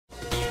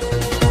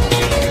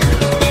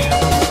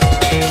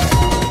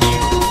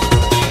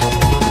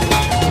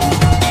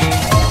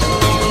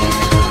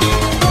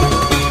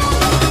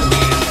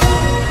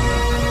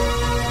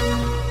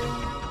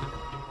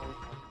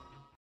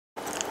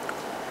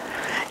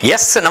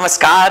Yes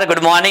નમસ્કાર, good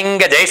morning,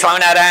 જય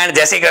સ્વામિનારાયણ,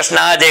 જય શ્રી કૃષ્ણ,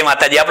 જય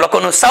માતાજી. આપ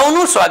લોકોનું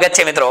સૌનું સ્વાગત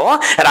છે મિત્રો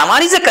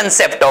રામાનીઝ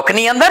કન્સેપ્ટ ટોક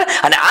ની અંદર.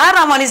 અને આ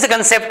રામાનીઝ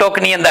કન્સેપ્ટ ટોક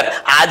ની અંદર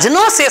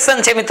આજનો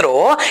સેશન છે મિત્રો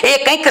એ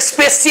કંઈક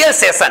સ્પેશિયલ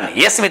સેશન.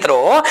 યસ મિત્રો,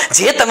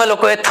 જે તમે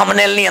લોકોએ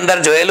થંબનેલ ની અંદર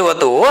જોયેલું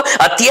હતું,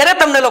 અત્યારે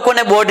તમને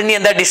લોકોને બોર્ડ ની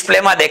અંદર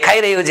ડિસ્પ્લેમાં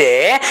દેખાઈ રહ્યું છે.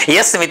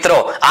 યસ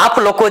મિત્રો,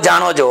 આપ લોકો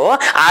જાણો છો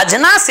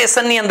આજના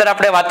સેશન ની અંદર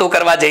આપણે વાતો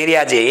કરવા જઈ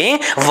રહ્યા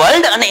છીએ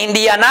વર્લ્ડ અને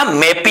ઇન્ડિયાના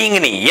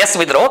મેપિંગ ની. યસ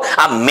મિત્રો,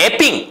 આ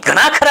મેપિંગ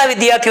ઘણા ખરા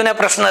વિદ્યાર્થીઓને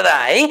પ્રશ્ન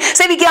થાય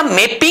છે કે આ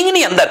મેપિંગ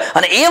ની અંદર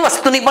અને એ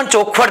વસ્તુની પણ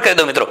ચોખવટ કરી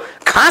દો મિત્રો.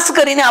 ખાસ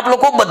કરીને આપ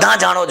લોકો બધા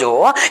જાણો છો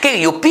કે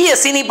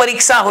યુપીએસસી ની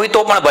પરીક્ષા હોય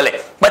તો પણ ભલે,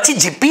 પછી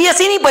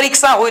જીપીએસસી ની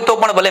પરીક્ષા હોય તો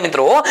પણ ભલે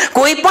મિત્રો,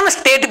 કોઈ પણ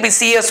સ્ટેટ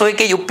પીસીએસ હોય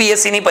કે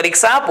યુપીએસસી ની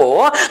પરીક્ષા આપો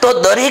તો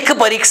દરેક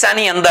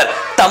પરીક્ષાની અંદર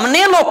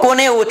તમને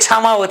લોકોને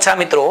ઓછામાં ઓછા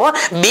મિત્રો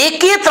 2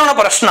 કે 3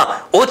 પ્રશ્ન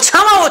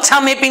ઓછામાં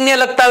ઓછા મેપિંગ ને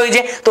લગતા હોય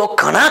છે. તો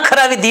ઘણા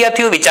ખરા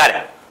વિદ્યાર્થીઓ વિચારે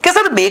કે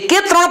સર 2 કે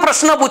 3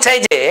 પ્રશ્ન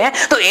પૂછાય છે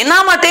તો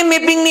એના માટે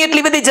મેપિંગ ની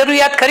એટલી બધી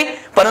જરૂરિયાત ખરી.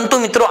 પરંતુ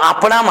મિત્રો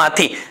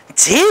આપણામાંથી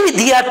જે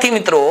વિદ્યાર્થી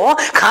મિત્રો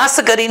ખાસ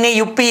કરીને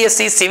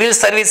યુપીએસસી સિવિલ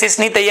સર્વિસીસ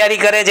ની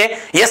તૈયારી કરે છે,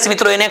 યસ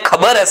મિત્રો, એને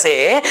ખબર હશે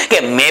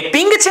કે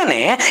મેપિંગ છે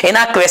ને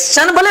એના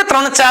ક્વેશ્ચન ભલે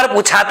 3-4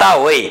 પૂછાતા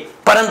હોય,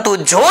 પરંતુ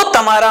જો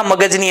તમારા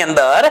મગજની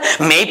અંદર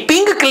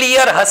મેપિંગ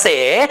ક્લિયર હશે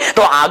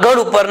તો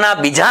આગળ ઉપરના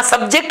બીજા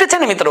સબ્જેક્ટ છે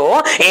ને મિત્રો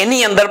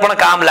એની અંદર પણ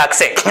કામ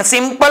લાગશે.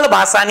 સિમ્પલ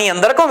ભાષાની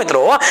અંદર કહો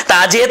મિત્રો,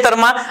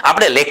 તાજેતરમાં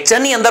આપણે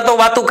લેક્ચરની અંદર તો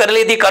વાતો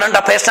કરેલી હતી કરંટ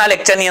અફેર્સના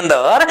લેક્ચરની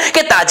અંદર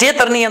કે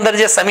તાજેતરની અંદર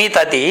જે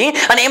સમિટ હતી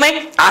અને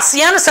એમાં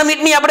આસિયાન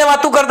સમિટની આપણે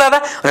વાતો કરતા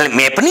હતા.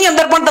 મેપની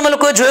અંદર પણ તમે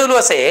લોકોએ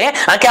જોયેલું હશે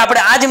કે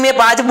આપણે આજ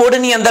મેપ આજ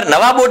બોર્ડની અંદર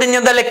નવા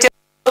બોર્ડની અંદર લેક્ચર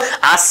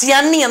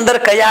આસિયાનની અંદર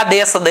કયા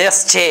દેશ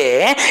છે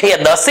એ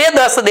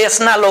 10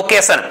 દેશના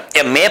લોકેશન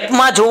એ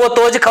મેપમાં જોવો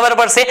તો જ ખબર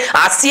પડશે.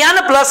 આસિયાન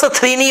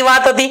 +3 ની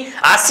વાત હતી,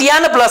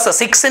 આસિયાન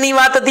 +6 ની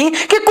વાત હતી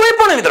કે કોઈ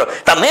પણ મિત્રો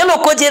તમે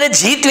લોકો જ્યારે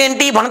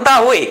G20 ભણતા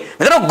હોય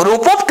મિત્રો,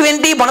 ગ્રુપ ઓફ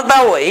 20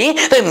 ભણતા હોય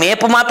તો એ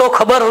મેપમાં તો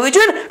ખબર હોવી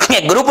જોઈએ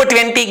ને ગ્રુપ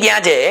 20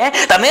 ક્યાં છે.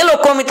 તમે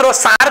લોકો મિત્રો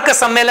સાર્ક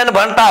સંમેલન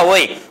ભણતા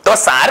હોય તો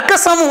સાર્ક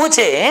સમૂહ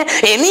છે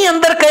એની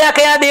અંદર કયા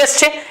કયા દેશ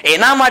છે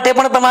એના માટે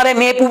પણ તમારે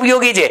મેપ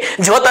ઉપયોગી છે.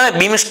 જો તમે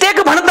બિમસ્ટેક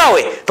ભણતા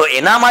હોય તો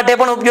એના માટે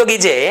પણ ઉપયોગી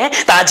છે.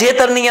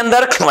 તાજેતરની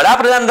અંદર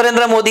વડાપ્રધાન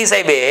નરેન્દ્ર મોદી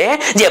સાહેબે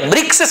જે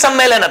બ્રિક્સ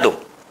સંમેલન હતું,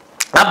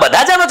 આ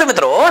બધા જાણો છો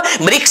મિત્રો,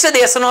 બ્રિક્સ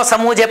દેશનો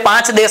સમૂહ જે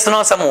 5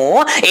 દેશનો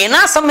સમૂહ,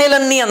 એના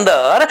સંમેલનની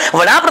અંદર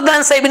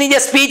વડાપ્રધાન સાહેબની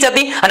જે સ્પીચ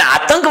હતી અને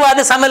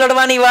આતંકવાદ સામે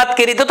લડવાની વાત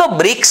કરી તો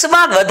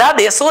બ્રિક્સમાં બધા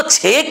દેશો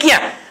છે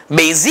ક્યાં.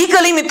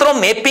 બેઝિકલી મિત્રો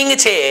મેપિંગ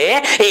છે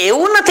એ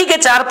એવું નથી કે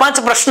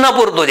 4-5 પ્રશ્ન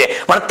પૂરતું છે,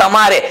 પણ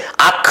તમારે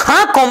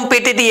આખા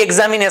કોમ્પિટિટિવ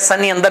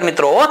એક્ઝામિનેશન ની અંદર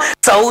મિત્રો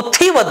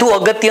સૌથી વધુ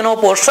અગત્યનો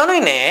પોર્શન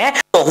હોય ને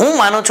તો હું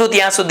માનું છું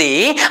ત્યાં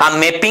સુધી આ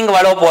મેપિંગ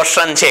વાળો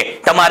પોર્શન છે.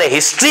 તમારે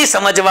હિસ્ટ્રી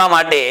સમજવા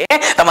માટે,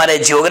 તમારે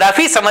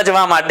જીઓગ્રાફી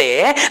સમજવા માટે,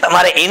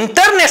 તમારે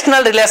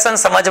ઇન્ટરનેશનલ રિલેશન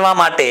સમજવા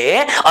માટે,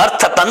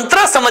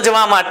 અર્થતંત્ર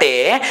સમજવા માટે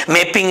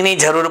મેપિંગ ની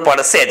જરૂર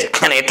પડશે જ.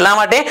 અને એટલા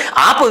માટે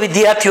આપ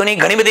વિદ્યાર્થીઓની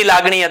ઘણી બધી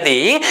લાગણી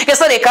હતી કે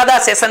સર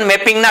એકાદા સેશન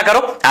મેપિંગ ના કરો.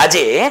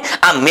 આજે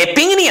આ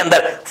મેપિંગ ની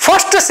અંદર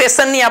ફર્સ્ટ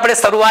સેશન ની આપણે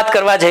શરૂઆત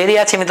કરવા જઈ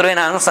રહ્યા છીએ મિત્રો.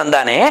 એના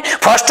અનુસંધાને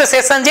ફર્સ્ટ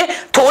સેશન છે,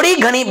 થોડી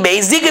ઘણી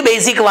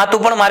બેઝિક વાતો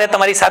પણ મારે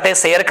તમારી સાથે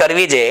શેર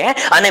કરવી છે.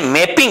 અને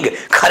મેપિંગ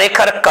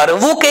ખરેખર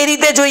કરવું કઈ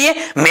રીતે જોઈએ,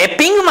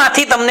 મેપિંગ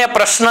માંથી તમને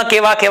પ્રશ્ન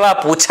કેવા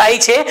પૂછાય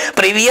છે,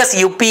 પ્રીવિયસ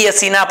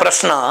યુપીએસસી ના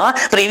પ્રશ્ન,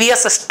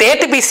 પ્રીવિયસ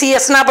સ્ટેટ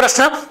પીસીએસ ના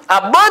પ્રશ્ન,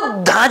 આ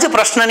બધા જ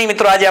પ્રશ્નની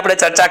મિત્રો આજે આપણે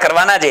ચર્ચા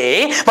કરવાના છે.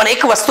 પણ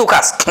એક વસ્તુ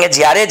ખાસ કે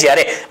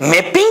જ્યારે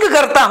મેપિંગ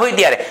કરતા હોય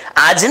ત્યારે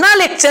આજના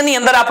લેક્ચર ની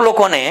અંદર આપ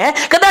લોકોને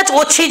કદાચ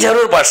ઓછી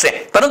જરૂર પડશે,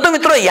 પરંતુ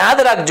મિત્રો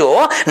યાદ રાખજો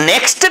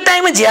નેક્સ્ટ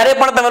ટાઈમ જ્યારે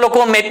પણ તમે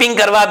લોકો મેપિંગ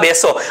કરવા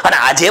બેસો અને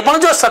આજે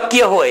પણ જો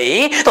શક્ય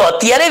હોય તો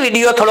અત્યારે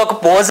વિડિયો થોડોક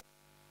પોઝ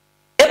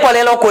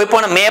પડેલો કોઈ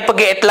પણ મેપ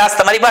કે એટલાસ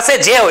તમારી પાસે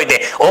જે હોય તે,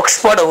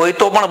 ઓક્સફર્ડ હોય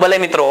તો પણ ભલે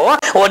મિત્રો,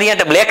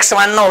 ઓરિયન્ટ બ્લેક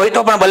સ્વાન નો હોય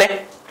તો પણ ભલે,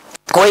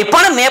 કોઈ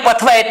પણ મેપ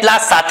અથવા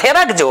એટલાસ સાથે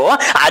રાખજો.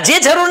 આજે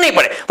જરૂર નહીં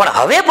પડે પણ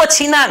હવે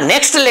પછીના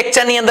નેક્સ્ટ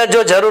લેક્ચર ની અંદર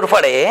જો જરૂર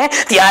પડે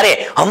ત્યારે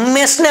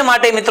હંમેશને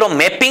માટે મિત્રો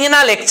મેપિંગ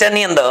ના લેક્ચર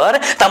ની અંદર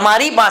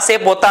તમારી પાસે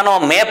પોતાનો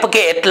મેપ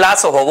કે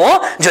એટલાસ હોવો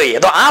જોઈએ.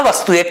 તો આ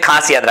વસ્તુ એક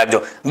ખાસ યાદ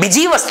રાખજો.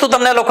 બીજી વસ્તુ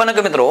તમને લોકોને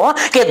કે મિત્રો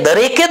કે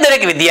દરેક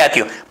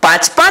વિદ્યાર્થીઓ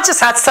 5-5,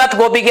 7-7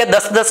 કોપી કે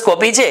 10-10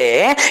 કોપી છે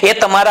એ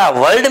તમારા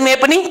વર્લ્ડ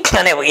મેપની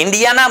અને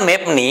ઇન્ડિયાના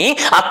મેપની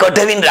આ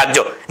કઢવીને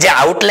રાખજો. જે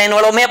આઉટલાઈન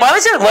વાળો મેપ આવે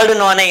છે વર્લ્ડ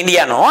નો અને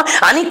ઇન્ડિયાનો,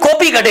 આની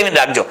કોપી કઢવીને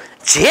રાખજો.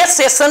 જે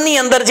સેશન ની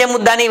અંદર જે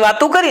મુદ્દાની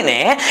વાતો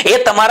કરીને એ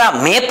તમારા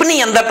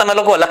મેપની અંદર તમે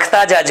લોકો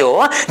લખતા જાજો,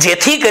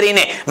 જેથી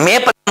કરીને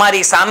મેપ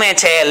તમારી સામે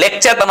છે,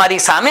 લેક્ચર તમારી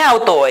સામે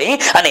આવતો હોય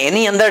અને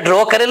એની અંદર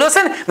ડ્રો કરેલો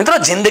છે ને મિત્રો,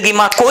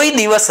 જિંદગીમાં કોઈ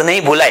દિવસ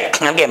નહીં ભૂલાય.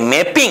 કારણ કે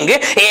મેપિંગ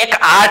એ એક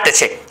આર્ટ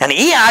છે અને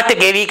એ આર્ટ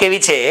કેવી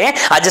છે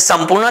આજે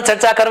સંપૂર્ણ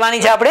ચર્ચા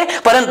કરવાની છે આપણે.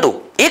 પરંતુ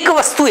એક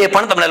વસ્તુ એ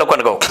પણ તમને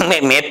લોકોને કહું,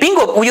 મેપિંગ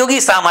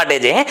ઉપયોગી શા માટે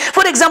છે.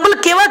 ફોર એક્ઝામ્પલ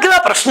કેવા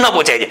પ્રશ્ન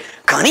પૂછાય છે.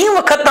 ઘણી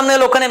વખત તમને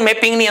લોકોને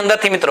મેપિંગ ની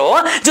અંદરથી મિત્રો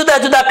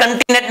જુદા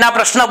કન્ટિનેન્ટના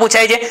પ્રશ્ન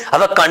પૂછાય છે.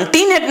 હવે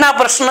કન્ટિનેન્ટના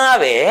પ્રશ્ન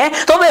આવે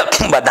તો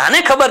બધાને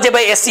ખબર છે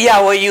ભાઈ,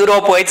 એશિયા હોય,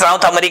 યુરોપ હોય,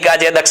 સાઉથ અમેરિકા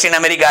છે, દક્ષિણ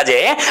અમેરિકા છે,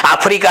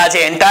 આફ્રિકા છે,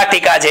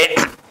 એન્ટાર્કટિકા છે,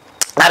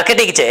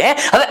 આર્કટિક છે.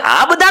 હવે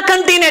આ બધા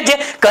કન્ટિનેન્ટ છે,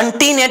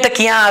 કન્ટિનેન્ટ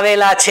ક્યાં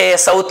આવેલા છે?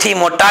 સૌથી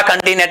મોટા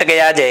કન્ટિનેન્ટ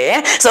કયા છે?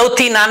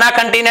 સૌથી નાના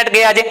કન્ટિનેન્ટ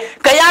કયા છે?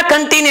 કયા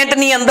કન્ટિનેન્ટ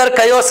ની અંદર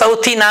કયો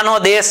સૌથી નાનો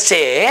દેશ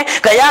છે?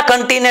 કયા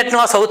કન્ટિનેન્ટ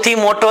નો સૌથી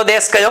મોટો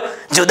દેશ કયો?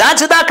 જુદા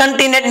જુદા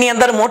કન્ટિનેન્ટ ની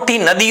અંદર મોટી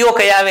નદીઓ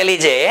કઈ આવેલી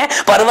છે?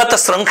 પર્વત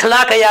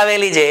શૃંખલા કઈ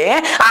આવેલી છે?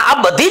 આ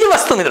બધી જ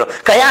વસ્તુ મિત્રો,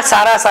 કયા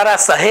સારા સારા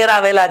શહેર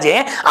આવેલા છે?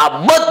 આ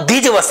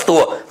બધી જ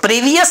વસ્તુઓ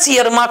પ્રીવિયસ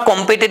યરમાં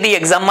કોમ્પિટિટિવ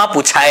એક્ઝામમાં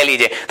પૂછાયેલી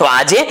છે. તો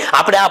આજે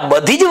આપણે આ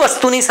બધી જ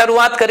વસ્તુની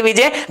શરૂઆત કરવી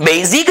છે.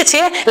 બેઝિક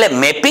છે એટલે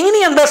મેપિંગ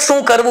ની અંદર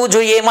શું કરવું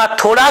જોઈએ એમાં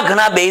થોડા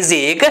ઘણા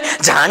બેઝિક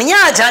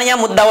જાણ્યા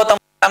અજાણ્યા મુદ્દાઓ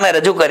તમે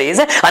રજૂ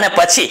કરીશ અને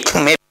પછી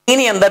મેપિંગ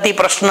ની અંદરથી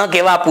પ્રશ્ન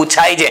કેવા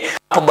પૂછાય છે.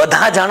 આપ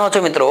બધા જાણો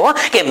છો મિત્રો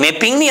કે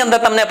મેપિંગ ની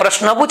અંદર તમને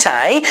પ્રશ્ન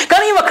પૂછાય,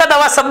 ઘણી વખત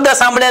આવા શબ્દ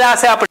સાંભળેલા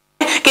હશે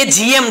આપણે કે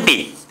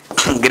જીએમટી,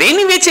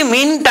 ગ્રીનવિચ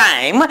મીન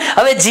ટાઈમ.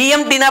 હવે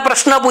જીએમટી ના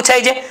પ્રશ્ન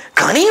પૂછાય છે.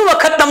 ઘણી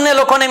વખત તમને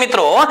લોકોને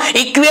મિત્રો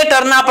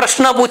ઇક્વેટર ના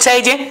પ્રશ્ન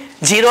પૂછાય છે.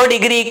 0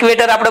 ડિગ્રી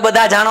ઇક્વેટર આપણે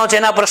બધા જાણો છે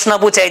એના પ્રશ્ન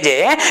પૂછાય છે.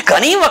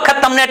 ઘણી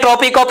વખત તમને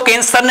ટ્રોપિક ઓફ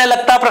કેન્સર ને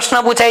લગતા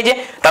પ્રશ્ન પૂછાય છે.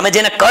 તમે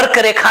જેને કર્ક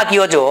રેખા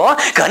કહો છો,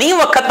 ઘણી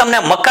વખત તમને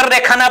મકર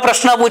રેખાના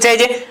પ્રશ્ન પૂછાય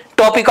છે.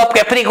 ટ્રોપિક ઓફ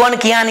કેપ્રિકોર્ન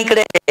ક્યાં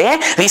નીકળે છે?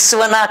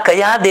 વિશ્વના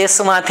કયા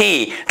દેશમાંથી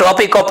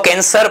ટ્રોપિક ઓફ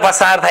કેન્સર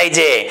પસાર થાય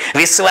છે?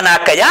 વિશ્વના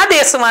કયા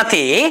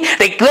દેશમાંથી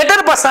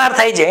ઇક્વેટર પસાર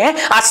થાય છે?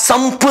 આ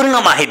સંપૂર્ણ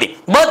માહિતી,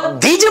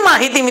 બધી જ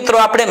માહિતી મિત્રો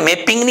આપણે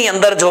મેપિંગ ની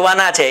અંદર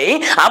જોવાના છે.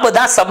 આ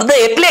બધા શબ્દ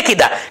એટલે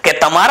કીધા કે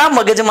તમારા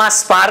મગજમાં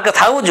સ્પાર્ક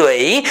થવું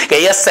જોઈએ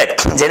કે યસ સર,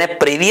 જેને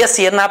પ્રીવિયસ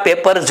યરના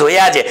પેપર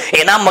જોયા છે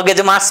એના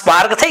મગજમાં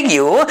સ્પાર્ક થઈ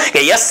ગયું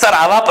કે યસ સર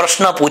આવા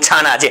પ્રશ્ન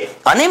પૂછાના છે.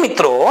 અને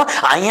મિત્રો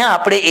અહીંયા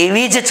આપણે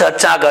એવી જ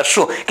ચર્ચા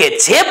કરશું કે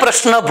જે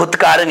પ્રશ્ન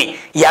ભૂતકાળની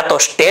યા તો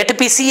સ્ટેટ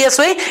પીસીએસ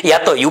હોય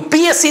યા તો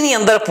યુપીએસસી ની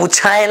અંદર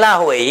પૂછાયેલા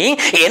હોય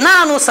એના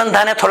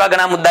અનુસંધાને થોડા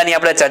ઘણા મુદ્દાની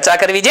આપણે ચર્ચા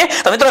કરવી છે.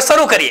 તો મિત્રો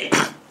શરૂ કરીએ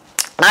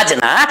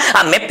આજના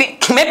આ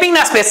મેપિંગ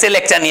ના સ્પેશિયલ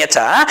લેક્ચર ની.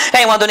 અચ્છા,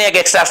 કઈ વાંધો નહીં,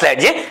 એક એક્સ્ટ્રા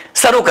સ્લાઇડ છે,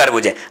 શરૂ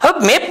કરવું છે.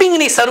 હવે મેપિંગ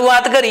ની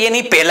શરૂઆત કરીએ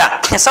એની પહેલા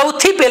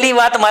સૌથી પહેલી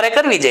વાત મારે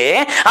કરવી છે,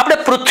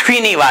 આપણે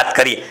પૃથ્વીની વાત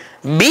કરીએ.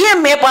 બે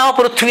મેપ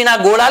પૃથ્વીના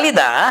ગોળા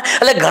લીધા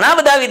એટલે ઘણા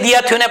બધા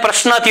વિદ્યાર્થીઓને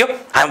પ્રશ્ન થયો,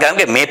 કારણ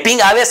કે મેપિંગ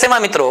આવે છે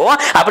એમાં મિત્રો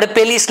આપણે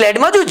પેલી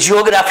સ્લાઇડમાં જો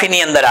જીઓગ્રાફી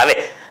ની અંદર આવે,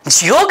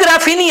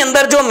 જીઓગ્રાફી ની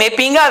અંદર જો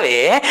મેપિંગ આવે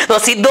તો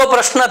સીધો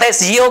પ્રશ્ન થાય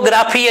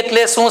જીઓગ્રાફી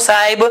એટલે શું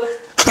સાહેબ?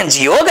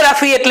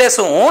 જીઓગ્રાફી એટલે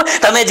શું?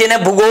 તમે જેને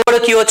ભૂગોળ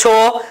કયો છો.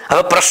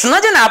 હવે પ્રશ્ન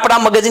છે ને આપણા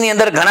મગજની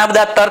અંદર ઘણા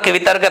બધા તર્ક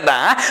વિતર્ક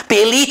હતા.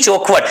 પેલી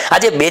ચોખવટ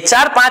આજે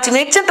 2-4-5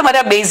 મિનિટ છે તમારે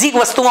આ બેઝિક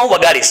વસ્તુમાં હું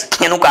વગાડીશ.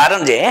 એનું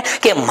કારણ છે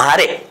કે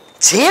મારે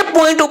જે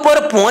પોઈન્ટ ઉપર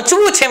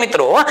પહોંચવું છે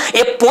મિત્રો,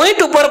 એ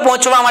પોઈન્ટ ઉપર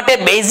પહોંચવા માટે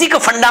બેઝિક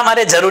ફંડા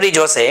મારે જરૂરી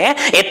જોશે,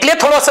 એટલે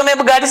થોડો સમય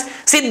બગાડીશ.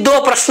 સીધો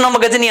પ્રશ્ન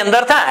મગજની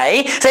અંદર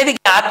થાય સાહેબ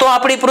આ તો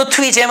આપણી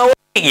પૃથ્વી છે, અમે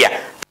ઓળખી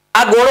ગયા,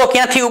 આ ગોળો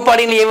ક્યાંથી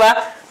ઉપાડી લેવા?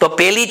 તો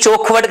પેલી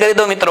ચોખવટ કરી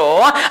દો મિત્રો,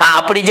 આ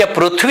આપણી જે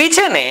પૃથ્વી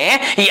છે ને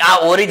એ આ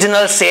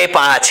ઓરિજિનલ શેપ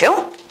આ છે.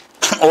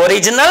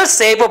 ઓરિજિનલ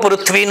શેપ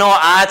પૃથ્વીનો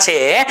આ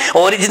છે.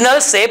 ઓરિજિનલ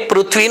શેપ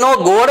પૃથ્વીનો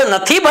ગોળ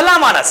નથી ભલા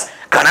માણસ.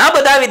 ઘણા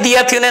બધા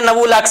વિદ્યાર્થીઓને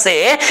નવું લાગશે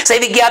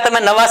સાહેબ કે આ તમે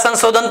નવા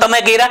સંશોધન તમે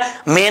કર્યા.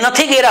 મેં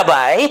નથી કર્યા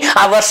ભાઈ,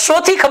 આ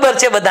વર્ષોથી ખબર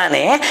છે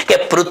બધાને કે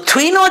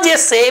પૃથ્વીનો જે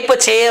શેપ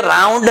છે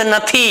રાઉન્ડ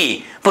નથી.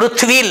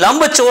 પૃથ્વી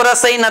લંબ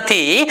ચોરસય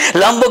નથી,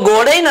 લંબ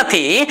ગોળય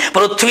નથી.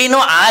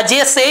 પૃથ્વીનો આ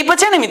જે શેપ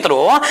છે ને મિત્રો,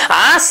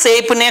 આ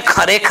શેપ ને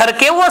ખરેખર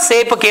કેવો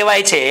શેપ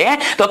કહેવાય છે?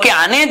 તો કે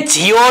આને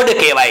જીઓડ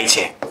કહેવાય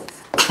છે.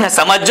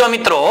 સમજો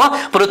મિત્રો,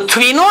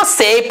 પૃથ્વીનો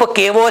શેપ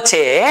કેવો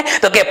છે?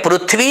 તો કે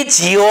પૃથ્વી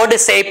જીઓડ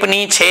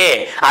શેપની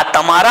છે. આ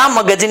તમારા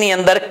મગજની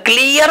અંદર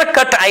ક્લિયર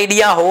કટ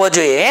આઈડિયા હોવો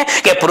જોઈએ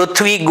કે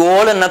પૃથ્વી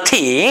ગોળ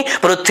નથી,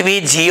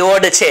 પૃથ્વી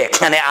જીઓડ છે.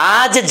 અને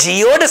આ જ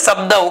જીઓડ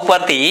શબ્દ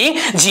ઉપરથી,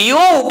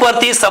 જીઓ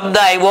ઉપરથી શબ્દ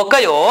આવ્યો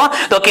કયો?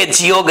 તો કે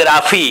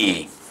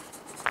જીઓગ્રાફી.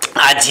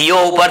 આ જીઓ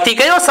ઉપરથી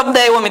કયો શબ્દ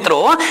આવ્યો મિત્રો?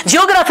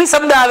 જીઓગ્રાફી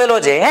શબ્દ આવેલો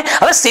છે.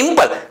 હવે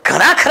સિમ્પલ,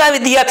 ઘણા ખરા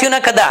વિદ્યાર્થીઓને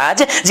કદાચ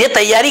જે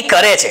તૈયારી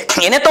કરે છે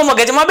એને તો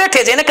મગજમાં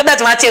બેઠે છે, એને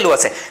કદાચ વાંચેલું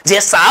હશે.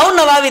 જે સાવ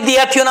નવા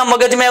વિદ્યાર્થીઓના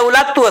મગજમાં એવું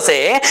લાગતું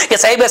હશે કે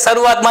સાહેબ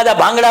શરૂઆતમાં જ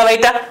ભાંગડા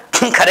વાઈટા.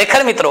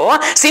 ખરેખર મિત્રો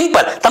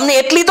સિમ્પલ, તમને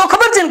એટલી તો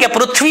ખબર છે ને કે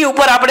પૃથ્વી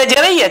ઉપર આપણે જે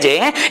રહીએ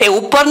છીએ એ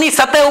ઉપરની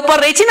સતહ ઉપર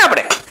રહી છીએ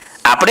ને,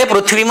 આપણે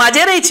પૃથ્વીમાં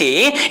જે રહી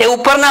છીએ એ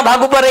ઉપરના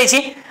ભાગ ઉપર રહી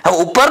છીએ.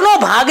 ઉપરનો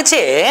ભાગ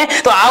છે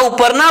તો આ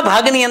ઉપરના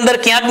ભાગની અંદર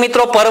ક્યાંક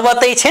મિત્રો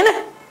પર્વત છે ને,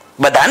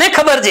 બધાને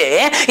ખબર છે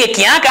કે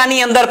ક્યાંક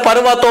આની અંદર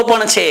પર્વતો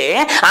પણ છે.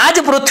 આ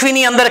જ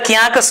પૃથ્વીની અંદર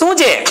ક્યાંક શું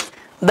છે?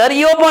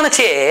 દરિયો પણ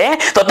છે.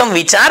 તો તમે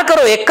વિચાર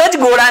કરો, એક જ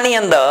ગોળાની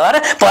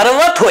અંદર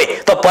પર્વત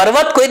હોય તો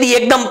પર્વત કોઈ દી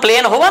એકદમ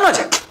પ્લેન હોવાનો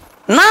છે?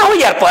 ના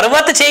હોય યાર,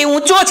 પર્વત છે એ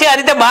ઊંચો છે, આ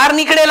રીતે બહાર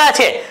નીકળેલા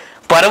છે.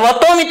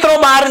 પર્વતો મિત્રો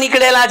બહાર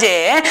નીકળેલા છે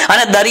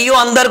અને દરિયો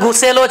અંદર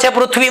ઘૂસેલો છે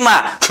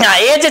પૃથ્વીમાં. આ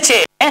એ જ છે,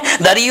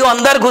 દરિયો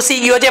અંદર ઘૂસી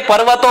ગયો છે,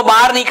 પર્વતો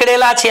બહાર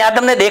નીકળેલા છે. આ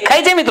તમને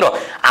દેખાય છે મિત્રો?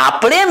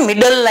 આપણે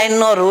મિડલ લાઈન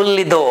નો રૂલ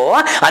લીધો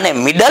અને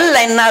મિડલ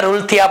લાઈન ના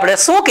રૂલ થી આપણે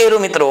શું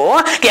કર્યું મિત્રો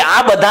કે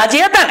આ બધા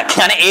જે હતા ને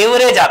અને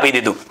એવરેજ આપી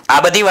દીધું.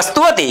 આ બધી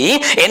વસ્તુ હતી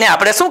એને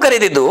આપણે શું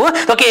કરી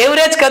દીધું તો કે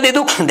એવરેજ કરી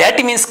દીધું.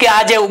 ધેટ મીન્સ કે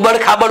આ જે ઉબડ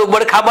ખાબડ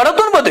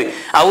હતું ને બધું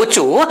આ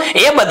ઊંચું,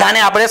 એ બધાને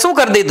આપણે શું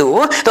કરી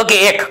દીધું તો કે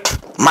એક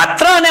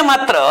માત્ર અને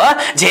માત્ર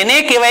જેને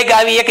કહેવાય કે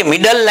આવી એક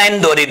મિડલ લાઈન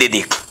દોરી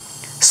દીધી.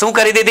 શું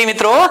કરી દીધી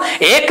મિત્રો?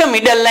 એક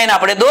મિડલ લાઈન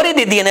આપણે દોરી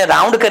દીધી અને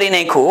રાઉન્ડ કરી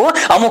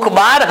નાખ્યું. અમુક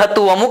બહાર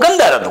હતું, અમુક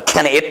અંદર હતું.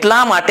 અને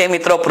એટલા માટે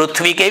મિત્રો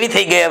પૃથ્વી કેવી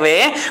થઈ ગઈ? હવે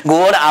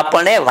ગોળ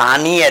આપણે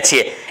વાનીએ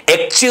છીએ.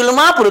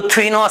 એકચ્યુઅલમાં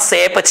પૃથ્વીનો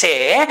શેપ છે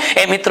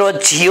એ મિત્રો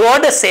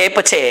જીઓડ શેપ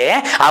છે.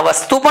 આ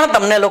વસ્તુ પણ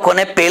તમને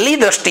લોકોને પહેલી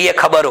દ્રષ્ટિએ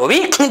ખબર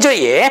હોવી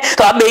જોઈએ.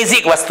 તો આ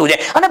બેઝિક વસ્તુ છે.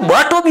 અને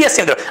બટ ઓબ્વિયસ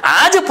મિત્રો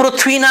આ જ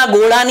પૃથ્વીના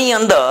ગોળાની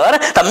અંદર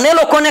તમને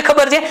લોકોને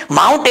ખબર છે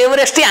માઉન્ટ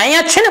એવરેસ્ટ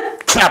અહીંયા જ છે ને,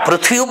 આ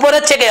પૃથ્વી ઉપર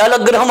જ છે કે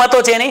અલગ ગ્રહમાં તો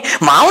છે નહીં.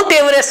 માઉન્ટ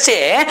એવરેસ્ટ છે.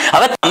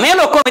 હવે તમે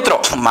લોકો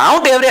મિત્રો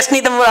માઉન્ટ એવરેસ્ટ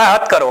ની તમે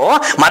વાત કરો,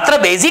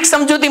 માત્ર બેઝિક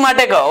સમજૂતી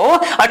માટે કહો,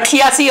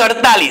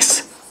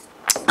 8848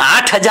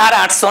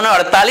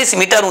 8848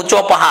 મીટર ઊંચો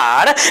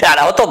પહાડ.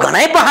 આવો તો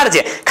ઘણા પહાડ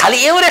છે.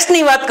 ખાલી એવરેસ્ટ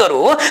ની વાત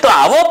કરું તો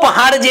આવો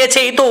પહાડ જે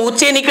છે એ તો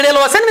ઊંચે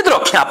નીકળેલો હશે ને મિત્રો.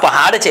 આ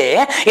પહાડ છે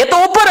એ તો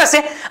ઉપર હશે.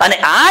 અને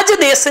આ જ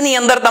દેશની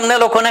અંદર તમને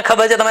લોકોને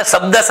ખબર છે, તમે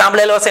શબ્દ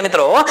સાંભળેલો હશે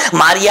મિત્રો,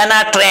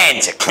 મારિયાના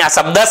ટ્રેન્ચ. આ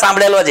શબ્દ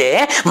સાંભળેલો છે,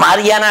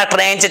 મારિયાના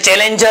ટ્રેન્ચ,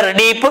 ચેલેન્જર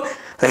ડીપ.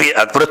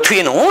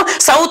 પૃથ્વીનું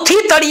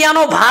સૌથી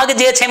તળિયાનો ભાગ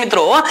જે છે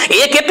મિત્રો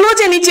એ કેટલો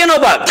છે? નીચેનો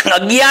ભાગ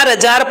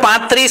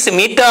 11035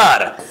 મીટર.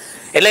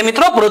 એટલે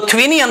મિત્રો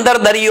પૃથ્વીની અંદર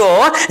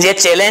દરિયો જે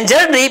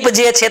ચેલેન્જર ડીપ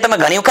જે છે, તમે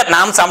ઘણી વખત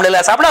નામ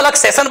સાંભળેલા છે, આપણે અલગ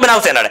સેશન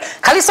બનાવશે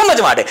ખાલી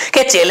સમજ માટે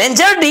કે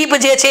ચેલેન્જર ડીપ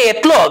જે છે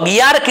એટલો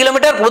 11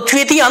 કિલોમીટર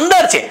પૃથ્વીથી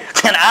અંદર છે.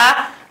 આ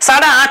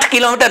 8.5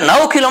 કિલોમીટર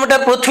 9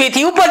 કિલોમીટર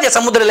પૃથ્વીથી ઉપર છે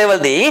સમુદ્ર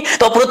લેવલથી.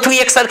 તો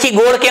પૃથ્વી એક સરખી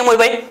ગોળ કેમ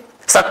હોય ભાઈ?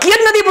 શક્ય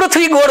જ નથી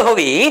પૃથ્વી ગોળ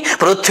હોવી.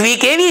 પૃથ્વી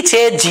કેવી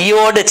છે?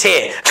 જીઓડ છે.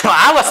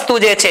 આ વસ્તુ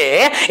જે છે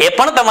એ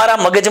પણ તમારા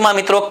મગજમાં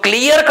મિત્રો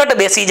ક્લિયર કટ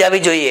બેસી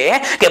જવી જોઈએ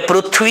કે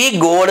પૃથ્વી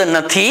ગોળ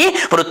નથી,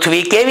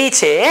 પૃથ્વી કેવી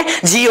છે?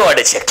 જીઓડ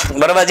છે.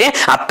 બરાબર છે?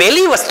 આ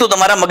પહેલી વસ્તુ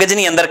તમારા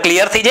મગજની અંદર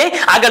ક્લિયર થઈ જાય.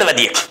 આગળ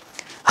વધીએ.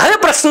 હવે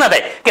પ્રશ્ન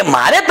થાય કે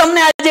મારે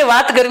તમને આજે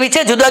વાત કરવી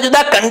છે જુદા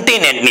જુદા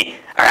કન્ટિનેન્ટની.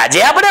 આજે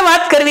આપણે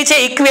વાત કરવી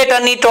છે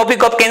ઇક્વેટરની,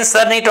 ટ્રોપિક ઓફ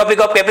કેન્સરની, ટ્રોપિક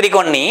ઓફ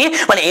કેપ્રિકોર્નની.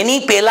 પણ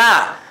એની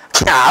પહેલા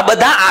આ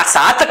બધા આ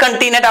 7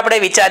 કન્ટિનેન્ટ આપણે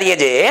વિચારીએ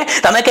છીએ.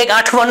 તમે કંઈક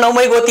 8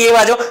 9 ગોતી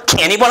એવા છો,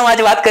 એની પણ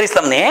આજે વાત કરીશ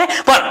તમને.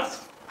 પણ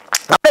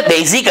આપણે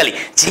બેઝિકલી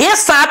જે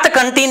 7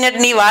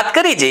 કન્ટિનેન્ટની વાત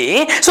કરી છે,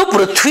 શું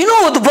પૃથ્વીનો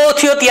ઉદ્ભવ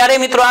થયો ત્યારે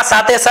મિત્રો આ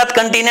 7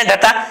 કન્ટિનેન્ટ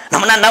હતા?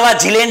 હમણાં નવા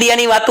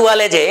ઝીલેન્ડિયાની વાતો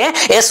આલે છે,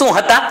 એ શું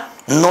હતા?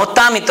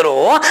 નહોતા મિત્રો.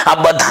 આ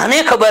બધાને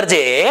ખબર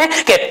છે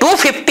કે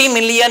 250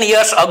 મિલિયન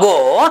યર્સ અગો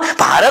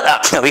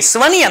ભારત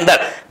વિશ્વની અંદર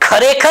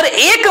ખરેખર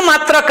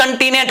એકમાત્ર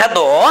કન્ટિનેન્ટ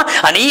હતો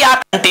અને એ આ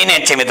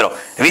કન્ટિનેન્ટ છે મિત્રો.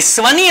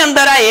 વિશ્વની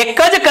અંદર આ એક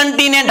જ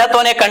કન્ટિનેન્ટ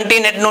હતો અને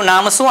કન્ટિનેન્ટનું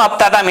નામ શું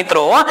આપતા હતા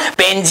મિત્રો?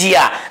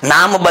 પેન્જિયા.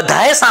 નામ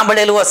બધાએ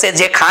સાંભળેલું હશે,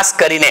 જે ખાસ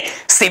કરીને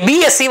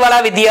સીબીએસઈ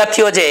વાળા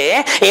વિદ્યાર્થીઓ છે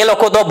એ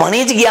લોકો તો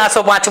ભણી જ ગયા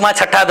હશો 5મા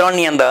 6ઠા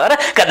ધોરણની અંદર.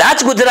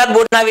 કદાચ ગુજરાત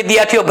બોર્ડના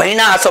વિદ્યાર્થીઓ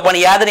ભણ્યા હશો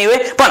પણ યાદ નહીં હોય.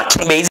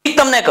 પણ બેઝિક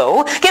તમને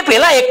કહું કે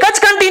પેલા એક જ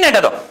કન્ટિનેન્ટ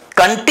હતો.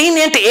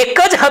 કન્ટિનેન્ટ એક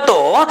જ હતો.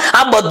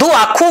 આ બધું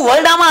આખું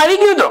વર્લ્ડ આમાં આવી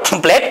ગયું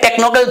હતું. પ્લેટ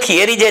ટેક્ટોનિકલ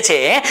થિયરી જે છે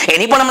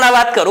એની પણ હમણાં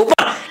વાત કરું.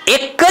 પણ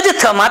એક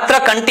જ માત્ર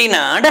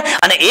કન્ટિનેન્ટ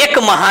અને એક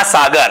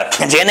મહાસાગર,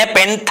 જેને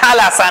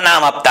પેન્થાલાસા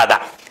નામ આપતા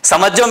હતા.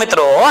 સમજો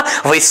મિત્રો,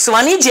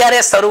 વિશ્વની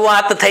જ્યારે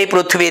શરૂઆત થઈ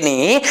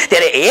પૃથ્વીની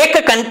ત્યારે એક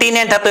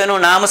કન્ટિનેન્ટ હતો,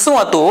 એનું નામ શું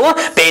હતું?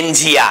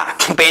 પેન્જિયા.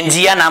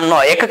 પેન્જિયા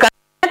નામનો એક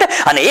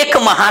અને એક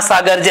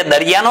મહાસાગર જે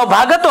દરિયાનો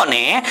ભાગ હતો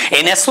ને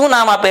એને શું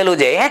નામ આપેલું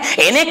છે?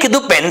 એને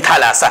કીધું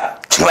પેન્થાલાસા.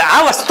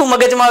 આ વસ્તુ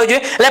મગજમાં આવી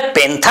જોઈએ. એટલે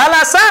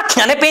પેન્થાલાસા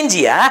અને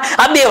પેન્જિયા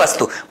આ બે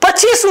વસ્તુ.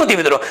 પછી શું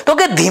થયું મિત્રો? તો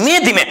કે ધીમે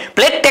ધીમે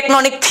પ્લેટ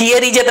ટેક્ટોનિક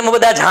થિયરી જે તમે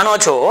બધા જાણો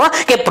છો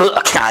કે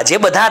આ જે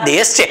બધા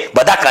દેશ છે,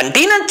 બધા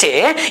કન્ટિનેન્ટ છે,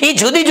 એ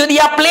જુદી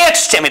જુદી આ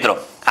પ્લેટ્સ છે મિત્રો.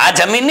 આ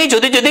જમીનની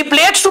જુદી જુદી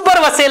પ્લેટ્સ ઉપર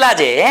વસેલા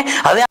છે.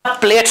 હવે આ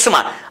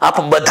પ્લેટ્સમાં આપ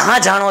બધા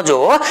જાણો છો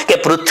કે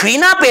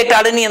પૃથ્વીના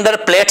પેટાળની અંદર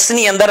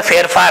પ્લેટ્સની અંદર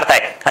ફેરફાર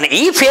થાય અને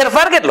એ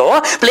ફેરફાર કેટલો?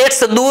 પ્લેટ્સ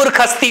દૂર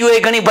ખસતી હોય,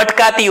 ઘણી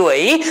ભટકાતી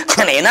હોય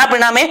અને એના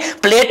પરિણામે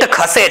પ્લેટ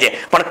ખસે છે,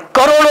 પણ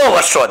કરોડો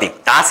વર્ષોથી.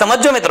 આ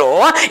સમજો મિત્રો,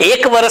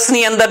 એક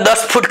વર્ષની અંદર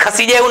 10 ફૂટ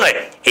ખસી જાય એવું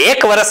નહીં.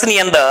 એક વર્ષની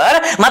અંદર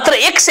માત્ર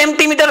 1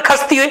 સેન્ટીમીટર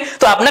ખસતી હોય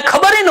તો આપને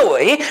ખબર ન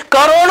હોય.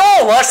 કરોડો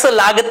વર્ષ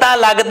લાગતા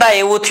લાગતા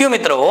એવું થયું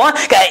મિત્રો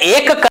કે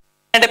એક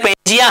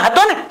પેન્જિયા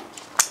હતો ને,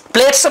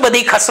 પ્લેટ્સ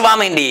બધી ખસવા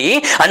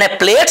માંડી અને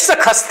પ્લેટ્સ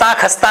ખસતા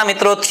ખસતા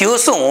મિત્રો થયું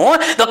શું?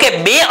 તો કે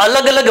બે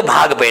અલગ અલગ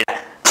ભાગ પડ્યા.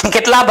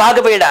 કેટલા ભાગ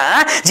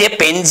પડ્યા? જે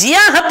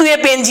પેન્જિયા હતું એ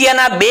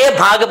પેન્જિયાના 2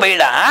 ભાગ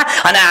પડ્યા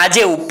અને આ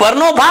જે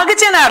ઉપરનો ભાગ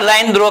છે ને, આ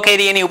લાઈન ડ્રો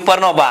કરી એની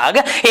ઉપરનો ભાગ,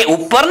 એ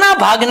ઉપરના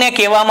ભાગને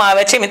કહેવામાં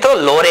આવે છે મિત્રો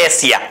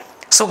લોરેસિયા.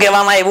 શું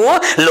કહેવામાં આવ્યું?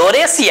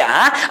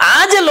 લોરેસિયા.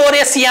 આ જ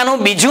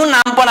લોરેસિયાનું બીજું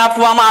નામ પણ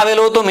આપવામાં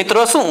આવેલું હતું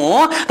મિત્રો.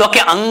 શું? તો કે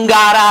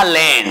અંગારા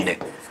લેન્ડ.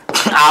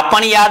 આ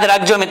પણ યાદ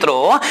રાખજો મિત્રો.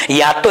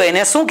 યા તો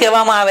એને શું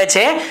કહેવામાં આવે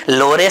છે?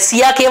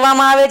 લોરેસિયા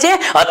કહેવામાં આવે છે,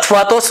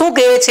 અથવા તો શું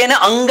કહે છે? એને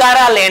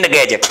અંગારા લેન્ડ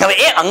કહે છે. હવે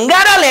એ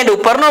અંગારા લેન્ડ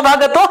ઉપરનો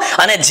ભાગ હતો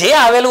અને જે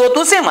આવેલું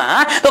હતું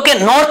શેમાં? તો કે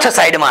નોર્થ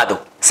સાઈડમાં હતું.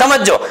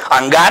 સમજો,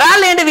 અંગારા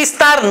લેન્ડ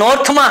વિસ્તાર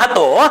નોર્થમાં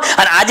હતો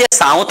અને આ જે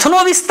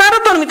સાઉથનો વિસ્તાર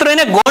હતો મિત્રો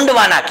એને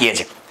ગોંડવાના કહે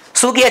છે.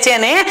 શું કહે છે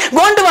એને?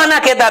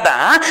 ગોંડવાના કહેતા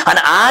હતા.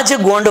 અને આ જ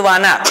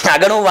ગોંડવાના,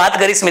 આગળ હું વાત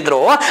કરીશ મિત્રો,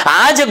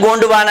 આ જ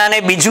ગોંડવાનાને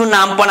બીજું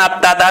નામ પણ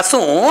આપતા હતા.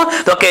 શું?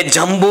 તો કે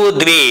જંબુ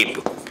દ્વીપ.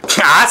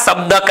 આ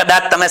શબ્દ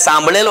કદાચ તમે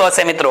સાંભળેલો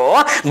હશે મિત્રો,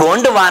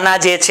 ગોંડવાના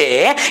જે છે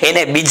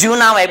એને બીજું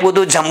નામ આપ્યું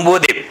હતું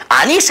જંબુદ્વીપ.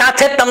 આની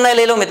સાથે જ તમને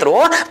લઈ લો મિત્રો,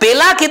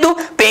 પેલા કીધું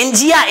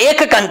પેન્જિયા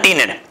એક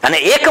કન્ટિનેન્ટ અને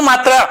એક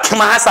માત્ર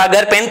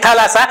મહાસાગર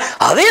પેન્થાલાસા.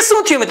 હવે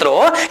શું થયું મિત્રો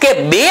કે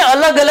બે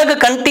અલગ અલગ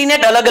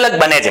કન્ટિનેન્ટ અલગ અલગ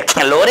બને છે.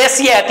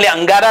 લોરેશિયા એટલે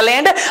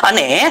અંગારાલેન્ડ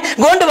અને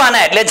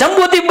ગોંડવાના એટલે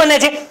જંબુદ્વીપ બને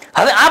છે.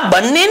 હવે આ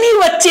બંનેની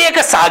વચ્ચે એક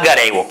સાગર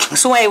આવ્યો.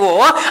 શું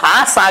આવ્યો?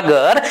 આ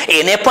સાગર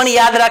એને પણ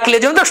યાદ રાખી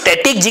લેજો તો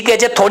સ્ટેટિક જીકે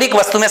છે. થોડીક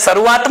વસ્તુ મેં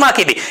શરૂઆતમાં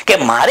કીધી કે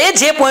મારે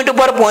જે પોઈન્ટ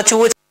ઉપર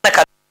પહોંચવું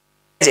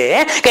છે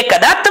કે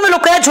કદાચ તમે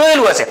લોકોએ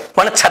જોયેલું હશે,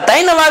 પણ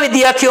છતાંય નવા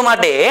વિદ્યાર્થીઓ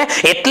માટે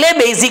એટલે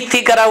બેઝિક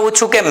થી કરાવું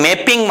છું કે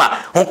મેપિંગમાં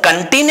હું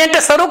કન્ટિનેન્ટ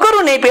શરૂ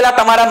કરું ને પેલા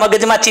તમારા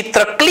મગજમાં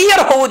ચિત્ર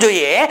ક્લિયર હોવું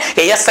જોઈએ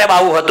કે યસ સાહેબ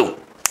આવું હતું.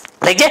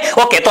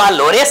 ઓકે, તો આ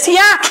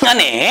લોરેશિયા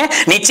અને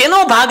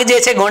નીચેનો ભાગ જે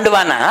છે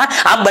ગોંડવાના,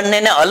 આ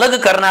બંનેને અલગ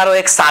કરનારો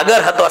એક સાગર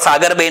હતો.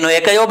 સાગર બહેનો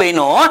એ કયો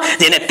બહેનો?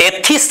 જેને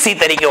તેથીસ સી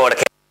તરીકે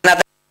ઓળખે,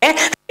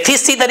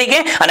 તેથીસ સી તરીકે.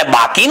 અને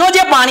બાકીનો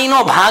જે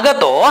પાણીનો ભાગ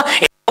હતો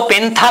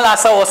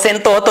પેન્થાલાસા ઓસેન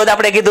તો હતો જ,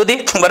 આપણે કીધું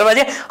હતી, બરાબર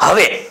છે.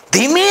 હવે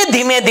ધીમે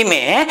ધીમે ધીમે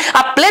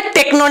આ પ્લેટ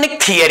ટેક્ટોનિક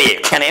થિયરી,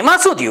 અને એમાં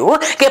શું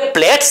થયું કે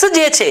પ્લેટ્સ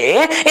જે છે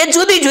એ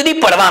જુદી જુદી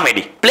પડવા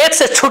માંડી,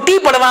 પ્લેટ્સ છૂટી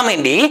પડવા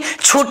માંડી.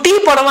 છૂટી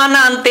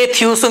પડવાના અંતે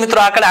થયું શું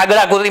મિત્રો? આગળ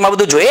આકૃતિમાં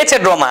બધું જોઈએ છે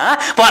ડ્રોમાં,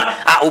 પણ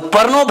આ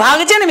ઉપરનો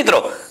ભાગ છે ને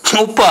મિત્રો,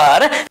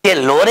 ઉપર જે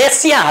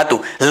લોરેશિયા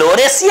હતું,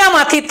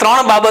 લોરેશિયામાંથી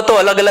ત્રણ બાબતો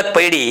અલગ અલગ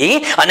પડી.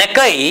 અને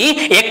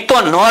કઈ? એક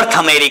તો નોર્થ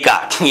અમેરિકા.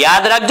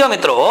 યાદ રાખજો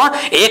મિત્રો,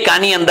 એક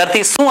આની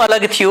અંદરથી શું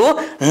અલગ થયું?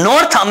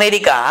 North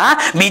America.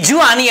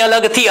 બીજું આની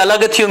અલગથી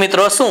અલગ થયું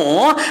મિત્રો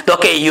શું? તો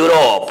કે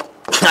યુરોપ.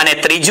 અને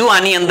ત્રીજું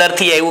આની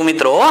અંદરથી આવ્યું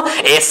મિત્રો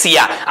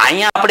એશિયા.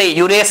 અહીંયા આપણે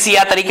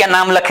યુરેશિયા તરીકે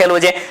નામ લખેલું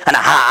છે. અને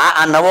હા,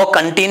 આ નવો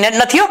કન્ટિનેન્ટ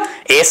નથી,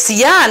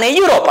 એશિયા અને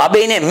યુરોપ આ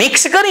બેને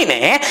મિક્સ કરીને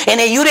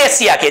એને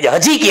યુરેશિયા કહે છે.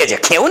 હજી કહે છે,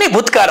 એવું નહીં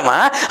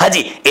ભૂતકાળમાં,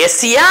 હજી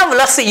એશિયા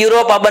પ્લસ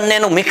યુરોપ આ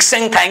બંનેનું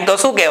મિક્સિંગ થાય તો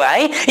શું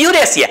કહેવાય?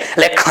 યુરેશિયા.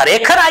 એટલે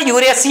ખરેખર આ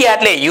યુરેશિયા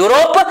એટલે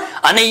યુરોપ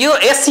અને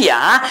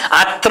એશિયા,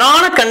 આ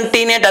ત્રણ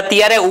કન્ટિનેન્ટ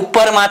અત્યારે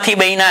ઉપરમાંથી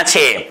બન્યા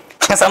છે,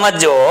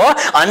 સમજો.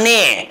 અને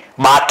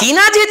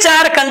બાકીના જે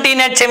ચાર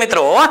કન્ટિનેન્ટ છે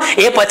મિત્રો,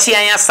 એ પછી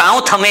અહીંયા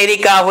સાઉથ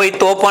અમેરિકા હોય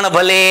તો પણ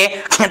ભલે,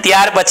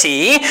 ત્યાર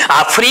પછી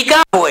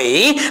આફ્રિકા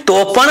હોય તો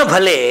પણ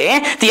ભલે,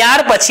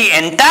 ત્યાર પછી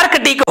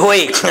એન્ટાર્કટિક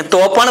હોય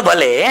તો પણ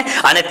ભલે,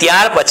 અને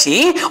ત્યાર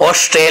પછી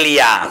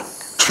ઓસ્ટ્રેલિયા.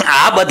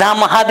 આ બધા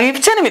મહાદ્વીપ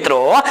છે ને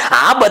મિત્રો,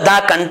 આ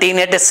બધા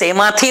કન્ટિનેન્ટ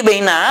શેમાંથી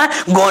બન્યા?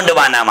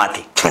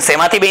 ગોંડવાનામાંથી.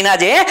 શેમાંથી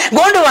બન્યા છે?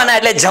 ગોંડવાના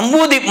એટલે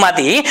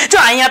જંબુદ્વીપમાંથી. જો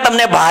અહીંયા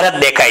તમને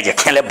ભારત દેખાય છે,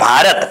 એટલે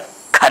ભારત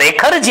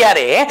ખરેખર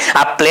જ્યારે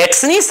આ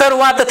પ્લેટ્સની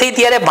શરૂઆત થઈ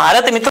ત્યારે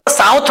ભારત મિત્રો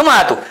સાઉથમાં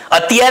હતું.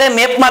 અત્યારે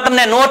મેપમાં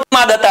તમને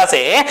નોર્થમાં બતાશે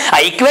આ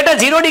ઇક્વેટર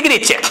 0 ડિગ્રી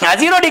છે, આ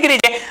 0 ડિગ્રી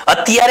છે.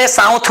 અત્યારે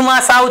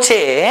સાઉથમાં સાવ છે.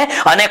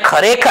 અને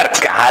ખરેખર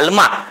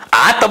હાલમાં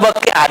આ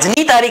તબક્કે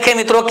આજની તારીખે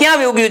મિત્રો ક્યાં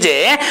વયું ગયું છે?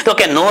 તો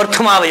કે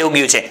નોર્થમાં વયું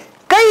ગયું છે.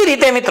 કઈ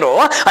રીતે મિત્રો?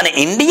 અને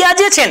ઇન્ડિયા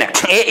જે છે ને,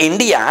 એ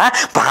ઇન્ડિયા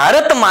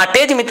ભારત માટે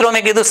જ મિત્રો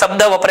મેં કીધું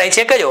શબ્દ વપરાય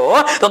છે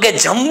કયો? તો કે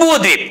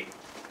જંબુદ્વીપ.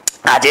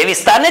 આ જે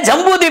વિસ્તારને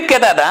જંબુદ્વીપ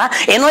કહેતા હતા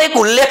એનો એક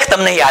ઉલ્લેખ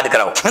તમને યાદ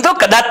કરાવો તો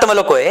કદાચ તમે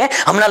લોકોએ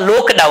હમણાં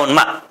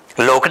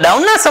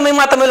લોકડાઉનના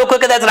સમયમાં તમે લોકો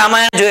કદાચ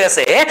રામાયણ જોઈ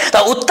હશે તો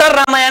ઉત્તર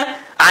રામાયણ,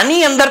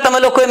 આની અંદર તમે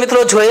લોકોએ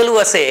મિત્રો જોયેલું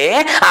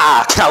હશે.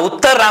 આ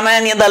ઉત્તર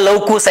રામાયણ ની અંદર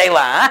લવકુશ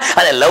આવ્યા.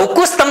 અને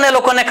લવકુશ તમને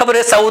લોકોને ખબર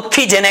છે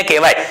સૌથી જેને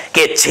કહેવાય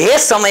કે જે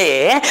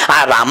સમયે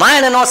આ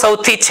રામાયણનો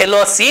સૌથી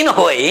છેલ્લો સીન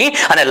હોય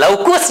અને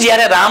લવકુશ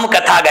જ્યારે રામ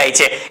કથા ગાય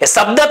છે, એ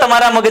શબ્દ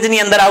તમારા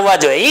મગજની અંદર આવવા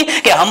જોઈએ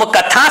કે હમ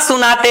કથા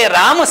સુનાતે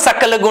રામ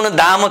સકલ ગુણ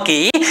ધામ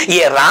કી,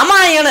 ये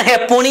रामायण है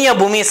पुण्य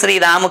भूमि श्री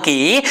राम की.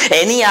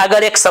 એની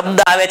આગળ એક શબ્દ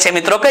આવે છે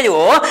મિત્રો, કયો?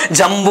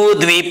 જંબુ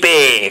દ્વીપે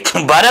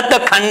ભરત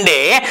ખંડે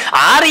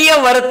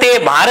આર્ય વર્તે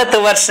भारत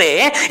वर्षे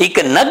एक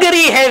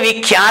नगरी है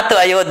विख्यात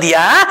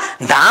अयोध्या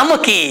धाम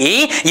की,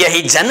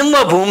 यही जन्म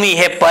भूमि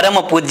है परम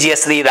पूज्य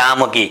श्री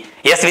राम की.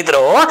 यस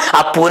મિત્રો,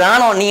 આ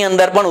પુરાણોની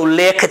અંદર પણ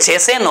ઉલ્લેખ છે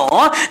શેનો?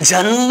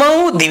 જંબુ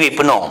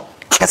દ્વીપનો.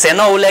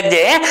 શેનો ઉલ્લેખ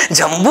છે?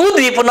 જંબુ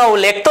દ્વીપનો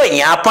ઉલ્લેખ તો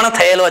અહીંયા પણ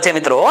થયેલો છે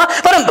મિત્રો.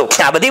 પરંતુ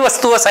આ બધી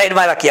વસ્તુઓ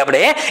સાઈડમાં રાખી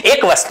આપણે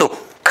એક વસ્તુ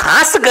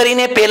ખાસ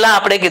કરીને પેલા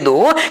આપણે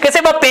કીધું કે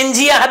સાહેબ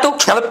પેન્જિયા હતું.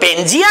 હવે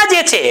પેન્જિયા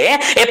જે છે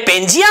એ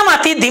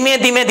પેન્જિયામાંથી ધીમે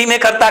ધીમે ધીમે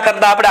કરતા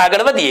કરતા આપણે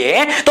આગળ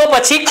વધીએ તો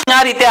પછી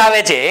આ રીતે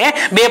આવે છે.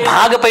 બે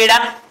ભાગ પડ્યા.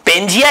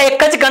 પેન્જિયા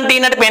એક જ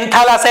કન્ટિનેન્ટ,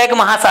 પેન્થાલાસા એક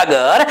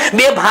મહાસાગર.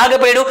 બે ભાગ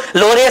પડ્યું,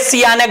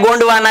 લોરેશિયા અને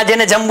ગોંડવાના,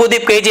 જેને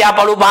જંબુદ્વીપ કહે છે. આ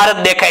પડું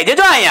ભારત દેખાય છે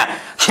જો અહીંયા.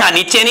 આ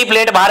નીચેની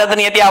પ્લેટ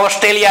ભારતની હતી, આ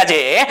ઓસ્ટ્રેલિયા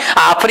છે,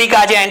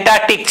 આફ્રિકા છે,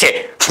 એન્ટાર્કટિક છે,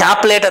 આ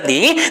પ્લેટ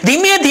હતી.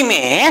 ધીમે ધીમે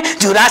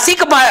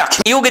જુરાસિક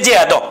યુગ જે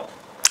હતો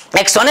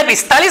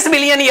 145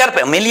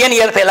 મિલિયન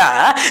યર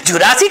પહેલા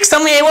જુરાસિક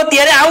સમય એવો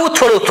ત્યારે આવું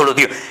થોડું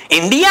થયું.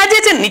 ઇન્ડિયા જે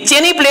છે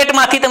નીચેની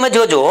પ્લેટમાંથી તમે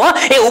જોજો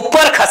એ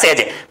ઉપર ખસે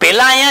છે.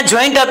 પહેલા અહીંયા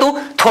જોઈન્ટ હતું,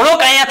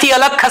 થોડોક અહીંયાથી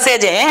અલગ ખસે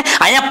છે,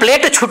 અહીંયા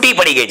પ્લેટ છૂટી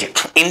પડી ગઈ છે.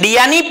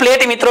 ઇન્ડિયાની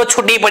પ્લેટ મિત્રો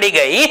છૂટી પડી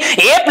ગઈ.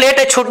 એ પ્લેટ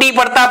છૂટી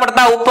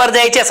પડતા ઉપર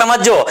જાય છે.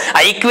 સમજો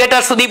આ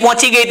ઇક્વેટર સુધી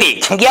પહોંચી ગઈ હતી.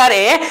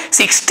 ક્યારે?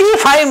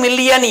 65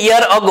 મિલિયન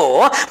યર અગો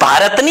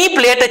ભારતની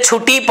પ્લેટ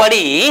છૂટી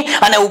પડી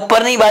અને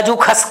ઉપરની બાજુ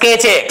ખસકે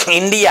છે.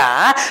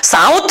 ઇન્ડિયા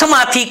સાઉથ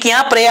માંથી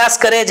ક્યાં પ્રયાસ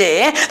કરે છે?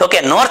 તો કે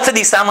નોર્થ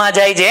દિશામાં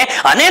જાય છે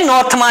અને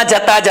નોર્થમાં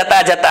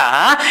જતા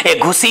એ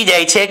ઘૂસી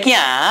જાય છે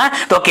ક્યાં?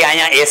 તો કે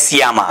અહીંયા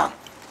એશિયામાં.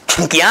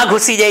 ક્યાં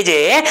ઘૂસી જાય છે?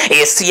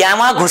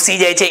 એશિયામાં ઘૂસી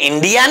જાય છે.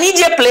 ઇન્ડિયાની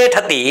જે પ્લેટ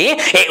હતી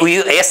એ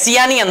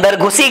એશિયાની અંદર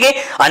ઘૂસી ગઈ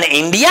અને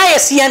ઇન્ડિયા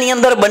એશિયાની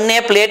અંદર બંને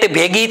પ્લેટ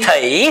ભેગી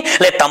થઈ.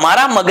 એટલે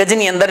તમારા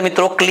મગજની અંદર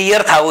મિત્રો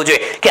ક્લિયર થવું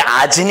જોઈએ કે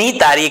આજની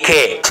તારીખે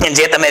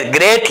જે તમે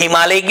ગ્રેટ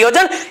હિમાલય કયો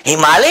છો,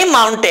 હિમાલય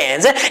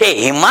માઉન્ટેન્સ, એ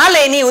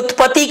હિમાલયની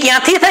ઉત્પત્તિ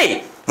ક્યાંથી થઈ?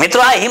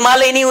 મિત્રો આ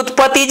હિમાલયની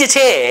ઉત્પત્તિ જ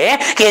છે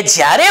કે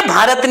જ્યારે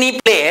ભારતની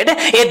પ્લેટ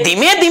એ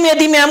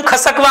ધીમે આમ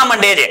ખસકવા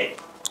માંડે છે.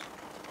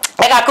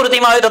 એક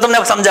આકૃતિમાં હોય તો તમને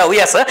સમજાવું.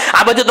 યસ,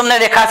 આ બધું તમને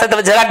દેખાશે.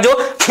 તમે જરાક જો,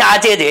 આ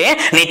જે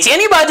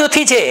નીચેની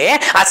બાજુથી છે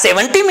આ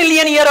 70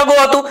 મિલિયન યર અગો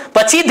હતું.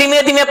 પછી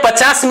ધીમે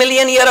 50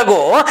 મિલિયન યર અગો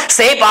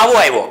શેપ આવો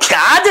આવ્યો.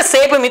 આ જ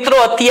શેપ મિત્રો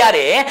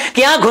અત્યારે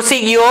ક્યાં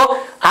ઘૂસી ગયો?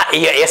 આ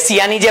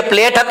એશિયાની જે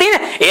પ્લેટ હતી ને,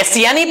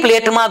 એશિયાની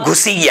પ્લેટમાં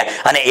ઘૂસી ગયા.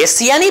 અને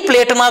એશિયાની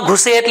પ્લેટમાં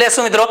ઘૂસે એટલે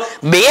શું મિત્રો?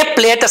 બે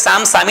પ્લેટ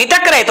સામસામી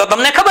ટકરાય. તો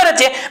તમને ખબર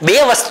જ છે,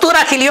 બે વસ્તુ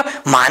રાખી લ્યો.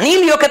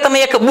 માની લ્યો કે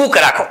તમે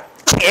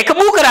એક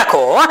બુક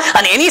રાખો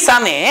અને એની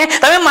સામે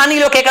તમે માની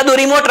લો કે એકાદું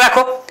રિમોટ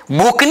રાખો.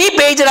 બુકની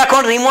પેજ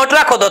રાખો, રિમોટ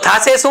રાખો તો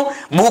થશે શું?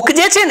 બુક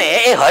જે છે ને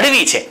એ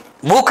હળવી છે.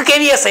 બુક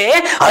કેવી હશે?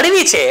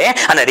 હળવી છે.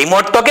 અને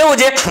રિમોટ તો કેવું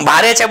છે?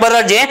 ભારે છે,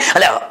 બરાબર છે.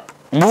 એટલે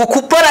બુક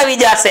ઉપર આવી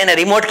જશે અને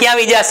રિમોટ ક્યાં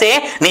આવી જશે?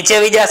 નીચે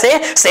આવી જશે.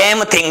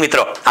 સેમ થિંગ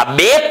મિત્રો, આ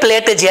બે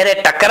પ્લેટ જ્યારે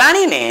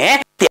ટકરાણી ને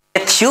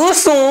ત્યારે થયું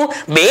શું?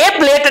 બે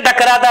પ્લેટ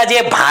ટકરાતા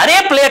જે ભારે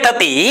પ્લેટ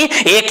હતી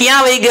એ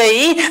ક્યાં વહી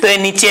ગઈ? તો એ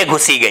નીચે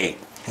ઘૂસી ગઈ.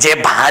 જે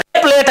ભારે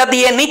પ્લેટ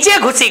હતી એ નીચે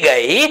ઘૂસી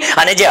ગઈ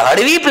અને જે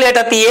હળવી પ્લેટ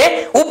હતી એ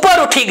ઉપર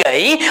ઉઠી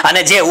ગઈ.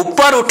 અને જે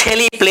ઉપર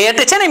ઉઠેલી પ્લેટ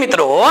છે ને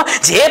મિત્રો,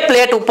 જે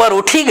પ્લેટ ઉપર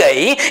ઉઠી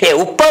ગઈ એ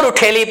ઉપર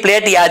ઉઠેલી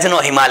પ્લેટ આજનો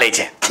હિમાલય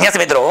છે. યસ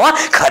મિત્રો,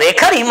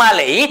 ખરેખર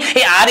હિમાલય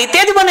એ આ રીતે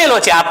જ બનેલો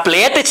છે. આ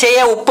પ્લેટ છે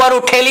એ ઉપર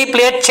ઉઠેલી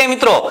પ્લેટ છે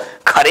મિત્રો.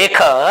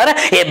 ખરેખર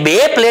એ બે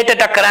પ્લેટ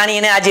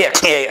ટકરાણીને આજે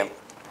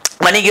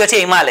બની ગયો છે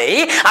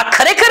હિમાલય. આ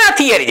ખરેખર આ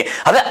થિયરી છે.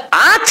 હવે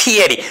આ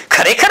થિયરી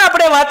ખરેખર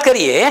આપણે વાત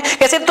કરીએ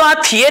કે સાહેબ તો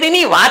આ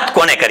થિયરીની વાત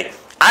કોને કરી?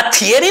 આ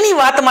થિયરીની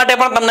વાત માટે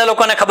પણ તમને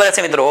લોકોને ખબર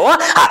હશે મિત્રો.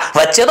 હા,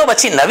 વચ્ચે તો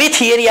પછી નવી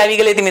થિયરી આવી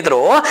ગઈ હતી મિત્રો,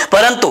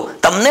 પરંતુ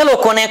તમને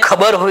લોકોને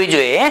ખબર હોવી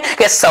જોઈએ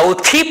કે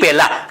સૌથી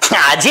પહેલા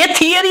આ જે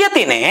થિયરી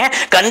હતી ને,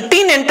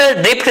 કન્ટિનેન્ટલ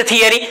ડ્રિફ્ટ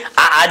થિયરી,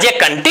 આ જે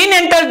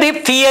કન્ટિનેન્ટલ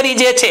ડ્રિફ્ટ થિયરી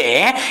જે છે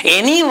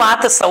એની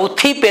વાત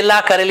સૌથી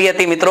પહેલા કરેલી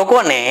હતી મિત્રો.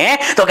 કોને?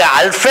 તો કે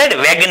આલ્ફ્રેડ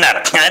વેગનર.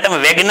 અને તમે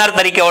વેગનર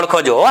તરીકે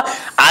ઓળખો છો.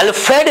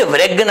 આલ્ફ્રેડ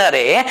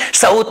વેગનરે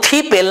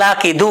સૌથી પહેલા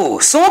કીધું.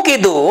 શું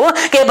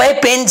કીધું? કે ભાઈ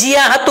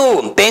પેન્જિયા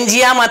હતું,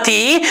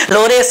 પેન્જિયામાંથી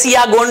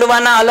લોરેસિયા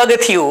ગોંડવાના અલગ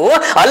થયું.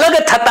 અલગ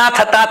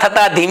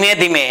થતા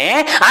ધીમે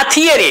આ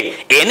થિયરી,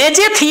 એને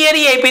જે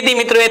થિયરી આપી હતી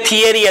મિત્રો, એ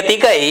થિયરી હતી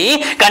કઈ?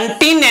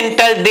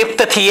 કન્ટિનેન્ટલ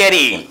ડ્રિફ્ટ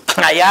થિયરી.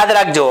 યાદ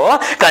રાખજો,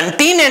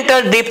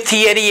 કન્ટિનેન્ટલ ડ્રિફ્ટ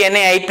થિયરી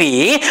એને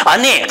આપી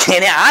અને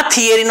એને આ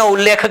થિયરીનો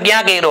ઉલ્લેખ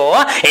ક્યાં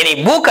કર્યો?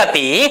 એની બુક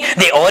હતી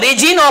ધ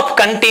ઓરિજિન ઓફ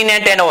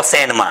કન્ટિનેન્ટ એન્ડ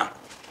ઓશેનમાં.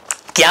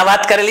 ક્યાં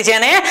વાત કરેલી છે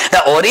એને?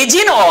 ધ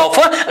ઓરિજિન ઓફ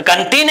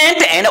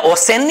કન્ટિનેન્ટ એન્ડ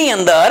ઓશેન ની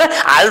અંદર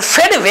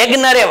આલ્ફ્રેડ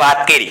વેગનરે વાત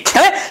કરી.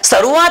 હવે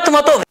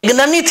શરૂઆતમાં તો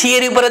વેગનરની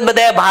થિયરી ઉપર જ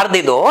બધાએ ભાર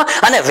દીધો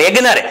અને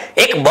વેગનરે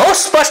એક બહુ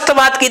સ્પષ્ટ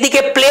વાત કીધી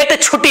કે પ્લેટ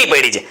છૂટી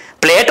પડી છે.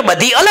 પ્લેટ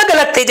બધી અલગ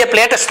થઈ છે.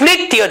 પ્લેટ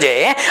સ્પ્લિટ થયો છે.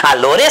 આ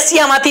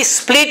લોરેસિયામાંથી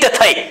સ્પ્લિટ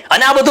થઈ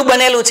અને આ બધું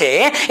બનેલું છે.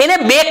 એને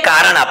બે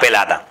કારણ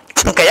આપેલા હતા.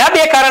 કયા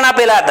બે કારણ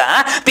આપેલા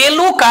હતા?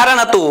 પેલું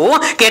કારણ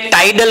હતું કે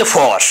ટાઇડલ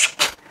ફોર્સ.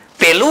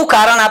 પેલું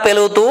કારણ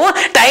આપેલું હતું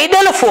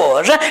ટાઇડલ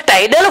ફોર્સ.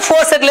 ટાઇડલ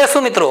ફોર્સ એટલે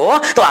શું મિત્રો?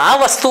 તો આ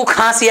વસ્તુ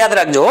ખાસ યાદ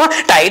રાખજો.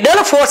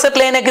 ટાઇડલ ફોર્સ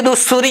એટલે એને કીધું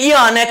સૂર્ય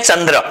અને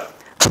ચંદ્ર.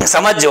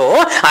 સમજો,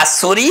 આ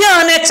સૂર્ય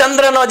અને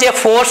ચંદ્રનો જે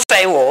ફોર્સ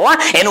આવ્યો,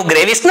 એનું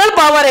ગ્રેવિટેશનલ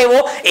પાવર આવ્યો,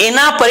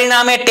 એના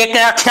પરિણામે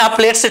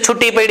પ્લેટ્સ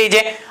છૂટી પડી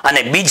છે.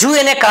 અને બીજું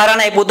એને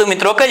કારણ આપ્યું હતું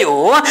મિત્રો,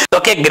 કયું? તો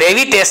કે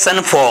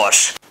ગ્રેવિટેશન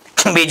ફોર્સ.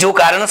 બીજું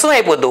કારણ શું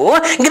આપ્યું હતું?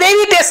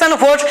 Gravitation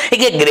force.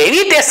 કે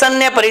ગ્રેવિટેશન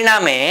ને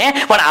પરિણામે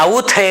પણ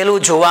આવું થયેલું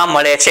જોવા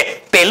મળે છે.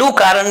 પહેલું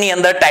કારણની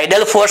અંદર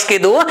ટાઇડલ ફોર્સ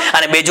કીધું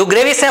અને બીજું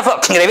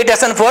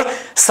ગ્રેવિટેશન ફોર્સ.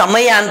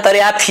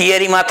 સમયાંતરે આ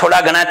થિયરીમાં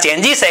થોડા ઘણા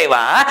ચેન્જીસ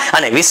આવ્યા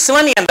અને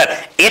વિશ્વની અંદર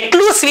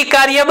એટલું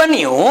સ્વીકાર્ય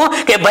બન્યું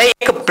કે ભાઈ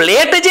એક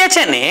પ્લેટ જે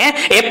છે ને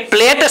એ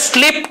પ્લેટ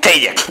સ્લિપ થઈ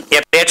જાય.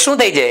 એ પ્લેટ શું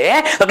થઈ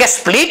જાય? તો કે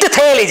સ્પ્લિટ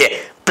થયેલી છે.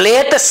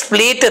 પ્લેટ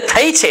સ્પ્લિટ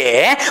થઈ છે,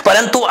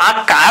 પરંતુ આ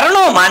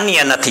કારણો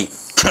માન્ય નથી.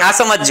 આ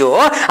સમજો,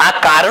 આ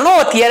કારણો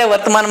અત્યારે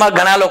વર્તમાનમાં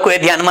ઘણા લોકોએ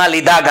ધ્યાનમાં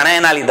લીધા, ઘણા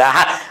એના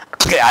લીધા.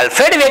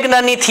 આલ્ફ્રેડ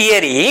વેગનરની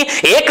થિયરી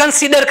એ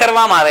કન્સિડર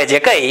કરવામાં આવે છે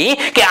કઈ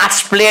કે આ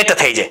સ્પ્લિટ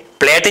થઈ જાય,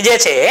 પ્લેટ જે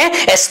છે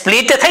એ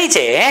સ્પ્લિટ થઈ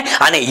છે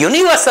અને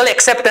યુનિવર્સલ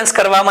એક્સેપ્ટન્સ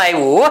કરવામાં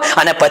આવ્યું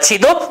અને પછી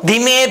તો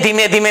ધીમે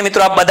ધીમે ધીમે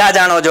મિત્રો આપ બધા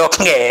જાણો છો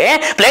કે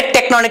પ્લેટ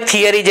ટેક્ટોનિક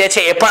થિયરી જે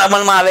છે એ પણ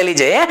અમલમાં આવેલી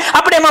છે,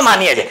 આપણે એમાં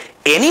માનીએ છીએ,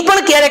 એની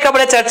પણ ક્યારેક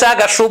આપણે ચર્ચા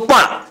કરશું.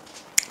 પણ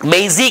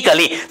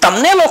બેઝિકલી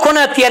તમને લોકોને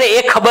અત્યારે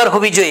એ ખબર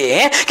હોવી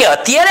જોઈએ કે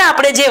અત્યારે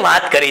આપણે જે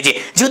વાત કરી છે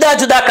જુદા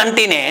જુદા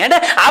કન્ટિનેન્ટ,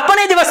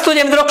 આપણે જ વસ્તુ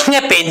જે મિત્રો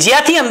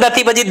પેન્જિયાથી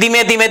અંદરથી પછી ધીમે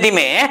ધીમે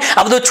ધીમે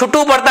આ બધું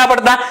છૂટું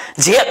પડતા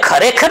જે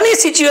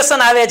ખરેખરની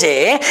સિચ્યુએશન આવે છે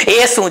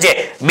એ શું છે,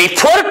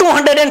 બિફોર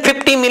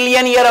 250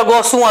 મિલિયન યર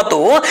અગો શું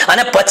હતું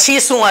અને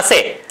પછી શું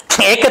હશે.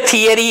 એક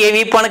થિયરી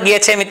એવી પણ કહે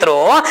છે મિત્રો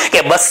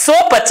કે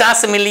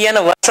 250 મિલિયન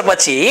વર્ષ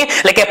પછી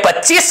એટલે કે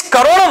 25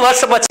 કરોડ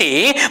વર્ષ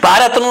પછી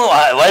ભારતનું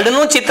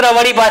વર્લ્ડનું ચિત્ર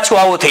વળી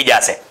પાછું આવું થઈ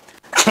જશે,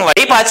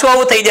 વળી પાછું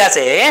આવું થઈ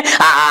જશે.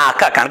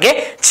 કારણ કે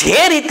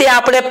જે રીતે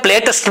આપણે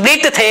પ્લેટ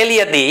સ્પ્લિટ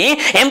થયેલી હતી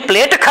એમ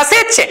પ્લેટ ખસે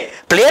જ છે,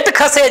 પ્લેટ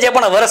ખસે છે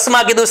પણ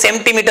વર્ષમાં કીધું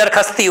સેન્ટીમીટર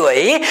ખસતી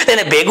હોય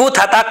તેને ભેગું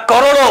થતા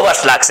કરોડો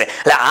વર્ષ લાગશે.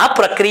 એટલે આ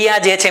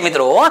પ્રક્રિયા જે છે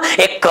મિત્રો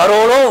એ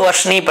કરોડો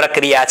વર્ષની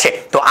પ્રક્રિયા છે.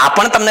 તો આ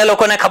પણ તમને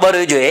લોકોને ખબર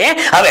હોવી જોઈએ.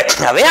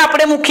 હવે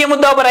આપણે મુખ્ય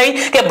મુદ્દા પર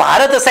આવી કે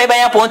ભારત સાહેબ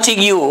અહીંયા પહોંચી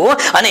ગયું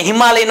અને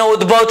હિમાલયનો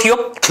ઉદ્ભવ થયો.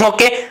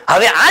 ઓકે,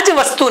 હવે આ જ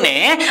વસ્તુને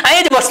આ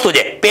જ વસ્તુ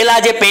છે પેલા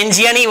જે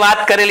પેન્જિયાની વાત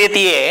કરેલી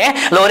હતી એ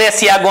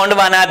લોરેસિયા,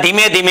 ગોંડવાના,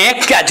 ધીમે ધીમે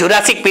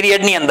જુરાસિક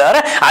પિરિયડ ની અંદર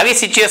આવી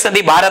સિચ્યુએશન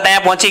થી ભારત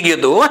અહીંયા પહોંચી ગયું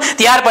હતું.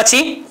 ત્યાર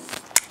પછી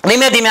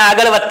ધીમે ધીમે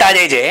આગળ વધતા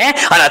જાય છે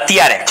અને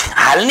અત્યારે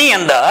હાલની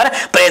અંદર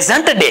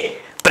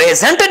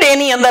પ્રેઝન્ટ ડે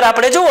ની અંદર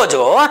આપણે જોવો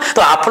છો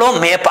તો આપણો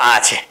મેપ આ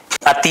છે.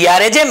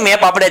 અત્યારે જે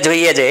મેપ આપણે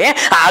જોઈએ છે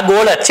આ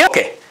ગોળ જ છે.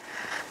 ઓકે,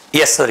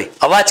 યસ, સોરી,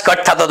 અવાજ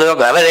કટ થતો હતો.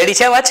 હવે રેડી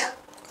છે અવાજ?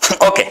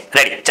 Okay,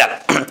 ready.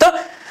 ચાલો, તો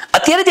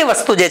અત્યારે જે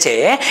વસ્તુ જે છે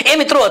એ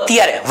મિત્રો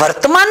અત્યારે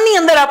વર્તમાનની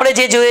અંદર આપણે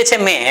જે જોઈએ છે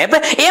મેપ,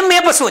 એ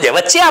મેપ શું છે,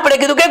 વચ્ચે આપણે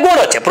કીધું કે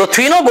ગોળો છે,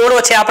 પૃથ્વીનો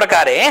ગોળો છે. આ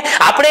પ્રકારે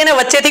આપણે એને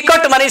વચ્ચેથી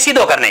કટ મારી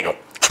સીધો કરી નાખ્યો,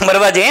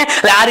 બરાબર છે.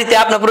 એટલે આ રીતે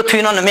આપણે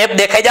પૃથ્વીનો મેપ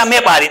દેખાય છે. આ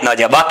મેપ આ રીતનો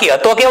છે, બાકી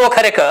હતો કેવો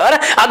ખરેખર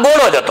આ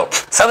ગોળો જ હતો.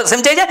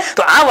 સમજાય છે?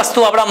 તો આ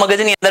વસ્તુ આપણા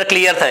મગજની અંદર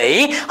ક્લિયર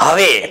થઈ.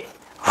 હવે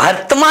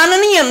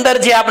વર્તમાનની અંદર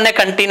જે આપણે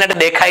કન્ટિનેન્ટ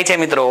દેખાય છે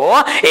મિત્રો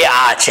એ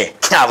આ છે,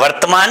 આ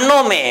વર્તમાનનો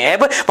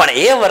મેપ. પણ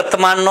એ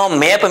વર્તમાનનો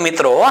મેપ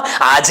મિત્રો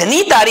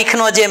આજની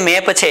તારીખનો જે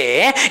મેપ છે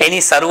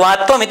એની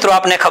શરૂઆત તો મિત્રો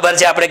આપને ખબર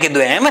છે, આપણે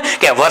કીધું એમ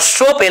કે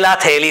વર્ષો પહેલા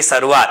થયેલી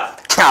શરૂઆત,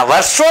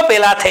 વર્ષો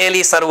પહેલા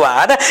થયેલી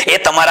શરૂઆત એ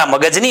તમારા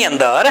મગજની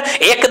અંદર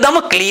એકદમ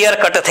ક્લિયર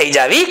કટ થઈ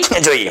જવી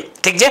જોઈએ.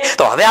 ઠીક છે?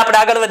 તો હવે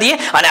આપણે આગળ વધીએ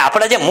અને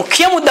આપણા જે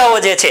મુખ્ય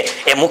મુદ્દાઓ જે છે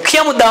એ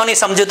મુખ્ય મુદ્દાઓની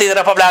સમજૂતી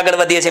તરફ આપણે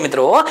આગળ વધીએ છીએ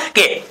મિત્રો.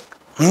 કે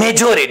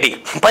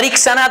મેજોરિટી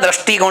પરીક્ષાના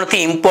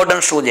દ્રષ્ટિકોણથી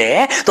ઇમ્પોર્ટન્ટ શું છે,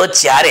 તો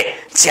જ્યારે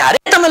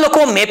તમે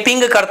લોકો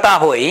મેપિંગ કરતા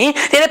હોય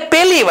ત્યારે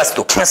પહેલી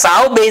વસ્તુ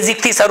સાવ બેઝિક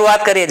થી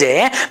શરૂઆત કરીએ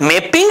છીએ.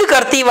 મેપિંગ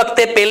કરતી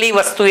વખતે પહેલી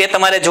વસ્તુ એ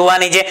તમારે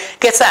જોવાની છે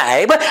કે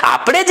સાહેબ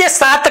આપણે જે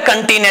 7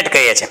 કન્ટિનેન્ટ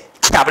કહીએ છીએ,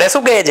 આપણે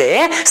શું કહીએ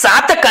છીએ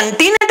 7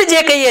 કન્ટિનેન્ટ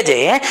જે કહીએ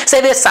છીએ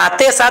સાહેબ,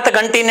 એ 7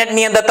 કન્ટિનેન્ટ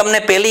ની અંદર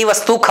તમને પહેલી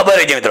વસ્તુ ખબર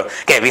હોય છે મિત્રો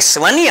કે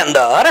વિશ્વની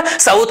અંદર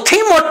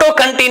સૌથી મોટો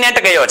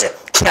કન્ટિનેન્ટ કયો છે.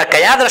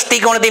 કયા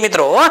દ્રષ્ટિકોણથી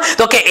મિત્રો?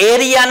 તો કે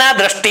એરિયાના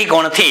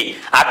દ્રષ્ટિકોણથી.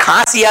 આ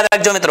ખાસ યાદ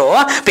રાખજો મિત્રો,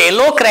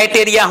 પહેલો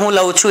ક્રાઇટેરિયા હું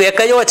લઉં છું એ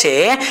કયો છે?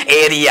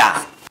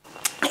 એરિયા.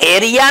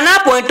 એરિયાના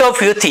પોઈન્ટ ઓફ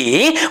વ્યૂ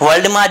થી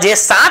વર્લ્ડમાં જે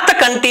 7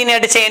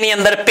 કન્ટિનેન્ટ છે એની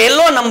અંદર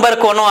પહેલો નંબર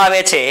કોનો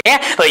આવે છે?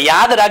 તો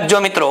યાદ રાખજો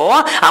મિત્રો,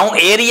 આ હું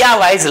એરિયા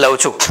વાઇઝ લઉં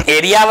છું,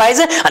 એરિયા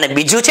વાઇઝ, અને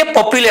બીજું છે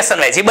પોપ્યુલેશન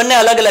વાઇઝ. એ બંને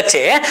અલગ અલગ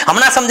છે,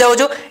 હમણાં સમજાવું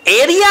છું.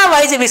 એરિયા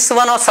વાઇઝ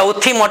વિશ્વનો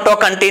સૌથી મોટો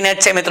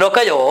કન્ટિનેન્ટ છે મિત્રો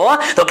કયો?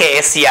 તો કે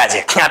એશિયા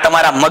છે. આ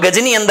તમારા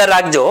મગજની અંદર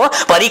રાખજો.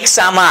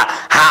 પરીક્ષામાં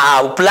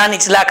હા ઉપલા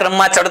નીચલા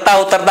ક્રમમાં, ચડતા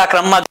ઉતરતા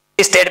ક્રમમાં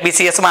સ્ટેટ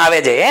BCS માં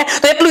આવે છે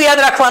તો એટલું યાદ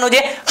રાખવાનું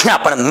છે.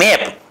 પણ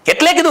મેપ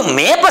એટલે કીધું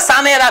મેપ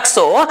સામે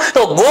રાખશો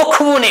તો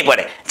ગોખવું નહીં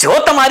પડે. જો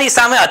તમારી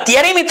સામે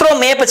અત્યારે મિત્રો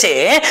મેપ છે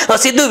તો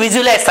સીધું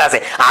વિઝ્યુલાઇઝ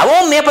થશે. આવો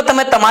મેપ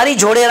તમે તમારી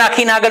જોડે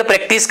રાખીને આગળ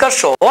પ્રેક્ટિસ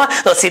કરશો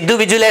તો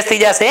સીધું વિઝ્યુલાઇઝ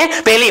થઈ જશે.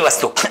 પહેલી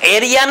વસ્તુ,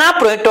 એરિયાના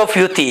પોઈન્ટ ઓફ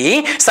વ્યૂ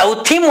થી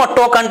સૌથી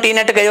મોટો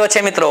કન્ટિનેન્ટ કયો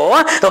છે મિત્રો?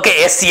 તો કે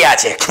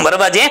એશિયા છે,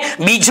 બરાબર છે.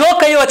 બીજો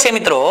કયો છે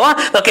મિત્રો?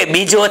 તો કે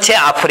બીજો છે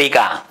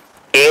આફ્રિકા.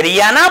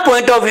 એરિયાના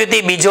પોઈન્ટ ઓફ વ્યૂ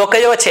થી બીજો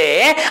કયો છે?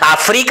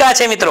 આફ્રિકા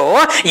છે મિત્રો.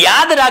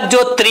 યાદ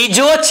રાખજો,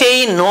 ત્રીજો છે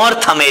એ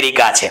નોર્થ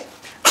અમેરિકા છે.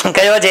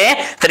 કયો છે?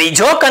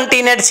 ત્રીજો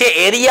કન્ટિનેન્ટ છે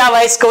એરિયા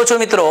વાઇઝ કહું છું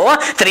મિત્રો.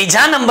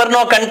 ત્રીજા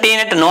નંબરનો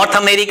કન્ટિનેન્ટ નોર્થ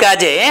અમેરિકા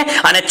છે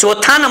અને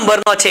ચોથા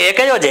નંબરનો છે એ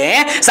કયો છે?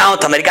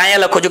 South America.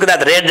 અહીંયા લખું છું,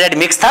 કદાચ રેડ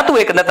મિક્સ થતું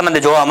હોય કદાચ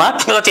તમને જોવામાં,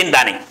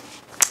 ચિંતા નહીં,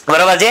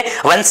 બરાબર છે.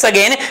 વન્સ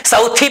અગેન,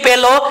 સૌથી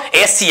પહેલો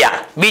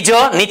એશિયા, બીજો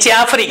નીચે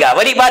આફ્રિકા,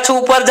 વળી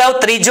પાછું ઉપર જાવ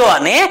ત્રીજો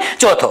અને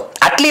ચોથો.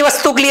 આટલી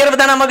વસ્તુ ક્લિયર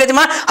બધાના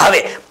મગજમાં. હવે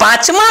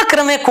 5મા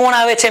ક્રમે કોણ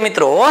આવે છે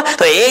મિત્રો?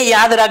 તો એ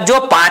યાદ રાખજો,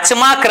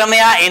 5મા ક્રમે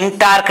આ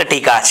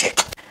એન્ટાર્કટિકા છે.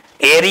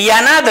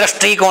 એરિયાના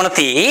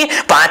દ્રષ્ટિકોણથી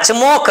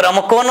પાંચમો ક્રમ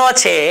કોનો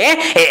છે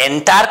એ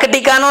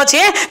એન્ટાર્કટિકાનો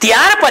છે.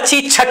 ત્યાર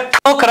પછી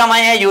છઠ્ઠો ક્રમ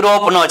અહીંયા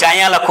યુરોપનો છે.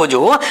 અહીંયા લખું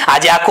છું,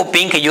 આજે આખું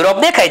પિંક યુરોપ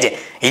દેખાય છે.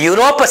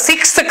 યુરોપ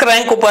 6th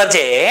રેન્ક ઉપર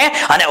છે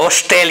અને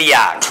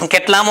ઓસ્ટ્રેલિયા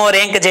કેટલામો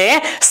રેન્ક છે?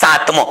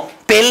 7મો.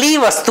 પહેલી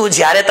વસ્તુ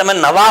જ્યારે તમે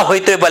નવા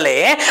હોય તો ભલે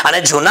અને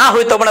જૂના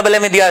હોય તો પણ ભલે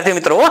વિદ્યાર્થી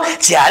મિત્રો,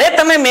 જ્યારે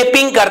તમે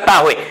મેપિંગ કરતા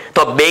હોય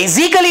તો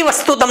બેઝિકલી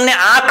વસ્તુ તમને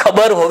આ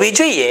ખબર હોવી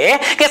જોઈએ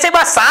કે સાહેબ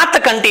આ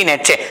 7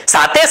 કન્ટિનેન્ટ છે.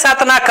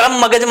 7 ના ક્રમ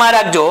મગજમાં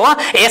રાખજો.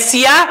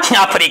 Asia,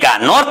 Africa,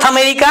 north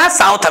America,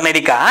 south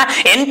America,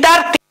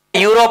 Antarctic,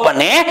 Europe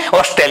અને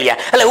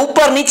ઓસ્ટ્રેલિયા. એટલે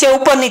ઉપર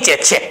નીચે જ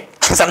છે.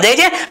 સમજાય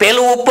છે?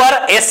 પેલું ઉપર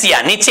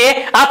એશિયા, નીચે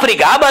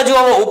આફ્રિકા, આ બાજુ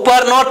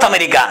ઉપર નોર્થ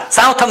અમેરિકા,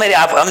 સાઉથ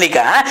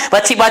અમેરિકા,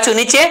 પછી પાછું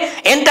નીચે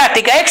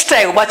એન્ટાર્કટિકા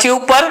એક્સ્ટ્રા, પછી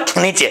ઉપર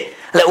નીચે.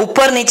 એટલે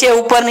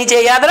ઉપર નીચે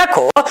યાદ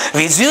રાખો.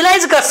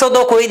 વિઝ્યુઅલાઇઝ કરશો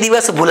તો કોઈ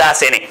દિવસ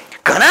ભૂલાશે નહીં.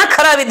 ઘણા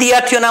ખરા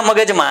વિદ્યાર્થીઓના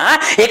મગજમાં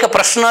એક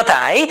પ્રશ્ન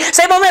થાય,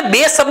 સાહેબ અમે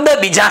 2 શબ્દ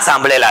બીજા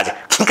સાંભળેલા છે.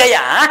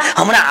 કયા?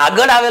 હમણાં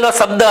આગળ આવેલો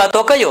શબ્દ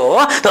હતો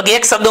કયો? તો કે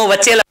એક શબ્દ હું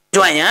વચ્ચે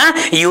લખજો અહીંયા,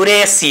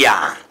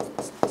 યુરેશિયા.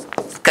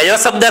 કયો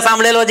શબ્દ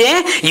સાંભળેલો છે?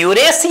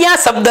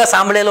 યુરેશિયા શબ્દ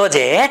સાંભળેલો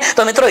છે.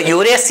 તો મિત્રો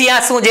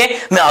યુરેશિયા શું છે?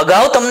 મેં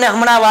અગાઉ તમને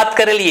હમણાં વાત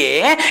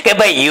કરેલી કે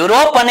ભાઈ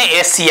યુરોપ અને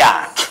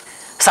એશિયા.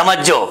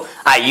 સમજો,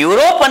 આ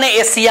યુરોપ અને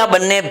એશિયા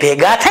બંને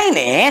ભેગા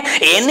થઈને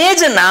એને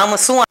જ નામ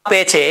શું આપે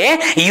છે?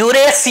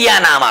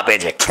 યુરેશિયા નામ આપે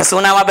છે.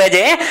 શું નામ આપે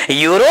છે?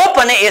 યુરોપ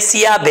અને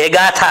એશિયા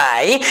ભેગા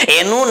થાય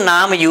એનું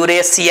નામ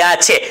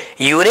યુરેશિયા છે.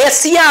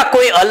 યુરેશિયા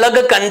કોઈ અલગ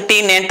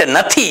કન્ટિનેન્ટ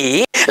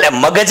નથી. એટલે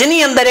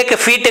મગજની અંદર એક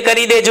ફિટ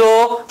કરી દેજો.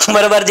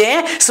 બરાબર છે?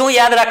 શું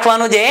યાદ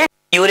રાખવાનું છે?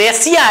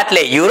 યુરેશિયા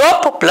એટલે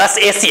Europe plus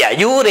Asia,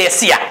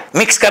 Eurasia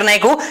mix કરી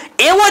નાખ્યું.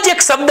 એવો જ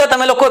એક શબ્દ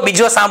તમે લોકો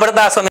બીજો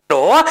સાંભળતા હશો મિત્રો,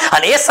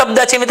 અને એ શબ્દ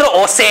છે મિત્રો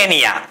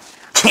ઓસેનિયા.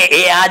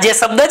 એ આ જે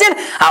શબ્દ છે ને,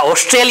 આ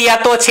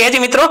ઓસ્ટ્રેલિયા તો છે જ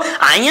મિત્રો.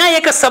 અહીંયા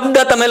એક શબ્દ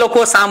તમે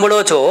લોકો સાંભળો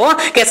છો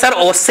કે સર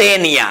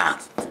ઓસેનિયા.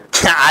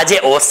 આ જે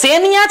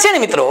ઓસેનિયા છે ને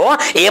મિત્રો,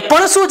 એ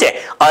પણ શું છે?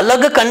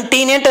 અલગ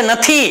કન્ટિનેન્ટ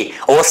નથી.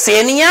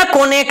 ઓસેનિયા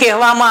કોને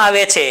કહેવામાં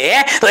આવે છે?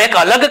 તો એક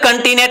અલગ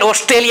કન્ટિનેન્ટ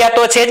ઓસ્ટ્રેલિયા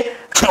તો છે જ.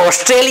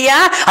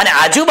 ઓસ્ટ્રેલિયા અને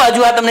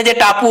આજુબાજુ આ તમને જે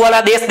ટાપુ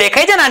વાળા દેશ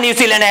દેખાય છે ને, આ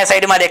ન્યુઝીલેન્ડ આ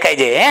સાઈડમાં દેખાય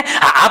છે,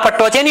 આ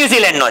પટ્ટો છે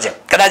ન્યુઝીલેન્ડ નો છે.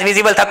 કદાચ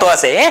વિઝિબલ થતો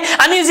હશે.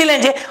 આ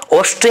ન્યુઝીલેન્ડ છે.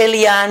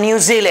 ઓસ્ટ્રેલિયા,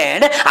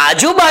 ન્યુઝીલેન્ડ,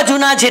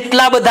 આજુબાજુના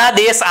જેટલા બધા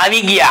દેશ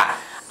આવી ગયા,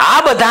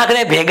 આ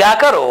બધાને ભેગા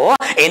કરો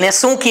એને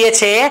શું કહે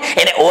છે?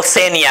 એને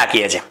ઓસેનિયા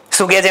કહે છે.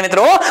 શું કહે છે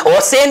મિત્રો?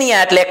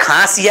 ઓસેનિયા. એટલે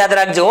ખાસ યાદ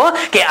રાખજો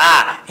કે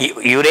આ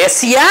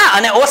યુરેશિયા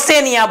અને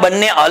ઓસેનિયા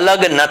બંને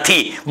અલગ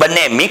નથી.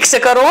 બંને મિક્સ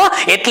કરો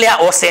એટલે આ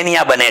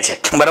ઓસેનિયા બને છે.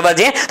 બરાબર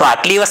છે? તો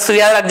આટલી વસ્તુ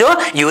યાદ રાખજો.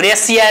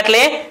 યુરેશિયા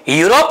એટલે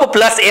યુરોપ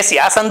પ્લસ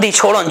એશિયા, સંધિ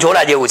છોડો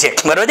જોડા જેવું છે.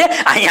 બરાબર છે?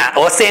 અહીંયા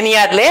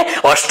ઓસેનિયા એટલે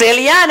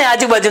ઓસ્ટ્રેલિયા અને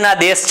આજુબાજુના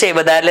દેશ છે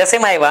બધા, એટલે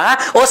શેમાં આવ્યા?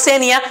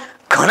 ઓસેનિયા.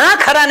 ઘણા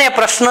ખરાને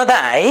પ્રશ્ન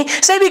થાય,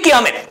 સાહેબ કે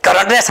અમે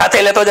કરંટને સાથે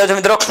લેતો જાવ છો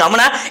મિત્રો.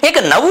 હમણાં એક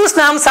નવું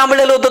નામ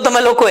સાંભળેલું હતું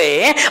તમે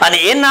લોકોએ, અને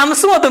એ નામ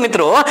શું હતું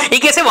મિત્રો? એ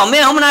કે સાહેબ અમે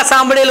હમણાં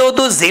સાંભળેલું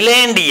હતું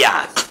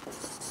ઝીલેન્ડિયા.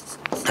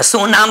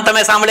 શું નામ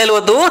તમે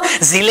સાંભળેલું હતું?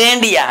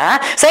 ઝીલેન્ડિયા.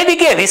 સાહેબ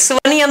કે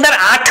વિશ્વની અંદર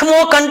 8મો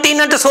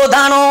કન્ટિનેન્ટ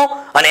શોધાણો,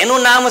 અને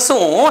એનું નામ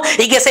શું?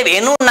 એ કે સાહેબ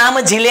એનું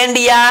નામ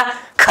ઝીલેન્ડિયા.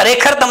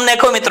 ખરેખર તમને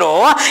કહો મિત્રો,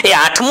 એ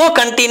 8મો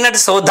કન્ટિનેન્ટ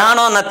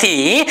શોધાણો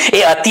નથી.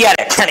 એ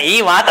અત્યારે, અને એ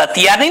વાત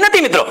અત્યારની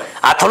નથી મિત્રો.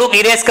 આ થોડુંક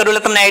ઇરેઝ કરું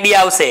એટલે તમને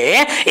આઈડિયા આવશે.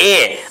 એ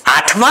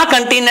 8મા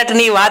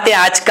કન્ટિનેન્ટની વાત એ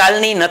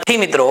આજકાલની નથી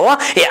મિત્રો.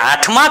 એ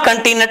 8મા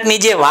કન્ટિનેન્ટની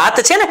જે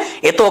વાત છે ને,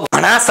 એ તો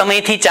ઘણા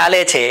સમયથી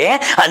ચાલે છે.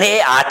 અને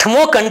એ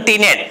 8મો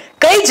કન્ટિનેન્ટ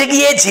કઈ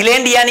જગ્યાએ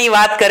ઝીલેન્ડિયાની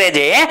વાત કરે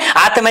છે?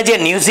 આ તમે જે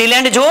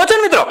ન્યુઝીલેન્ડ જોવો છો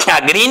ને મિત્રો,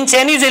 આ ગ્રીન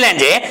છે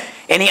ન્યુઝીલેન્ડ છે,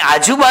 એની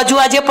આજુબાજુ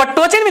આ જે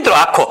પટ્ટો છે ને મિત્રો,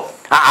 આખો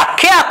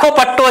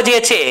પટ્ટો જે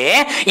છે,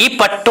 એ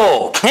પટ્ટો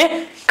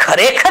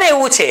ખરેખર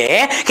એવું છે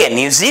કે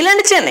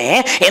ન્યુઝીલેન્ડ છે ને,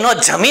 એનો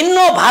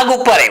જમીનનો ભાગ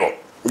ઉપર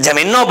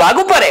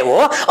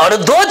આવ્યો.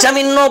 અડધો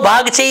જમીનનો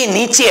ભાગ છે એ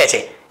નીચે છે.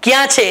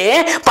 ક્યાં છે?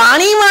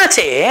 પાણીમાં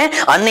છે.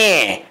 અને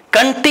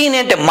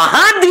કન્ટિનેન્ટ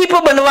મહાદ્વીપ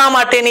બનવા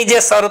માટેની જે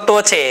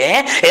શરતો છે,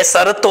 એ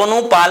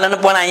શરતોનું પાલન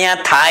પણ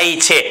અહીંયા થાય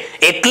છે.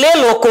 એટલે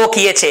લોકો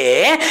કહે છે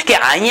કે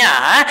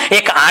અહીંયા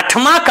એક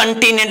 8મા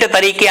કન્ટિનેન્ટ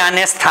તરીકે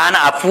આને સ્થાન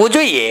આપવું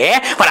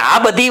જોઈએ. પણ આ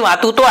બધી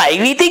વાતો તો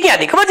આવી હતી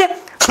ક્યાંથી ખબર છે?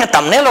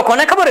 તમને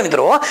લોકોને ખબર છે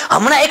મિત્રો,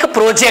 હમણાં એક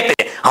પ્રોજેક્ટ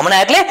છે.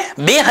 હમણાં એટલે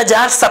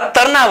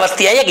 2017 ના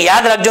વર્ષથી, એક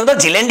યાદ રાખજો તો,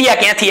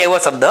 ઝીલેન્ડિયા ક્યાંથી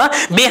આવ્યો શબ્દ?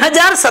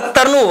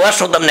 2017 નું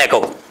વર્ષ હું તમને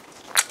કહું.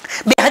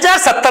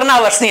 2017 ના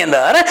વર્ષની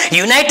અંદર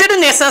યુનાઇટેડ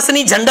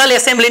નેશન્સની જનરલ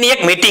એસેમ્બલીની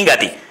એક મીટિંગ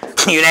હતી.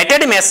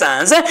 યુનાઇટેડ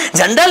નેશન્સ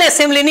જનરલ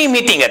એસેમ્બલીની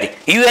મીટિંગ હતી.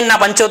 યુએન ના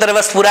 75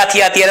 વર્ષ પૂરા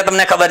થયા ત્યારે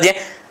તમને ખબર છે.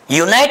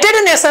 યુનાઇટેડ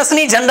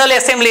નેશન્સની જનરલ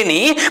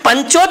એસેમ્બલીની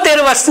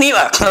 75 વર્ષની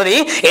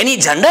એની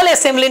જનરલ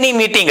એસેમ્બલીની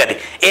મીટિંગ હતી.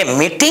 એ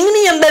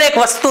મીટિંગની અંદર એક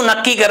વસ્તુ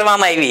નક્કી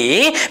કરવામાં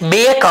આવી.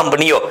 2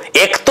 કંપનીઓ,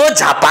 એક તો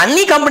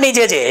જાપાનની કંપની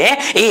જે છે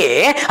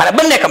એ, અને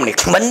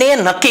બંને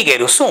નક્કી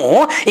કર્યું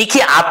શું? એ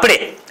કે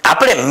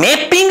આપણે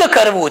મેપિંગ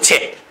કરવું છે.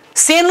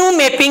 શેનું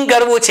મેપિંગ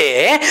કરવું છે?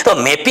 તો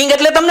મેપિંગ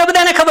એટલે તમને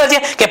બધાને ખબર છે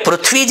કે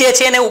પૃથ્વી જે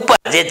છે એને ઉપર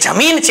જે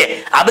જમીન છે,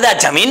 આ બધા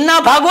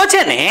જમીનના ભાગો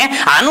છે ને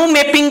આનું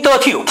મેપિંગ તો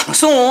થયું.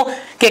 શું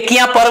કે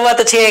ક્યાં પર્વત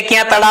છે,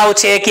 ક્યાં તળાવ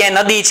છે, ક્યાં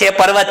નદી છે,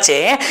 પર્વત છે,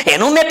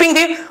 એનું મેપિંગ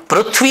થયું.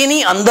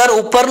 પૃથ્વીની અંદર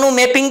ઉપરનું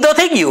મેપિંગ તો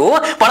થઈ ગયું,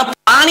 પણ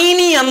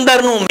પાણીની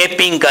અંદરનું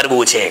મેપિંગ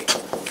કરવું છે.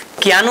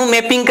 ક્યાંનું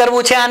મેપિંગ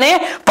કરવું છે? આને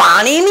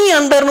પાણીની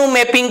અંદરનું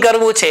મેપિંગ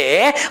કરવું છે.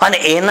 અને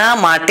એના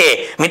માટે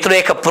મિત્રો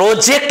એક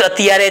પ્રોજેક્ટ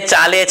અત્યારે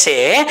ચાલે છે.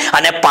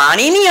 અને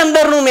પાણીની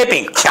અંદરનું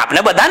મેપિંગ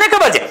આપણે બધાને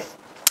ખબર છે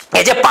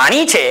એ જે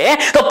પાણી છે,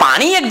 તો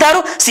પાણી એક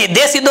ધારું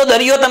સીધો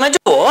દરિયો તમે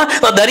જુઓ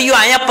તો દરિયો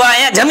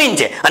અહીંયા જમીન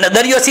છે અને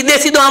દરિયો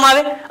સીધો આમ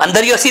આવે, અને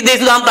દરિયો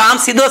સીધો આમ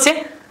સીધો છે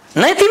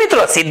નથી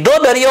મિત્રો. સીધો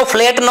દરિયો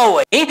ફ્લેટ ન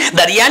હોય,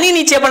 દરિયાની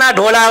નીચે પણ આ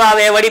ઢોળાવ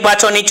આવે, વળી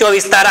પાછો નીચો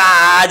વિસ્તાર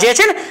આ જે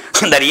છે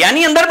ને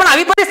દરિયાની અંદર પણ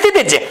આવી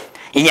પરિસ્થિતિ છે.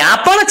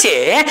 અહીંયા પણ છે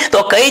તો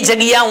કઈ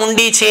જગ્યા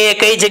ઊંડી છે,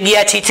 કઈ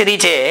જગ્યા છીછરી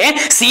છે,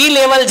 સી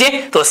લેવલ છે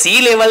તો સી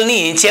લેવલ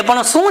ની નીચે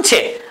પણ શું છે,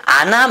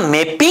 આના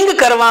મેપિંગ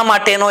કરવા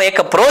માટેનો એક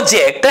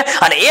પ્રોજેક્ટ.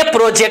 અને એ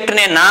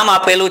પ્રોજેક્ટને નામ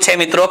આપેલું છે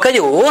મિત્રો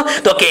કયું?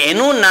 તો કે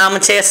એનું નામ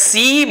છે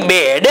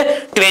સીબેડ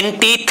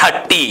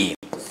 2030.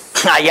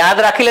 આ યાદ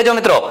રાખી લેજો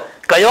મિત્રો.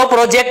 કયો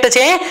પ્રોજેક્ટ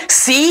છે?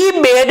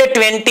 સીબેડ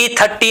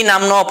 2030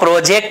 નામનો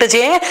પ્રોજેક્ટ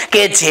છે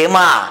કે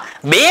જેમાં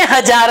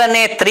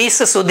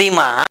 2030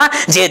 સુધીમાં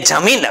જે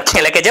જમીન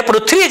એટલે કે જે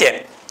પૃથ્વી છે,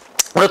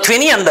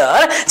 પૃથ્વીની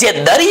અંદર જે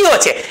દરિયો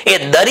છે એ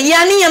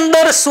દરિયાની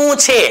અંદર શું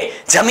છે,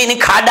 જમીન,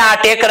 ખાડા,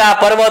 ટેકરા,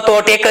 પર્વતો,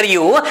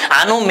 ટેકરીઓ,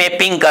 આનું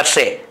મેપિંગ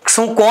કરશે.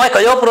 શું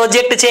કયો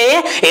પ્રોજેક્ટ છે?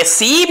 એ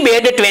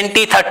સીબેડ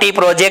 2030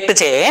 પ્રોજેક્ટ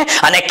છે.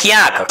 અને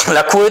ક્યાંક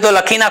લખવું હોય તો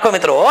લખી નાખો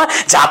મિત્રો.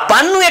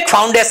 જાપાનનું એક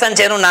ફાઉન્ડેશન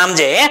છે, એનું નામ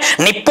છે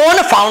નિપ્પોન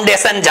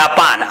ફાઉન્ડેશન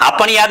જાપાન. આ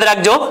પણ યાદ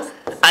રાખજો.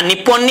 આ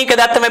નિપ્પોનની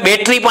કદાચ તમે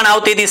બેટરી પણ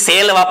આવતી હતી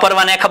સેલ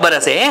વાપરવાને ખબર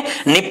હશે.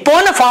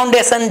 નિપ્પોન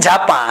ફાઉન્ડેશન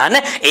જાપાન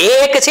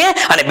એક છે.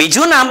 અને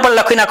બીજું નામ પણ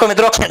લખી નાખો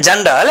મિત્રો,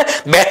 general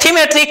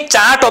બેથીમેટ્રિક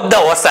chart of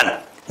the ocean.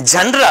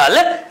 General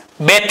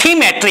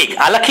બેથીમેટ્રિક,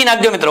 આ લખી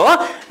નાખજો મિત્રો.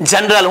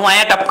 જનરલ, હું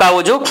અહીંયા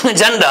ટપકાવું છું,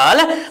 general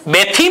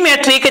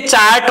બેથીમેટ્રિક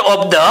chart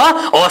of the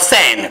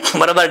ocean.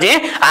 બરોબર છે?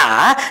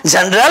 આ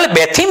general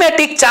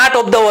બેથીમેટ્રિક chart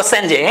of the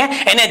ocean છે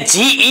એને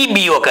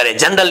GEBO કરે.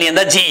 જનરલ ની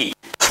અંદર GE,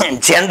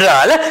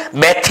 general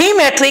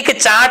બેથીમેટ્રિક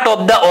chart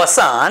of the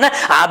ocean.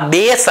 આ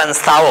બે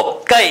સંસ્થાઓ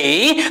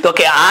કઈ? તો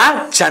કે આ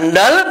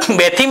general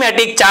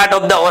બેથીમેટ્રિક chart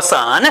of the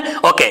ocean.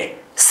 Okay,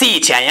 C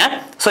છે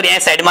અહીંયા, સોરી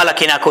અહીંયા સાઈડમાં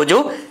લખી નાખું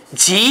છું,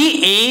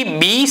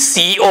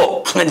 GEBCO,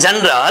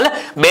 general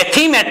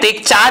બેથીમેટ્રિક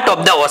chart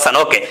of the ocean.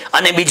 Okay,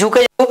 અને બીજું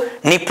કયું?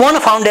 Nippon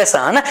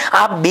foundation.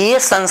 આ બે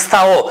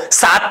સંસ્થાઓ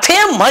સાથે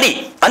મળી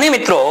અને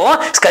મિત્રો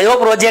કયો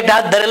પ્રોજેક્ટ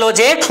હાથ ધરેલો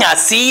છે? આ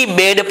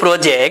સીબેડ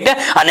પ્રોજેક્ટ.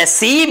 અને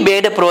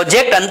સીબેડ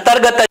પ્રોજેક્ટ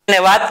અંતર્ગત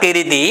વાત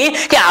કરી હતી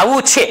કે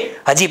આવું છે,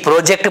 હજી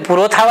પ્રોજેક્ટ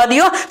પૂરો થવા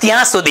દો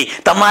ત્યાં સુધી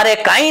તમારે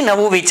કઈ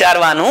નવું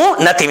વિચારવાનું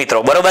નથી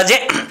મિત્રો. બરોબર છે?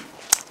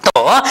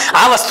 તો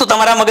આ વસ્તુ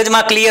તમારા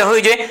મગજમાં ક્લિયર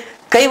હોવી જોઈએ.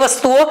 કઈ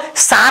વસ્તુઓ?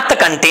 7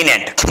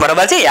 કન્ટિનેન્ટ.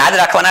 બરોબર છે? યાદ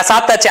રાખવાના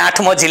 7 છે.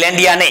 8મો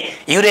જીલેન્ડિયા નહીં,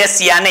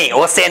 યુરેશિયા નહીં,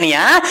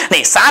 ઓસેનિયા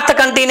નહીં, 7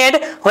 કન્ટિનેન્ટ.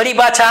 વળી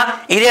પાછા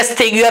ઇરેસ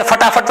થઈ ગયું.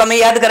 ફટાફટ તમે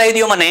યાદ કરાવી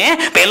દો મને.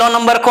 પહેલો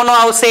નંબર કોનો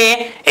આવશે?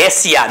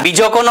 એશિયા.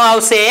 બીજો કોનો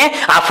આવશે?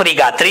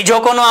 આફ્રિકા.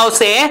 ત્રીજો કોનો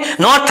આવશે?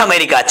 North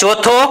America.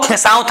 ચોથો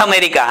સાઉથ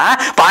અમેરિકા.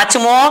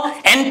 પાંચમો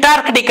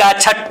એન્ટાર્કટિકા.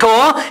 છઠ્ઠો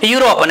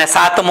યુરોપ. અને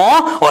સાતમો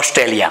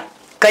ઓસ્ટ્રેલિયા.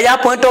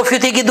 કયા પોઈન્ટ ઓફ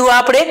વ્યૂ થી કીધું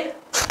આપણે?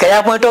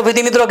 કયા પોઈન્ટ ઓફ વ્યૂ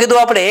થી મિત્રો કીધું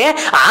આપણે?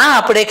 આ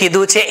આપણે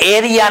કીધું છે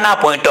એરિયાના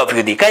પોઈન્ટ ઓફ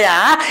વ્યૂ થી.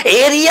 કયા?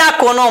 એરિયા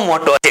કોનો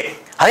મોટો છે.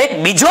 હવે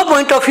બીજો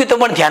પોઈન્ટ ઓફ વ્યૂ તો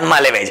પણ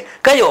ધ્યાનમાં લેવાય છે.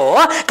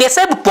 કયો? કે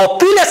સાહેબ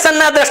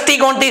પોપ્યુલેશનના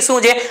દ્રષ્ટિકોણથી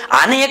શું છે.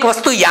 આની એક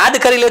વસ્તુ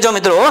યાદ કરી લેજો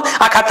મિત્રો.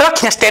 આ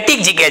ખાતર સ્ટેટિક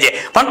જીકે છે,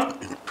 પણ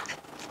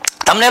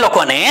તમને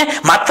લોકોને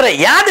માત્ર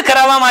યાદ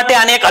કરાવવા માટે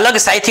આને એક અલગ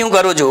સાઈથી હું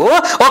કરું છું.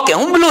 ઓકે,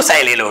 હું બ્લુ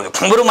સાઈ લઈ લઉં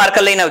છું, બ્લુ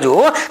માર્કર લઈને આવજો.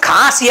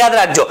 ખાસ યાદ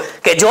રાખજો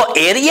કે જો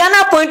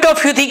એરિયાના પોઈન્ટ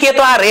ઓફ વ્યૂ થી કે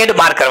તો આ રેડ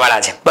માર્કર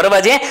વાળા છે.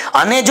 બરોબર છે?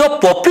 અને જો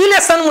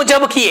પોપ્યુલેશન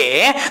મુજબ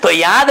કીએ તો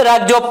યાદ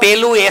રાખજો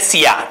પેલું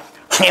એશિયા,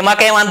 એમાં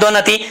કઈ વાંધો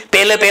નથી,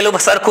 પેલું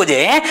સરખું છે.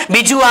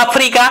 બીજું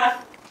આફ્રિકા,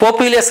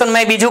 પોપ્યુલેશન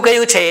માં બીજું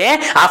કયું છે?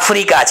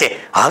 આફ્રિકા છે.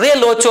 હવે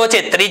લોચો છે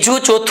ત્રીજું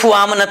ચોથું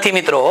આમ નથી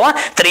મિત્રો.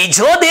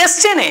 ત્રીજો દેશ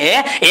છે ને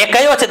એ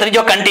કયો છે?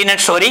 ત્રીજો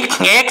કન્ટિનેન્ટ, સોરી,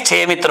 એક છે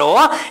મિત્રો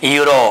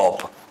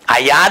યુરોપ. આ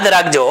યાદ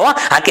રાખજો.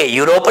 આ કે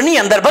યુરોપની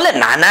અંદર ભલે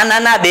નાના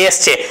નાના દેશ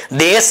છે,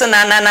 દેશ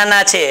નાના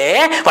નાના છે,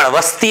 પણ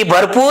વસ્તી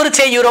ભરપૂર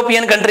છે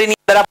યુરોપિયન કન્ટ્રીની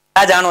અંદર.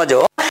 જાણો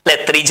છો. એટલે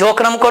ત્રીજો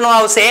ક્રમ કોનો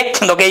આવશે?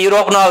 તો કે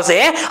યુરોપ નો આવશે.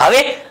 હવે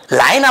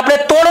લાઈન આપણે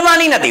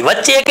તોડવાની નથી,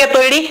 વચ્ચે એકે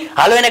તોડી,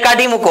 હાલો એને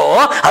કાઢી મૂકો.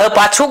 હવે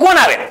પાછું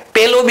કોણ આવે?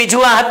 પેલું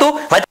બીજું આ હતું,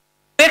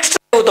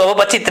 તો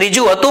પછી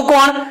ત્રીજું હતું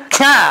કોણ?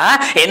 હા,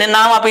 એને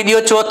નામ આપી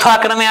દો, ચોથા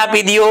ક્રમે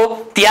આપી દો.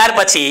 ત્યાર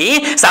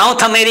પછી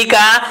સાઉથ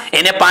અમેરિકા,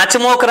 એને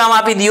 5મો ક્રમ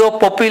આપી દો.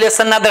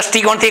 પોપ્યુલેશન ના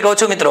દ્રષ્ટિકોણથી કહું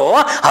છું મિત્રો.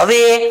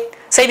 હવે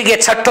સાહેબ કે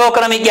છઠ્ઠો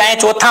ક્રમ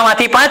ક્યાં?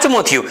 ચોથામાંથી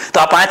 5મું થયું, તો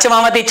આ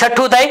 5મામાંથી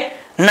છઠ્ઠું થાય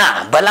ના?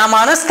 ભલા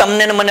માણસ,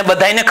 તમને મને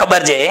બધાને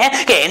ખબર છે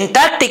કે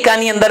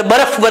એન્ટાર્કટિકાની અંદર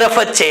બરફ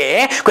જ છે,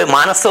 કોઈ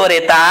માણસો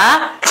રહેતા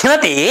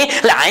નથી.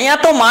 એટલે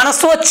અહીંયા તો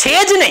માણસો છે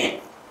જ નહીં.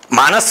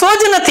 માણસો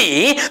જ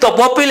નથી તો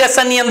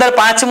પોપ્યુલેશન ની અંદર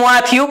પાંચમું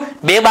આ થયું.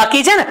 બે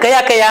બાકી છે ને,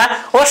 કયા કયા?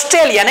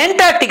 ઓસ્ટ્રેલિયા અને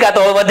એન્ટાર્ક્ટિકા.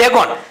 તો વધે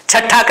કોણ?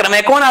 છઠ્ઠા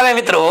ક્રમે કોણ આવે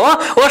મિત્રો?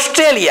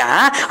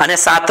 ઓસ્ટ્રેલિયા. અને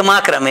સાતમા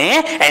ક્રમે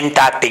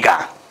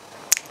એન્ટાર્ક્ટિકા.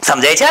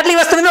 સમજાય છે આટલી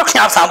વસ્તુ મિત્રો?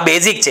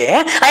 બેઝિક છે.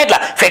 એટલા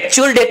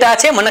ફેક્ચ્યુઅલ ડેટા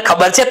છે, મને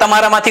ખબર છે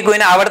તમારામાંથી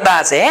કોઈને આવડતા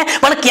હશે,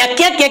 પણ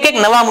ક્યાંક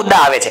નવા મુદ્દા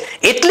આવે છે,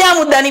 એટલે આ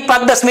મુદ્દાની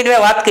 5-10 મિનિટ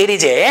મેં વાત કરી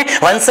છે.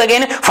 વન્સ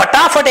અગેન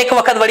ફટાફટ એક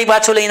વખત વળી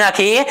પાછું લઈ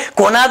નાખીએ.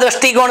 કોના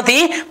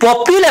દ્રષ્ટિકોણથી?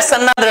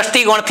 પોપ્યુલેશનના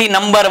દ્રષ્ટિકોણથી.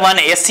 નંબર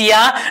 1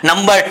 એશિયા,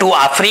 નંબર 2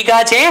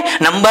 આફ્રિકા છે,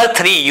 નંબર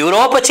 3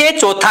 યુરોપ છે,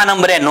 ચોથા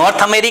નંબરે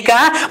નોર્થ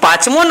અમેરિકા,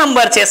 પાંચમો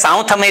નંબર છે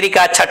સાઉથ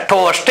અમેરિકા, છઠ્ઠો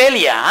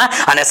ઓસ્ટ્રેલિયા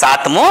અને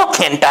સાતમો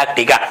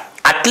એન્ટાર્ક્ટિકા.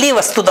 આટલી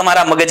વસ્તુ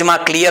તમારા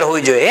મગજમાં ક્લિયર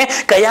હોવી જોઈએ.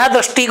 કયા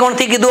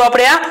દ્રષ્ટિકોણથી કીધું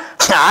આપણે?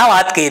 આ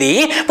વાત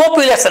કરી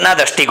પોપ્યુલેશનના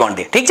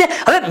દ્રષ્ટિકોણથી. ઠીક છે.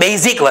 હવે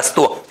બેઝિક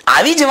વસ્તુઓ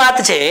આવી જ વાત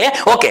છે.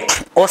 ઓકે,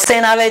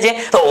 ઓશેન આવે છે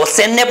તો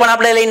ઓશેનને પણ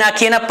આપણે લઈ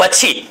નાખીએ ને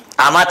પછી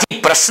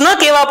આમાંથી પ્રશ્ન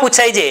કેવા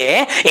પૂછાય છે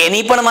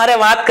એની પણ મારે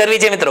વાત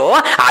કરવી છે મિત્રો.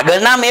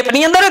 આગળના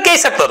મેપની અંદર કહી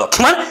શકતો હતો,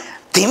 પણ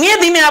ધીમે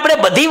ધીમે આપણે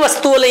બધી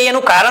વસ્તુઓ લઈએ.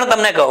 એનું કારણ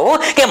તમને કહું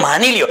કે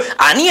માની લ્યો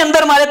આની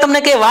અંદર મારે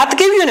તમને કઈ વાત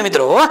કેવી ને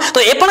મિત્રો, તો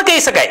એ પણ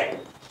કહી શકાય.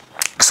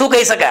 શું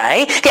કહી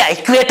શકાય કે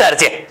ઇક્વેટર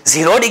છે,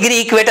 0 ડિગ્રી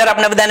ઇક્વેટર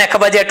આપણે બધાને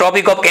ખબર છે,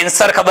 ટ્રોપિક ઓફ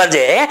કેન્સર ખબર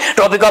છે,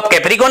 ટ્રોપિક ઓફ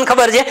કેપ્રિકોર્ન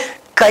ખબર છે.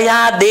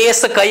 કયા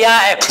દેશ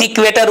કયા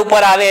ઇક્વેટર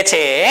ઉપર આવે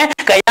છે,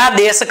 કયા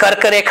દેશ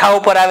કર્કરેખા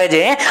ઉપર આવે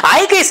છે, આ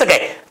કહી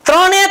શકાય.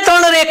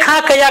 3 રેખા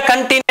કયા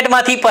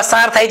કોન્ટિનેન્ટમાંથી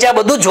પસાર થાય છે, આ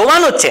બધું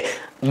જોવાનું જ છે.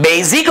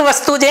 બેઝિક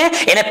વસ્તુ છે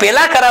એને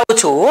પેલા કરાવું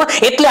છું,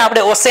 એટલે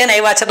આપણે ઓશેન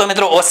આવ્યા છે તો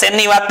મિત્રો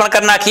ઓશેનની વાત પણ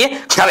કરી નાખીએ.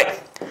 હવે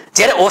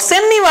જ્યારે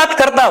ઓશેનની વાત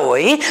કરતા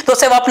હોય તો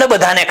સાહેબ આપણે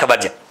બધાને ખબર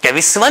છે કે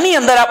વિશ્વની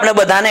અંદર આપણે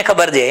બધાને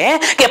ખબર છે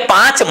કે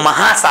 5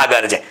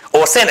 મહાસાગર છે.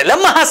 ઓશેન એટલે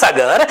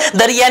મહાસાગર,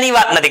 દરિયાની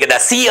વાત નથી કરતા.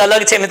 સી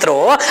અલગ છે મિત્રો,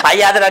 આ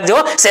યાદ રાખજો.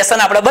 સેશન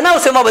આપણે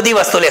બનાવશું એમાં બધી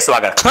વસ્તુ લેશું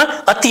આગળ.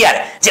 અત્યારે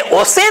જે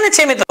ઓશેન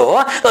છે મિત્રો,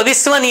 તો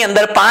વિશ્વની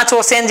અંદર 5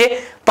 ઓશેન છે.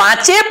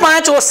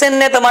 5 ઓશેન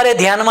ને તમારે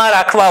ધ્યાનમાં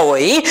રાખવા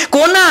હોય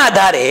કોના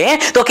આધારે?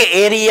 તો કે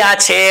એરિયા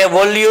છે,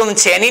 વોલ્યુમ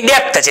છે, એની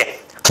ડેપ્થ છે.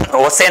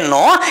 ઓશેન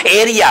નો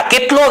એરિયા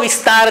કેટલો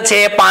વિસ્તાર છે,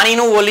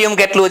 પાણીનું વોલ્યુમ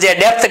કેટલું છે,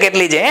 ડેપ્થ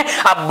કેટલી છે,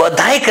 આ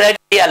બધાય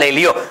ક્રાઇટેરિયા લઈ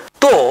લ્યો.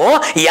 તો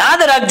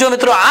યાદ રાખજો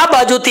મિત્રો, આ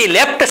બાજુથી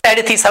લેફ્ટ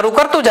સાઈડ થી શરૂ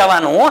કરતું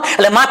જવાનું,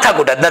 એટલે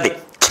માથાકૂટ જ નથી.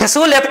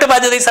 શું લેફ્ટ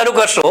બાજુથી શરૂ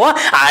કરશો?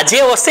 આ જે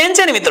ઓશેન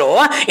છે ને મિત્રો,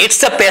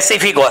 ઇટ્સ અ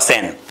પેસિફિક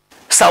ઓશેન.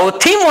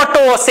 સૌથી મોટો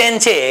ઓશેન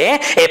છે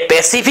એ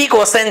પેસિફિક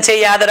ઓશેન છે,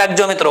 યાદ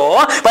રાખજો મિત્રો.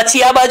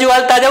 પછી આ બાજુ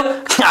હાલતા જાવ,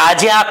 આ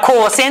જે આખો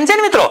ઓશેન છે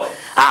ને મિત્રો,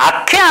 આ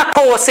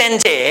આખો ઓશેન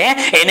છે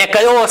એને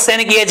કયો ઓશેન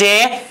કહે છે?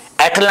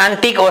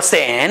 એટલાન્ટિક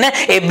ઓશેન.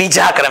 એ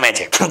બીજા ક્રમે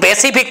છે.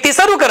 પેસિફિક થી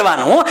શરૂ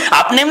કરવાનું.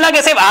 આપને એમ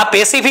લાગે સાહેબ આ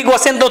પેસિફિક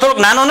ઓશેન તો થોડોક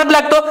નાનો નથી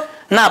લાગતો?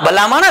 ના,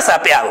 ભલા માણસ,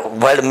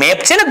 વર્લ્ડ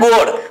મેપ છે ને,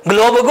 ગોળ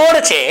ગ્લોબ ગોળ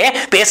છે.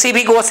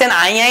 પેસિફિક ઓશેન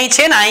અહીંયા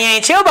છે ને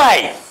અહીંયા છે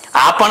ભાઈ.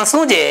 આ પણ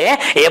શું છે?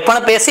 એ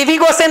પણ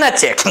પેસિફિક ઓશેન જ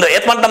છે. તો એ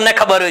પણ તમને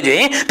ખબર હોવી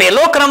જોઈએ.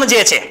 પહેલો ક્રમ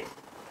જે છે,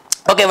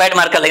 ઓકે, વ્હાઇટ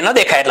માર્કર લઈને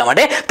દેખાય એટલા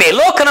માટે,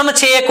 પહેલો ક્રમ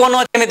છે એ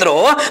કોનો છે મિત્રો?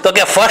 તો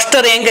કે ફર્સ્ટ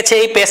રેન્ક છે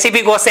એ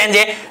પેસિફિક ઓશેન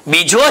છે.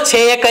 બીજો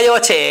છે એ કયો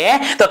છે?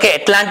 તો કે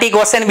એટલાન્ટિક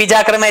ઓશેન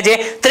બીજા ક્રમે છે.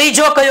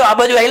 ત્રીજો કયો? આ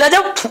બાજુ હેલા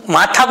જાવ,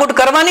 માથાકૂટ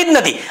કરવાની જ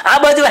નથી, આ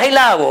બાજુ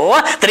હેલા આવો.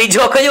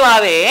 ત્રીજો કયો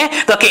આવે?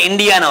 તો કે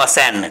ઇન્ડિયન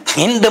ઓશેન,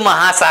 હિન્દ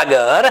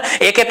મહાસાગર.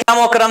 એ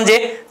કેટલામો ક્રમ છે?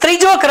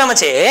 ત્રીજો ક્રમ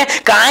છે.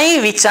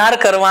 કાંઈ વિચાર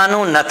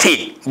કરવાનું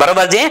નથી,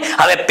 બરોબર છે.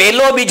 હવે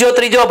પહેલો બીજો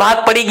ત્રીજો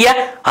ભાગ પડી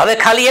ગયા. હવે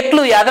ખાલી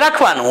એટલું યાદ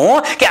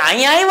રાખવાનું કે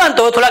અહીંયા આવ્યા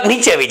તો થોડાક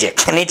નીચે આવી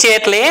જાય. નીચે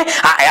એટલે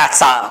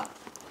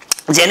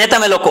જેને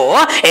તમે લોકો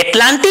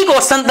એટલાન્ટિક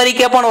ઓશન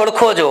તરીકે પણ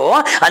ઓળખો છો,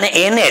 અને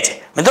એને જ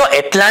મિત્રો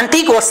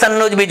એટલાન્ટિક ઓશન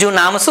નું જ બીજું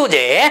નામ શું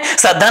છે?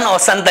 સધન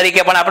ઓશન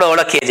તરીકે પણ આપણે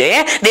ઓળખીએ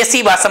છીએ.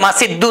 દેશી ભાષામાં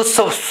સીધું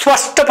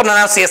સ્પષ્ટ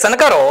પ્રોનાઉન્સિએશન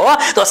કરો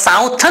તો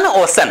સાઉથર્ન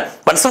ઓશન,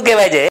 પણ શું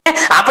કહેવાય છે?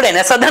 આપણે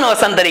એને સધન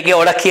ઓશન તરીકે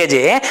ઓળખીએ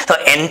છીએ. તો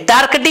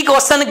એન્ટાર્કટિક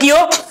ઓશન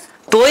કયો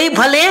તોય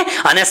ભલે,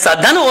 અને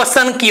સધન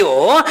ઓશન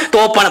કયો તો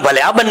પણ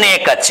ભલે, આ બંને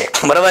એક જ છે,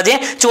 બરોબર છે.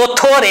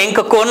 ચોથો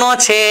રેન્ક કોનો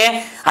છે?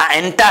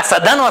 આ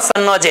સધન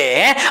ઓશન નો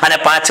છે. અને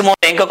પાંચમો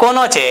રેન્ક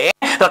કોનો છે?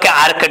 તો કે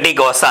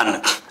Arctic ocean.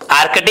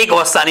 Arctic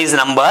ocean is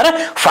number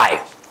 5,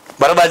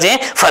 બરોબર છે.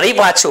 ફરી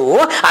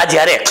પાછું આ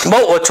જ્યારે બહુ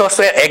ઓછો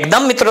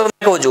એકદમ મિત્રો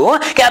કહું છું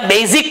કે આ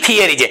બેઝિક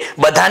થિયરી છે,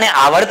 બધાને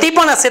આવડતી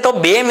પણ હશે તો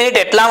 2 મિનિટ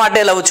એટલા માટે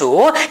લઉં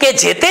છું કે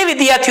જે તે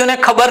વિદ્યાર્થીઓને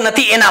ખબર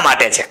નથી એના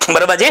માટે છે,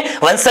 બરોબર છે.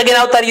 વન્સ અગેન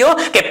આવતા રહ્યો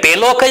કે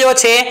પેલો કયો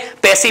છે?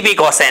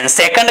 Pacific ocean.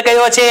 સેકન્ડ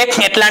કયો છે?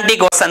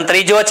 Atlantic ocean.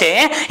 ત્રીજો છે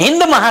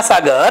હિન્દ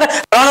મહાસાગર.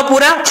 3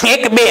 પૂરા,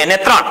 1 2 અને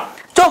 3.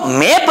 જો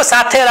મેપ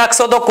સાથે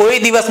રાખશો તો કોઈ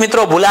દિવસ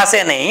મિત્રો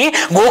ભૂલાશે નહીં.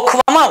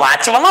 ગોખવામાં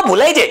વાંચવામાં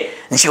ભૂલાઈ જાય.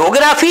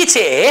 જીઓગ્રાફી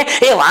છે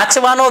એ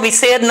વાંચવાનો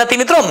વિષય જ નથી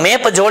મિત્રો.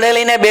 મેપ જોડે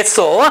લઈને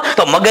બેસશો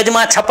તો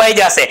મગજમાં છપાઈ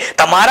જશે.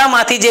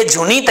 તમારામાંથી જે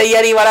જૂની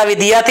તૈયારી વાળા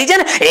વિદ્યાર્થી છે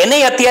ને એને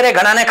અત્યારે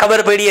ઘણાને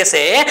ખબર પડી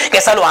હશે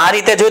કે સાલું આ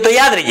રીતે જોઈ તો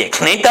યાદ રહી જાય,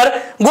 નહીતર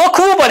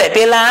ગોખવું પડે.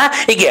 પેલા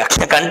એ કે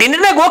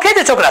કન્ટિનેન્ટ ગોખે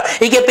છે છોકરા,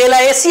 એ કે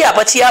પેલા એશિયા,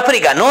 પછી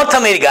આફ્રિકા, નોર્થ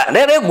અમેરિકા.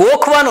 અરે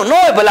ગોખવાનું ન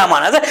હોય ભલા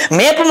માણસ,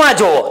 મેપમાં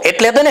જોવો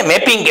એટલે તો ને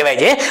મેપિંગ કહેવાય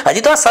છે.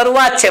 હજી તો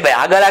શરૂઆત છે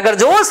ભાઈ, આગળ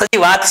જોવો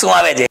હજી વાત શું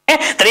આવે છે.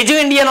 ત્રીજું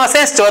ઇન્ડિયન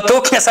ઓશન,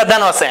 ચોથું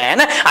સધર્ન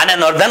ઓશન, અને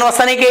નોર્ધન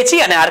ઓશન કહીએ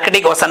છીએ, અને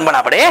આર્કટિક ઓશન પણ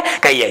આપણે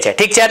કહીએ છીએ.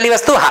 ઠીક છે આટલી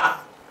વસ્તુ? હા.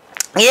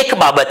 એક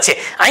બાબત છે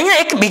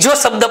અહીંયા, એક બીજો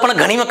શબ્દ પણ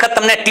ઘણી વખત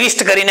તમને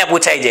ટ્વિસ્ટ કરીને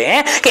પૂછાય છે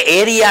કે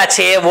એરિયા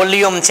છે,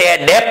 વોલ્યુમ છે,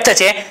 ડેપ્થ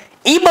છે,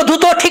 એ બધું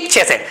તો ઠીક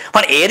છે સાહેબ,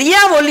 પણ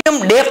એરિયા, વોલ્યુમ,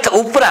 ડેપ્થ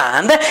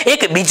ઉપરાંત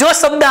એક બીજો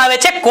શબ્દ આવે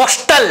છે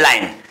કોસ્ટલ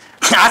લાઇન.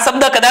 આ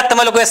શબ્દ કદાચ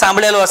તમે લોકોએ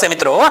સાંભળેલો હશે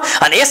મિત્રો,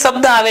 અને એ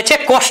શબ્દ આવે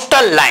છે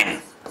કોસ્ટલ લાઇન.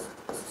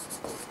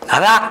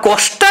 હવે આ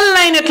કોસ્ટલ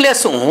લાઇન એટલે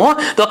શું?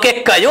 તો કે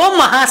કયો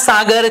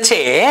મહાસાગર છે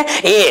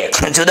એ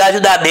જુદા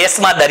જુદા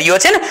દેશમાં દરિયો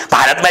છે ને,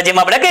 ભારતમાં જેમ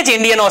આપણે કહીએ છીએ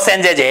ઇન્ડિયન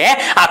ઓશન જે છે,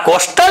 આ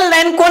કોસ્ટલ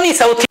લાઇન કોની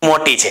સૌથી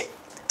મોટી છે?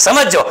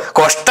 સમજો,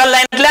 કોસ્ટલ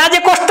લાઇન એટલે આ જે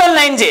કોસ્ટલ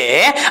લાઇન છે,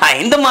 આ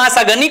હિન્દ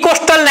મહાસાગરની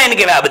કોસ્ટલ લાઇન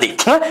કહેવાય. આ બધી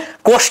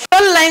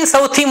કોસ્ટલ લાઇન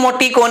સૌથી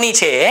મોટી કોની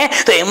છે?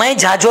 તો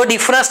એમાંય જાજો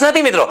ડિફરન્સ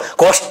નથી મિત્રો.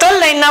 કોસ્ટલ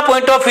લાઇનના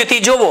પોઈન્ટ ઓફ વ્યૂ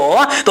થી જોવો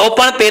તો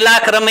પણ પેલા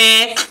ક્રમે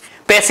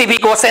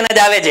પેસિફિક ઓશન જ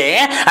આવે છે.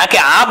 કે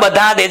આ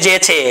બધા જે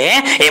છે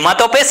એમાં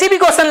તો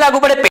પેસિફિક ઓશન લાગુ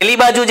પડે. પેલી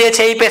બાજુ જે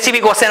છે એ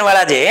પેસિફિક ઓશન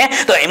વાળા છે,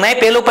 તો એમાંય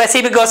પેલું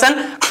પેસિફિક ઓશન,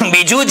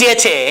 બીજું જે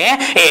છે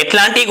એ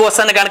એટલાન્ટિક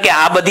ઓશન, કારણ કે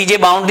આ બધી જે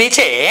બાઉન્ડ્રી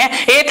છે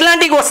એ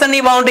એટલાન્ટિક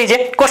ઓશનની બાઉન્ડ્રી છે,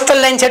 કોસ્ટલ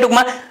લાઇન છે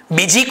ટૂંકમાં.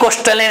 બીજી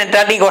કોસ્ટલ લાઇન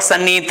એટલાન્ટિક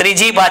ઓશનની,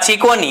 ત્રીજી પાછી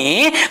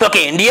કોની? તો કે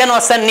ઇન્ડિયન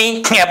ઓશનની.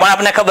 એ પણ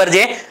આપણને ખબર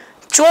છે.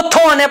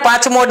 ચોથો અને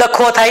પાંચમો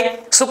ડખો થાય.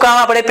 શું કામ?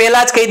 આપણે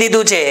પહેલા જ કહી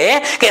દીધું છે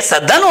કે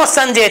સધર્ન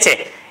ઓશન જે છે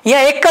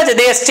અહીંયા એક જ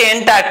દેશ છે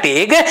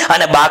એન્ટાર્કટિક,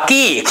 અને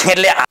બાકી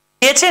એટલે આ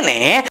જે છે ને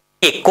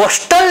એ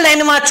કોસ્ટલ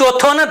લાઇનમાં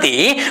ચોથો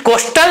નથી.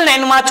 કોસ્ટલ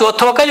લાઇનમાં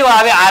ચોથો કયો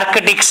આવે?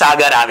 આર્કટિક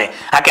સાગર આવે.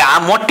 કે આ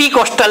મોટી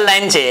કોસ્ટલ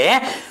લાઇન છે.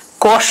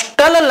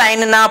 કોસ્ટલ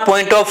લાઇનના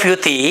પોઈન્ટ ઓફ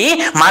વ્યૂ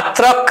થી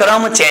માત્ર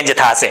ક્રમ ચેન્જ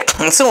થશે.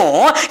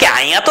 શું? કે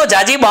અહીંયા તો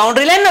જાજી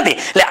બાઉન્ડ્રી લાઇન નથી,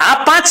 એટલે આ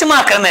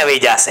પાંચમા ક્રમે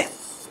વહી જશે,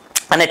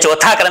 અને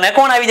ચોથા ક્રમે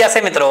કોણ આવી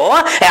જશે મિત્રો?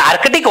 એ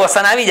આર્કટિક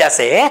ઓશન આવી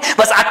જશે.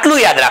 બસ આટલું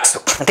યાદ રાખશો.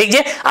 ઠીક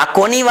છે? આ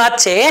કોની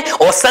વાત છે?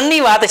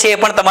 ઓશનની વાત છે.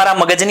 એ પણ તમારા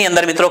મગજની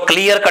અંદર મિત્રો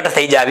ક્લિયર કટ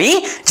થઈ જવી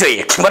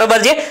જોઈએ.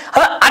 બરોબર છે?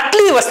 હવે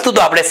આટલી વસ્તુ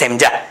તો આપણે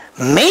સમજ્યા.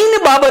 મેઇન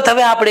બાબત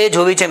હવે આપણે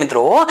જોવી છે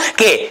મિત્રો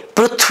કે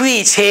પૃથ્વી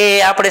છે,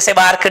 આપણે સાહેબ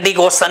આર્કટિક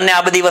ઓશન ને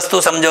આ બધી વસ્તુ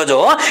સમજો છો,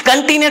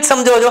 કન્ટિનેન્ટ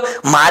સમજો છો.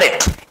 મારે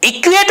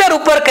ઇક્વેટર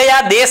ઉપર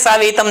કયા દેશ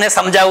આવે એ તમને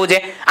સમજાવવું છે.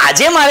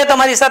 આજે મારે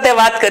તમારી સાથે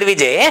વાત કરવી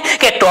છે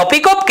કે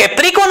ટ્રોપિક ઓફ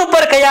કેપ્રિકોર્ન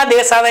ઉપર કયા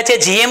દેશ આવે છે,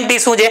 જીએમટી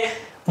શું છે.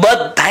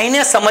 બધાને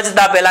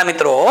સમજતા પહેલા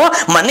મિત્રો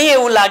મને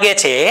એવું લાગે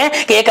છે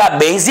કે એક આ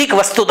બેઝિક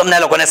વસ્તુ તમને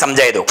લોકોને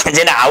સમજાવી દઉં.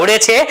 જેને આવડે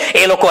છે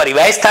એ લોકો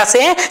રિવાઇઝ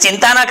થશે,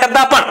 ચિંતા ના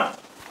કરતા. પણ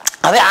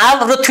હવે આ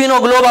પૃથ્વીનો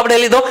ગ્લોબ આપણે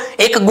લીધો,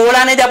 એક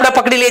ગોળાને જ આપણે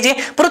પકડી લઈએ છીએ,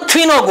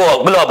 પૃથ્વીનો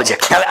ગ્લોબ છે.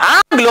 હવે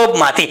આ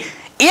ગ્લોબમાંથી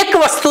એક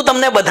વસ્તુ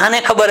તમને બધાને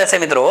ખબર હશે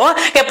મિત્રો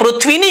કે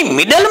પૃથ્વીની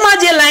મિડલમાં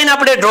જે લાઈન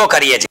આપણે ડ્રો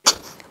કરીએ છીએ,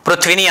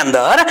 પૃથ્વીની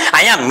અંદર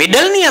અહીંયા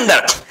મિડલની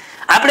અંદર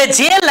આપણે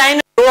જે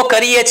લાઈન ડ્રો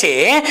કરીએ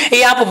છીએ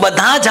એ આપ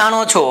બધા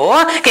જાણો છો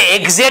કે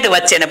એક્ઝેક્ટ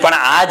વચ્ચે ને. પણ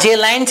આ જે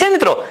લાઈન છે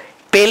મિત્રો,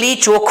 પેલી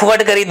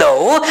ચોખવટ કરી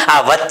દઉં,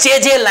 આ વચ્ચે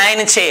જે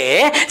લાઈન છે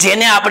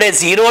જેને આપણે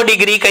 0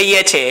 ડિગ્રી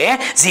કહીએ છીએ,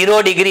 0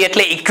 ડિગ્રી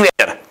એટલે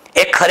ઇક્વેટર,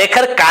 એ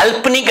ખરેખર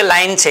કાલ્પનિક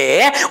લાઈન છે.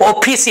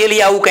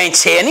 ઓફિશિયલી આવું કઈ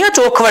છે નહીં,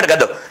 ચોખવટ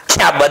કરી દો.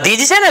 આ બધી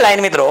જ છે ને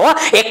લાઈન મિત્રો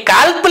એ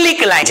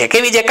કાલ્પનિક લાઈન છે.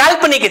 કેવી છે?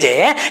 કાલ્પનિક છે.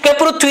 કે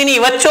પૃથ્વીની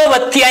વચ્ચો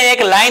વચ્ચે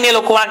એક લાઈન એ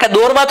લોકો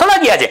દોરવા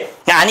થોડા ગયા છે.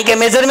 આની કે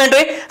મેઝરમેન્ટ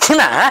હોય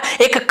ના,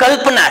 એક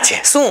કલ્પના છે.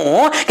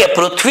 શું? કે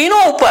પૃથ્વીનો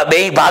ઉપર બે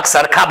ભાગ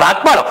સરખા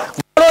ભાગ પાડો,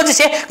 ગોળો જ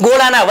છે,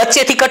 ગોળાના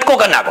વચ્ચેથી કટકો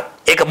કરી નાખો.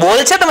 એક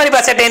બોલ છે તમારી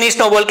પાસે,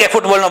 ટેનિસનો બોલ કે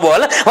ફૂટબોલનો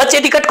બોલ,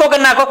 વચ્ચેથી કટકો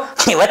કરી નાખો.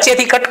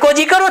 વચ્ચેથી કટકો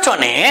જે કરો છો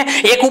ને,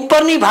 એક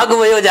ઉપરની ભાગ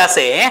વયો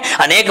જશે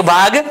અને એક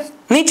ભાગ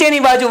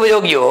નીચેની બાજુ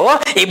વયો ગયો.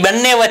 એ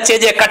બંને વચ્ચે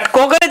જે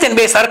કટકો કરે છે ને,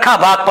 બે સરખા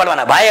ભાગ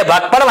પડવાના, ભાઈએ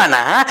ભાગ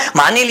પડવાના.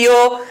 માની લ્યો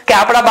કે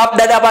આપણા બાપ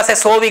દાદા પાસે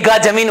 100 વીઘા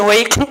જમીન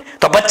હોય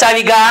તો 50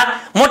 વીઘા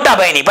મોટા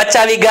ભાઈની,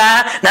 50 વીઘા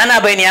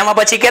નાના ભાઈની. આમાં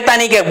પછી કહેતા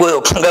નહીં કે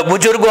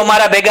બુજુર્ગો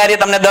મારા ભેગા રે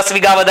તમને 10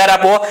 વીઘા વધારે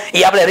આપો.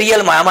 એ આપણે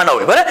રિયલમાં આમાં ન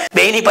હોય. બરાબર?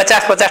 બેની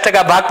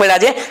 50% ભાગ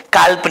પડ્યા છે.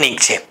 કાલ્પનિક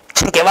છે.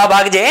 કેવા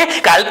ભાગ છે?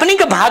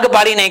 કાલ્પનિક ભાગ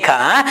પાડી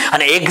નાખ્યા.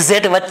 અને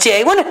એક્ઝેક્ટ વચ્ચે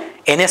આવ્યો ને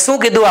એને શું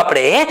કીધું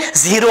આપણે?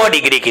 0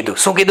 ડિગ્રી કીધું.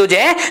 શું કીધું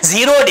છે?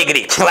 0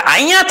 ડિગ્રી. હવે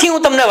અહીંયાથી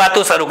હું તમને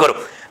વાતો શરૂ કરું.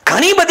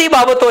 ઘણી બધી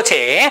બાબતો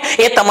છે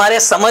એ તમારે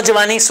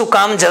સમજવાની શું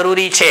કામ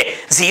જરૂરી છે.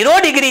 0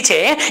 ડિગ્રી છે,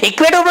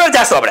 ઇક્વેટર પર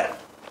જશો આપણે.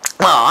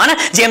 પણ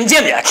જેમ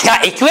જેમ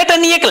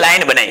ઇક્વેટરની એક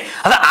લાઈન બનાવી.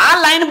 હવે આ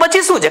લાઈન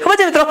પછી શું છે ખબર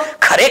છે મિત્રો?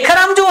 ખરેખર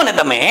આમ જુઓ ને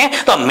તમે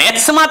તો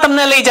મેથ્સમાં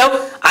તમને લઈ જાઓ.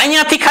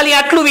 અહીંયાથી ખાલી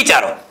આટલું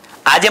વિચારો.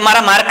 આજે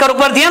મારા માર્કર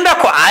ઉપર ધ્યાન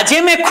રાખો. આજે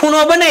મેં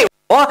ખૂણો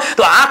બનાવ્યો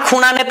તો આ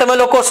ખૂણાને તમે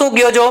લોકો શું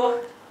કહો છો?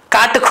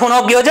 કાટખૂણો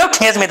કહો છો.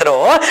 યસ મિત્રો.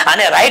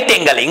 અને રાઈટ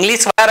એંગલ,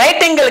 ઇંગ્લિશ વાળા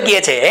રાઈટ એંગલ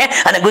કહે છે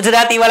અને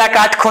ગુજરાતી વાળા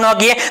કાટખૂણો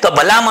કહે. તો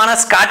ભલા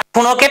માણસ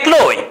કાટખૂણો કેટલો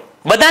હોય?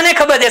 બધાને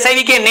ખબર છે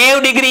સાહેબ કે 90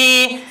 ડિગ્રી.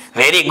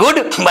 Very good.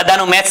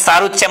 બધાનું મેથ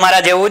સારું જ છે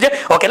મારા જેવું જ.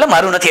 ઓકે, એટલે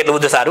મારું નથી એટલું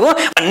બધું સારું.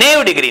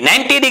 90 degree,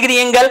 90 degree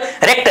angle,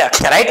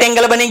 right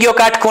angle બની ગયો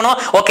કાટખૂણો.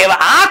 ઓકે, હવે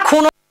આ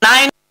ખૂણો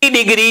 90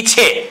 ડિગ્રી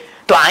છે.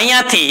 તો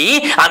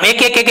અહીંયાથી આમ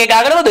એક એક એક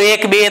આગળ વધો.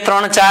 1 2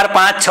 3 4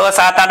 5 6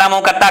 7 8 આમ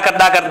કરતા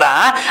કરતા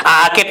કરતા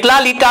આ કેટલા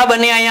લીટા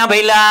બને અહીંયા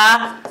ભઈલા?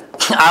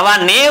 આવા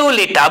 90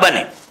 લીટા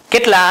બને.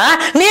 કેટલા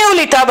 90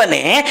 લીટા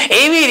બને.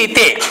 એવી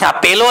રીતે આ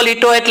પેલો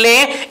લીટો એટલે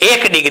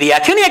 1 ડિગ્રી,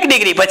 આ થયું ને 1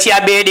 ડિગ્રી, પછી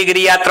આ 2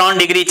 ડિગ્રી, આ 3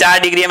 ડિગ્રી, 4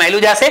 ડિગ્રી એમ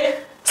આયલું જશે.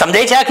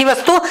 સમજાય છે આખી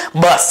વસ્તુ?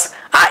 બસ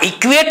આ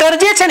ઇક્વેટર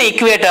જે છે ને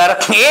ઇક્વેટર,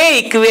 એ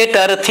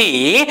ઇક્વેટર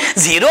થી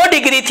 0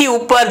 ડિગ્રી થી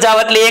ઉપર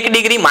જાવ એટલે 1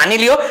 ડિગ્રી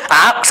માની લ્યો.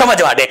 આ સમજવા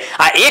માટે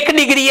આ 1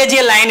 ડિગ્રી એ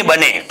જે લાઈન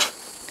બને,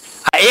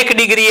 આ 1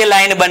 ડિગ્રી એ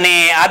લાઈન બને,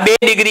 આ 2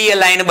 ડિગ્રી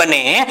એ લાઈન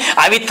બને,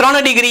 આવી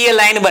 3 ડિગ્રી એ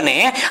લાઈન બને,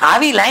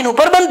 આવી લાઈન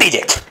ઉપર બનતી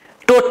જાય.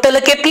 ટોટલ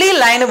કેટલી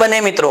લાઈન બને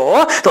મિત્રો?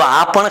 તો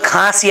આ પણ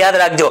ખાસ યાદ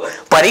રાખજો,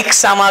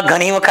 પરીક્ષામાં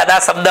ઘણી વખત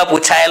આ શબ્દ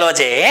પૂછાયેલો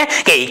છે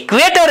કે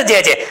ઇક્વેટર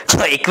જે છે,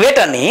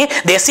 ઇક્વેટરની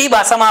દેશી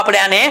ભાષામાં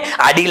આપણે આને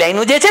આડી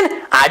લાઈનો જે છે ને,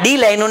 આડી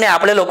લાઈનોને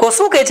આપણે લોકો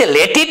શું કહે છે?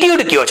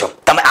 લેટિટ્યુડ કહો છો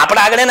તમે.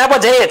 આપણે આગળ એના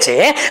પર જઈએ છે,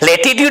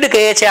 લેટિટ્યુડ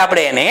કહીએ છીએ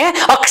આપણે એને,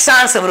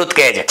 અક્ષાંશ વૃત્ત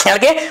કહે છે.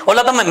 કારણ કે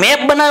ઓલા તમે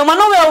મેપ બનાવ્યો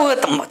ન હોય,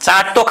 આવું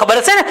ચાર્ટ તો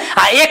ખબર છે ને,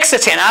 આ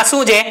એક્સ છે ને આ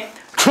શું છે?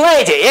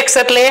 એક્સ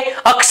એટલે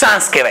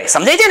અક્ષાંશ કહેવાય.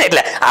 સમજાય છે ને?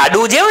 એટલે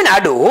આડું જે હોય ને,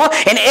 આડું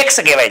એને એક્સ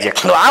કહેવાય છે.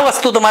 તો આ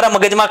વસ્તુ તમારા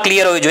મગજમાં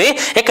ક્લિયર હોવી જોઈએ.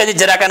 એક જ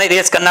જરાક આને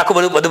રેસ કરી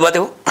નાખું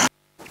બધું.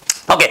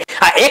 ઓકે,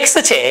 આ એક્સ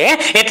છે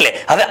એટલે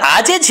હવે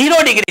આ જે 0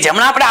 ડિગ્રી છે,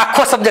 હમણાં આપણે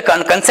આખો શબ્દ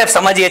કન્સેપ્ટ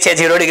સમજીએ છીએ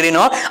 0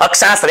 ડિગ્રીનો,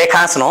 અક્ષાંશ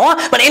રેખાંશનો,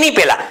 પણ એની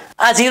પહેલા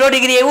આ 0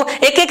 ડિગ્રી એવું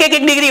એક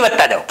ડિગ્રી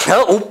વધતા જાઓ.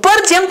 હવે ઉપર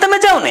જેમ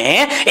તમે જાઓ ને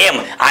એમ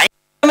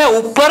તમે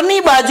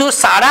ઉપરની બાજુ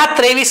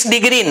 23.5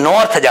 ડિગ્રી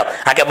નોર્થ જાઓ.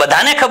 આ કે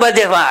બધાને ખબર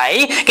છે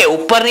ભાઈ કે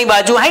ઉપરની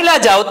બાજુ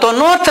હાઈલા જાઓ તો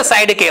નોર્થ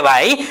સાઈડ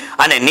કહેવાય,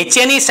 અને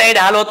નીચેની સાઈડ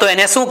હાલો તો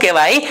એને શું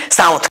કહેવાય?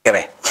 સાઉથ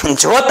કહેવાય.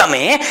 જો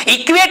તમે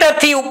ઇક્વેટર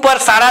થી ઉપર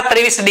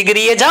 23.5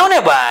 ડિગ્રીએ જાઓ ને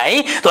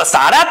ભાઈ, તો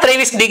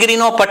 23.5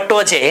 ડિગ્રીનો પટ્ટો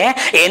છે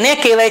એને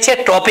કહેવાય છે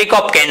ટ્રોપિક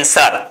ઓફ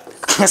કેન્સર.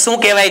 શું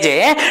કહેવાય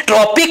છે?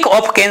 Tropic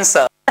of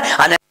cancer.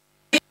 અને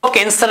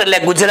કેન્સર એટલે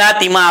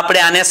ગુજરાતીમાં આપણે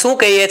આને શું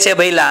કહીએ છીએ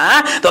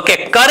ભઈલા? તો કે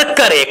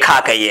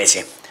કર્કરેખા કહીએ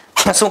છીએ.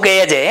 શું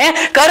કહીએ છીએ?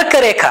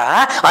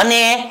 કર્કરેખા.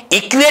 અને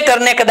ઇક્વેટર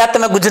ને કદાચ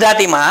તમે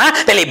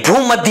ગુજરાતીમાં પેલી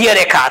ભૂમધ્ય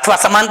રેખા અથવા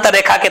સમાંતર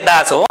રેખા કહેતા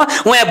હશો.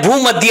 હું એ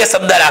ભૂમધ્ય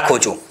શબ્દ રાખું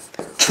છું.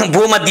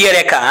 ભૂમધ્ય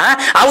રેખા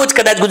આવું જ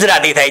કદાચ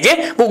ગુજરાતી થાય છે.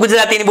 હું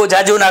ગુજરાતીની બહુ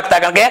જાજુ નાખતા,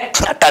 કારણ કે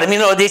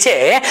ટર્મિનોલોજી છે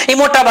એ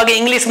મોટા ભાગે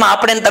ઇંગ્લિશમાં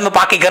આપણે તમે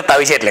પાકી કરતા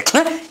હોય છે.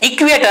 એટલે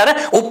ઇક્વેટર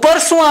ઉપર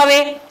શું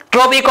આવે?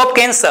 Tropic of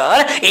cancer.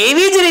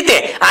 એવી જ રીતે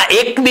આ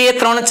 1 2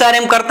 3 4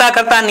 એમ કરતા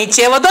કરતા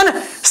નીચે વધો ને,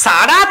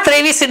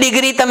 23.5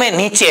 ડિગ્રી તમે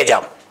નીચે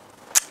જાઓ.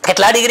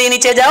 કેટલા ડિગ્રી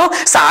નીચે જાઓ?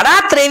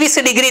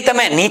 23.5 ડિગ્રી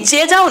તમે નીચે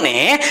જાઓ ને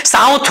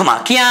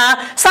સાઉથમાં.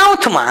 ક્યાં?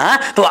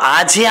 સાઉથમાં. તો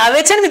આ જે આવે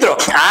છે ને મિત્રો,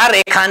 આ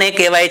રેખાને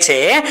કહેવાય છે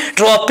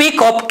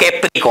ટ્રોપિક ઓફ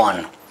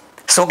કેપ્રિકોર્ન.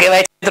 શું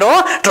કહેવાય છે મિત્રો?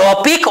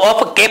 ટ્રોપિક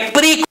ઓફ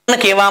કેપ્રિકોર્ન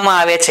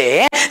કહેવામાં આવે છે,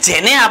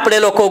 જેને આપણે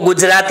લોકો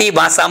ગુજરાતી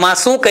ભાષામાં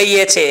શું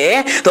કહીએ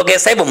છીએ? તો કે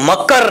સાહેબ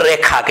મકર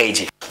રેખા કહીએ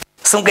છીએ.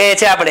 શું કહીએ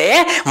છીએ આપણે?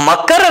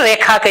 મકર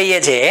રેખા કહીએ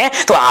છીએ.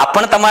 તો આ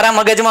પણ તમારા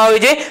મગજમાં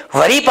હોવી જોઈએ.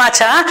 વળી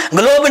પાછા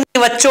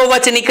ગ્લોબની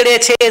વચ્ચોવચ્ચ નીકળે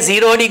છે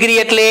 0 ડિગ્રી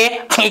એટલે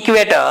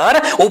ઇક્વેટર,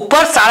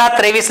 ઉપર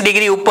 23.5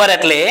 ડિગ્રી ઉપર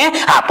એટલે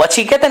હા.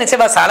 પછી કહેતા ને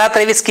સાહેબ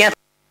 23.5 ક્યાં?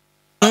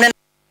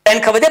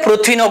 તમને ખબર છે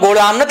પૃથ્વીનો ગોળો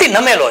આમ નથી,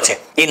 નમેલો છે.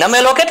 એ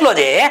નમેલો કેટલો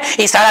છે?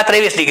 એ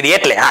 23.5 ડિગ્રી.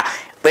 એટલે હા,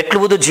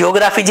 એટલું બધું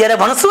જીઓગ્રાફી જ્યારે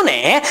ભણશું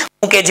ને,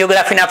 હું કે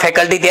જીઓગ્રાફીના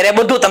ફેકલ્ટી, ત્યારે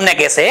બધું તમને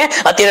કહેશે.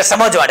 અત્યારે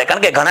સમજવા દે,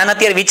 કારણ કે ઘણાને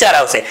અત્યારે વિચાર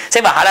આવશે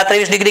સાહેબ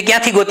 23.5 ડિગ્રી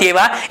ક્યાંથી ગોતી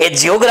એવા? એ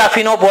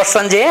જીઓગ્રાફીનો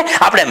પોર્શન જે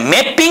આપણે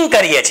મેપિંગ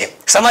કરીએ છીએ,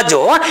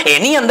 સમજો,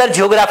 એની અંદર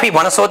જીઓગ્રાફી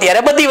ભણશો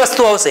ત્યારે બધી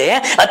વસ્તુ આવશે.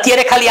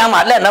 અત્યારે ખાલી આમ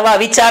એટલે નવા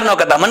વિચાર ન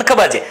કરતા. મને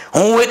ખબર છે,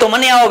 હું હોય તો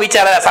મને આવો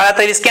વિચાર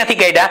 23.5 ક્યાંથી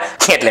કાઢ્યા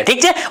એટલે.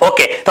 ઠીક છે,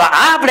 ઓકે. તો આ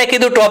આપણે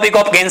કીધું tropic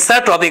of cancer,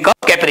 tropic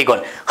of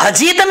કેપ્રિકોર્ન.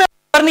 હજી તમે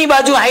ઉપરની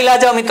બાજુ હાઈલા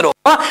જાઓ મિત્રો,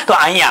 તો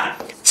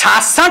અહીંયા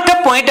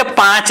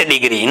 66.5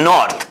 ડિગ્રી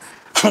નોર્થ.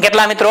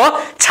 કેટલા મિત્રો?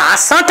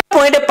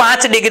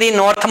 66.5 ડિગ્રી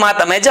નોર્થમાં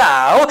તમે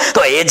જાઓ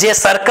તો એ જે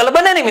સર્કલ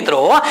બને ને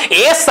મિત્રો,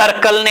 એ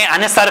સર્કલ ને,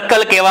 આને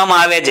સર્કલ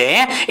કહેવામાં આવે છે,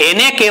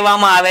 એને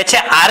કહેવામાં આવે છે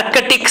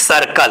આર્કટિક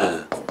સર્કલ.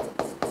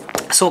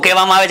 શું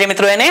કહેવામાં આવે છે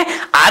મિત્રો? એને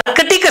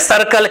આર્કટિક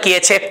સર્કલ કહે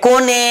છે.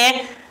 કોને?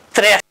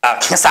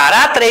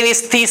 23.5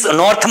 થી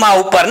નોર્થમાં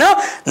ઉપર,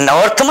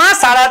 નોર્થમાં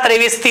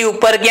 23.5 થી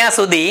ઉપર ક્યાં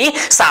સુધી?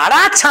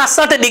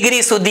 66.5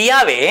 ડિગ્રી સુધી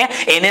આવે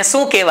એને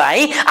શું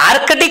કહેવાય?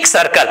 Arctic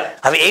circle.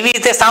 હવે એવી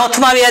રીતે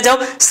સાઉથમાં વ્યા જાઓ.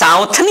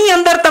 સાઉથની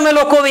અંદર તમે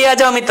લોકો વ્યા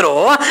જાઓ મિત્રો,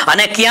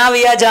 અને ક્યાં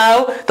વ્યા જાઓ?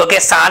 તો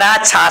કે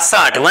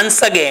 66.5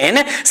 વન્સ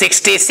અગેન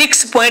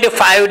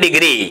 66.5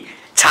 ડિગ્રી,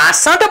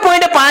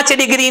 66.5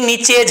 ડિગ્રી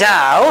નીચે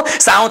જાઓ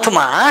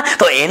સાઉથમાં,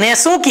 તો એને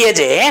શું કહે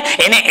છે?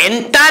 એને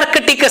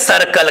એન્ટાર્કટિક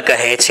સર્કલ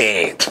કહે છે.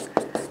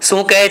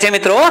 શું કહે છે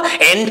મિત્રો?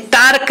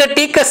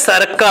 Antarctic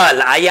circle.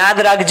 આ યાદ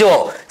રાખજો.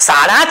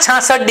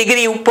 66.5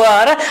 ડિગ્રી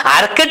ઉપર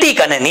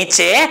આર્કટિક અને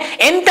નીચે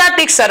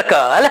એન્ટાર્કટિક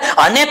સર્કલ.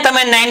 અને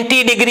તમે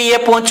 90 ડિગ્રી એ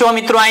પહોંચો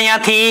મિત્રો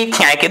અહીંયાથી.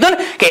 ક્યાં કીધું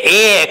ને કે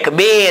 1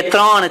 2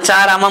 3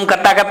 4 આમ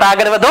કરતા કરતા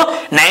આગળ વધો,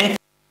 90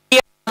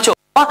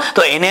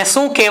 તો એને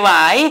શું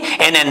કહેવાય?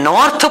 એને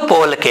નોર્થ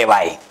પોલ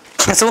કહેવાય.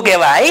 શું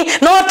કહેવાય?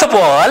 North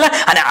pole.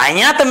 અને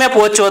અહીંયા તમે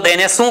પહોંચો તો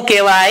એને શું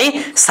કહેવાય?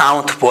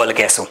 સાઉથ પોલ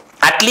કહેશું.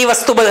 આટલી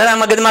વસ્તુ બધા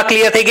મગજમાં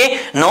ક્લિયર થઈ ગઈ.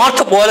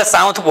 North pole,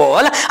 south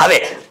pole. હવે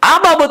આ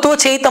બાબતો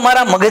છે એ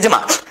તમારા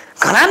મગજમાં.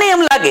 ઘણાને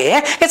એમ લાગે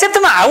કે સાહેબ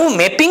તમે આવું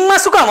મેપિંગમાં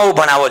શું કામ આવું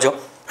ભણાવો છો?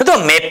 તો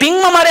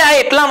મેપિંગમાં મારે આ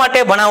એટલા માટે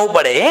ભણાવવું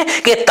પડે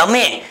કે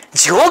તમે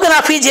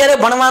જીઓગ્રાફી જ્યારે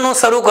ભણવાનું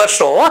શરૂ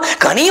કરશો,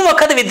 ઘણી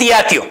વખત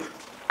વિદ્યાર્થીઓ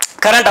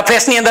કરંટ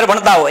અફેર્સ ની અંદર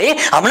ભણતા હોય,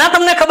 હમણાં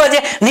તમને ખબર છે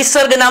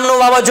નિસર્ગ નામનું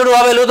વાવાઝોડું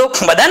આવેલું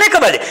હતું, બધાને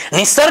ખબર છે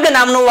નિસર્ગ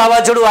નામનું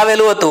વાવાઝોડું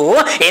આવેલું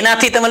હતું,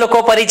 એનાથી તમે લોકો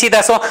પરિચિત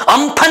હશો.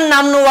 અમ્ફન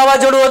નામનું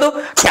વાવાઝોડું હતું,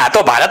 આ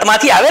તો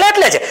ભારતમાંથી આવેલા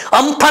એટલે છે,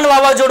 અમ્ફન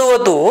વાવાઝોડું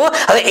હતું.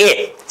 હવે એ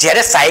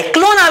જ્યારે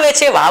સાયક્લોન આવે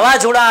છે,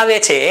 વાવાઝોડા આવે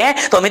છે,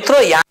 તો મિત્રો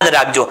યાદ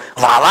રાખજો,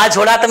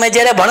 વાવાઝોડા તમે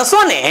જ્યારે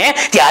ભણશો ને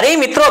ત્યારે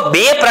મિત્રો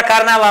બે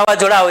પ્રકારના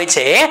વાવાઝોડા હોય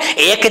છે.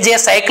 એક જે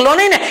સાયક્લોન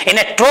હોય ને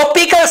એને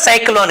ટ્રોપિકલ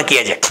સાયક્લોન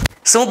કહે છે.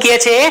 શું કહે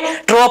છે?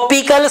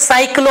 Tropical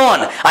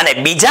cyclone. અને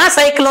બીજા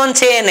સાયક્લોન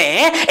છે એને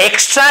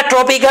એક્સ્ટ્રા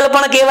ટ્રોપિકલ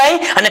પણ કહેવાય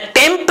અને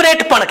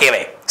ટેમ્પરેટ પણ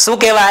કહેવાય. શું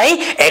કહેવાય?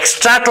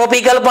 એક્સ્ટ્રા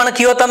ટ્રોપિકલ પણ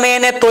કયો તમે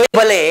એને તોય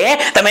ભલે,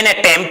 તમે એને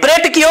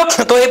ટેમ્પરેટ કયો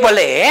તોય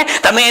ભલે,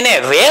 તમે એને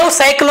વેવ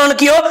સાયક્લોન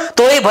કયો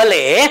તોય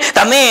ભલે,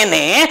 તમે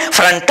એને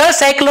ફ્રન્ટલ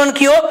સાયક્લોન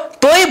કયો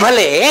તોય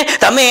ભલે,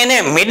 તમે એને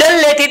મિડલ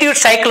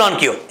લેટિટ્યુડ સાયક્લોન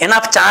કયો.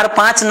 એના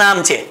 4-5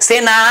 નામ છે.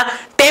 શેના?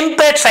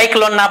 ટેમ્પરેટ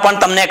સાયક્લોન ના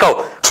પણ તમને કહું.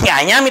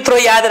 અહીંયા મિત્રો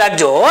યાદ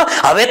રાખજો,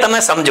 હવે તમે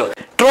સમજો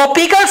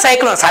ટ્રોપિકલ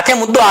સાયક્લોન સાથે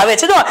મુદ્દો આવે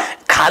છે. જો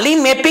ખાલી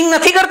મેપિંગ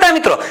નથી કરતા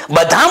મિત્રો,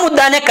 બધા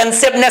મુદ્દાને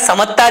કન્સેપ્ટને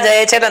સમજતા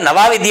જાય છે. એટલે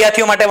નવા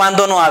વિદ્યાર્થીઓ માટે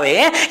વાંધો ન આવે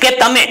કે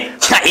તમે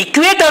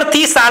ઇક્વેટર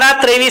થી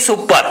 23.5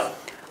 ઉપર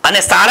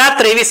અને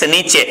 23.5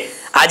 નીચે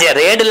આ જે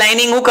રેડ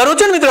લાઇનિંગ હું કરું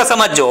છું ને મિત્રો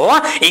સમજો,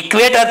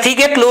 ઇક્વેટર થી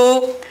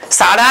કેટલું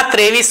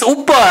 23.5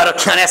 ઉપર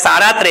અને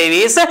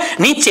 23.5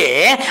 નીચે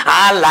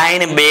આ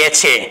લાઈન 2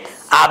 છે.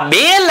 આ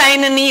બે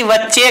લાઈનની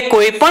વચ્ચે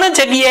કોઈ પણ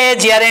જગ્યાએ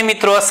જ્યારે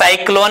મિત્રો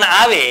સાયક્લોન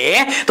આવે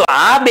તો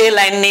આ બે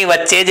લાઈનની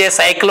વચ્ચે જે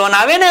સાયક્લોન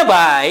આવે ને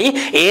ભાઈ,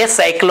 એ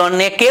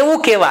સાયક્લોનને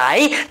કેવું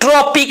કહેવાય?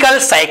 Tropical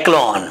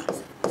cyclone.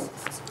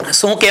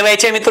 શું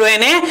કહેવાય છે મિત્રો?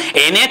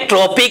 એને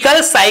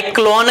ટ્રોપિકલ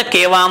સાયક્લોન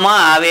કહેવામાં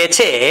આવે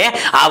છે.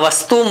 આ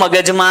વસ્તુ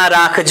મગજમાં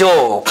રાખજો.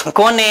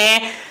 કોને?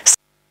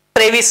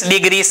 23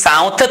 ડિગ્રી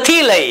સાઉથ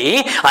થી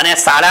લઈ અને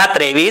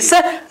 23.5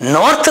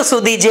 નોર્થ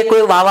સુધી જે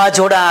કોઈ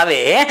વાવાઝોડા આવે,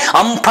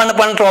 અમ્ફન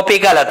પણ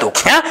ટ્રોપિકલ હતું,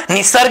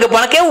 નિસર્ગ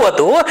પણ કેવું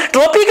હતું?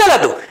 ટ્રોપિકલ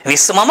હતું.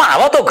 વિશ્વમાં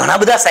આવા તો ઘણા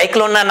બધા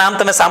સાયક્લોન ના નામ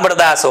તમે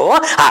સાંભળતા હશો.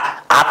 હા,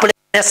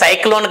 આપણે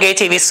સાયક્લોન કહે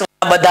છે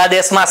વિશ્વના બધા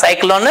દેશમાં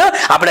સાયક્લોન.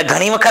 આપણે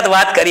ઘણી વખત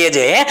વાત કરીએ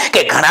છીએ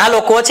કે ઘણા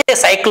લોકો છે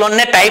સાયક્લોન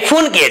ને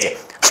ટાઇફૂન કહે છે.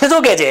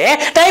 શું કહે છે?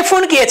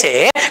 ટાઇફૂન કહે છે.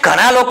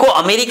 ઘણા લોકો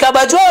અમેરિકા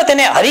બાજુ આવે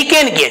તેને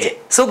હરિકેન કહે છે.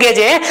 શું કહે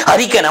છે?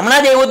 હરિકેન.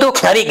 હમણાં જ એવું હતું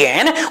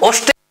હરિકેન.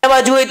 ઓસ્ટ્રેલિયા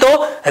બાજુ હોય તો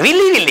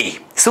વિલી વિલી.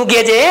 શું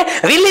કહે છે?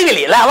 Wiley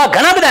Wiley. એટલે આવા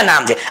ઘણા બધા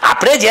નામ છે.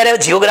 આપણે જ્યારે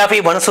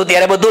જીઓગ્રાફી ભણશું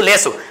ત્યારે બધું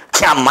લેશું.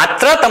 આ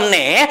માત્ર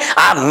તમને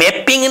આ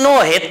મેપિંગ નો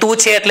હેતુ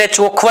છે એટલે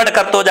ચોખવટ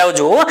કરતો જાવ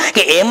છું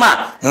કે એમાં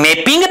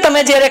મેપિંગ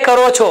તમે જ્યારે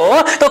કરો છો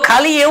તો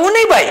ખાલી એવું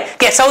નહીં ભાઈ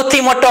કે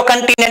સૌથી મોટો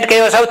કન્ટિનેન્ટ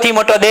કયો, સૌથી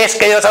મોટો દેશ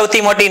કયો,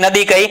 સૌથી મોટી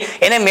નદી કઈ,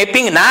 એને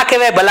મેપિંગ ના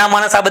કહેવાય. ભલા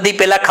માણસ આ બધી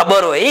પેલા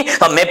ખબર હોય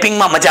તો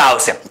મેપિંગમાં મજા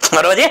આવશે.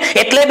 બરોબર છે?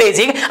 એટલે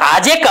બેઝિક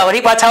આજે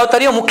કવરી પાછા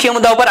અવતર્યો મુખ્ય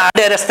મુદ્દા ઉપર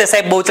આડે રસ્તે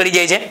સાહેબ બહુ ચડી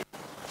જાય છે.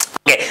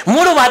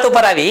 મૂળ વાત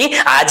ઉપર આવી.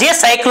 આજે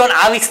સાયક્લોન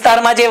આ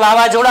વિસ્તારમાં જે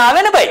વાવાઝોડા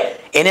આવે ને ભાઈ,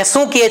 એને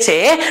શું કહે છે?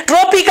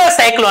 ટ્રોપિકલ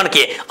સાયક્લોન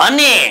કહે.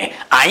 અને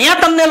અહીંયા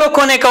તમને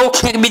લોકોને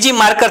કહું બીજી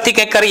માર્કર થી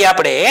કંઈક કરીએ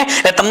આપણે,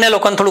 તમને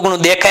લોકોને થોડું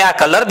ઘણું દેખાય. આ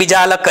કલર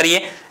બીજા અલગ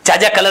કરીએ.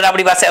 જાજા કલર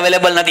આપણી પાસે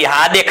અવેલેબલ નથી.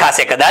 હા,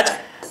 દેખાશે કદાચ.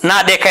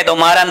 ના દેખાય તો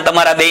મારા ને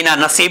તમારા બેયના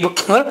નસીબ.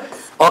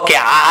 ઓકે,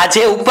 આ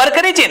જે ઉપર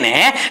કરી છે ને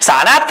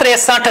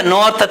 63.5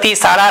 નોર્થ થી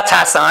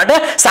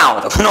 66.5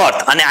 સાઉથ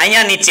નોર્થ, અને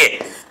અહીંયા નીચે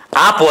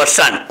આ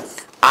પોર્શન,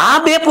 આ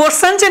બે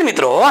પોર્શન છે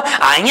મિત્રો.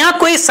 અહીંયા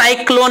કોઈ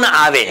સાયક્લોન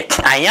આવે,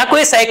 અહીંયા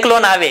કોઈ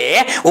સાયક્લોન આવે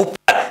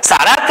ઉપર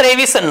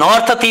 23.5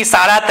 નોર્થ થી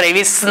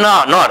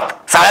 23.5 નોર્થ,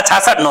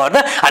 66 નોર્થ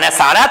અને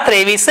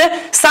 23.5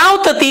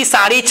 સાઉથ થી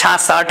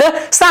 66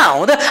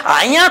 સાઉથ.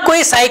 અહીંયા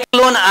કોઈ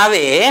સાયક્લોન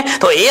આવે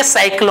તો એ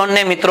સાયક્લોન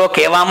ને મિત્રો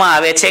કહેવામાં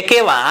આવે છે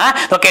કેવા?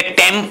 તો કે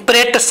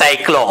ટેમ્પરેટ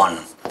સાયક્લોન.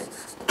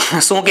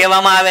 શું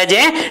કહેવામાં આવે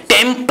છે?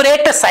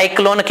 ટેમ્પરેટ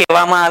સાયક્લોન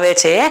કહેવામાં આવે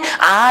છે.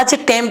 આ જ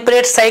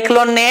ટેમ્પરેટ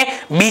સાયક્લોન ને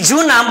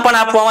બીજું નામ પણ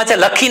આપવામાં છે.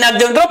 લખી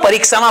નાખજો મિત્રો,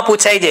 પરીક્ષામાં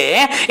પૂછાય છે.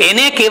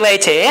 એને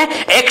કહેવાય છે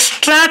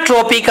એક્સ્ટ્રા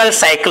ટ્રોપિકલ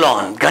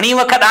સાયક્લોન. ઘણી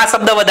વખત આ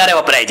શબ્દ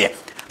વધારે વપરાય છે.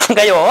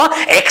 કયો?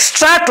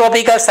 એક્સ્ટ્રા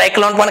ટ્રોપિકલ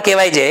સાયક્લોન પણ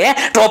કહેવાય છે.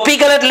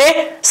 ટ્રોપિકલ એટલે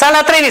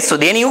 23.5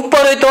 સુધી, એની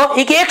ઉપર હોય તો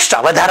એ કે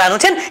એક્સ્ટ્રા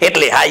વધારાનું છે ને,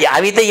 એટલે હા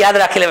આવી રીતે યાદ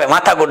રાખી લેવાય.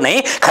 માથાકૂટ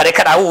નહીં.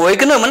 ખરેખર આવું હોય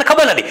કે નહીં મને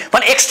ખબર નથી,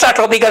 પણ એક્સ્ટ્રા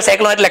ટ્રોપિકલ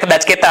સાયક્લોન એટલે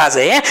કદાચ કહેતા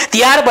હશે.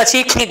 ત્યાર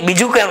પછી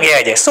બીજું કેમ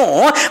કહેવાય છે? શું?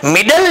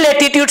 મિડલ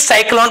લેટિટ્યુડ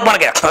સાયક્લોન પણ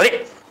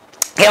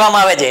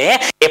કહેવામાં આવે છે.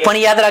 એ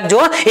પણ યાદ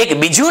રાખજો. એક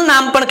બીજું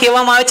નામ પણ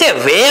કહેવામાં આવે છે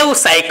વેવ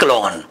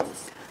સાયક્લોન.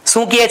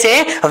 શું કહે છે?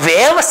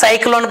 વેવ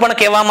સાયક્લોન પણ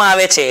કહેવામાં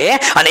આવે છે.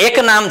 અને એક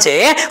નામ છે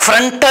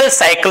ફ્રન્ટલ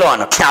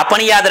સાયક્લોન. આ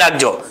પણ યાદ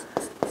રાખજો.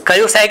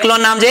 કયું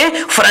સાયક્લોન નામ છે?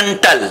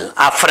 ફ્રન્ટલ.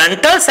 આ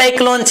ફ્રન્ટલ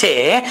સાયક્લોન છે.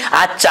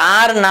 આ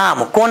 4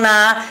 નામ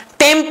કોના?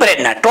 ટેમ્પરેટ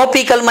ના.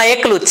 ટ્રોપિકલ માં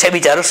એકલું જ છે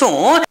બિચારું.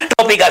 શું?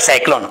 Tropical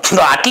cyclone.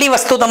 તો આટલી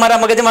વસ્તુ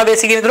તમારા મગજમાં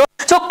બેસી ગઈ મિત્રો.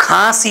 જો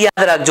ખાસ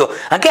યાદ રાખજો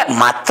કે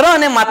માત્ર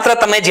અને માત્ર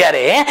તમે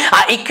જ્યારે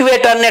આ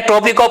ઇક્વેટર ને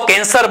ટ્રોપિક ઓફ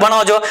કેન્સર ભણો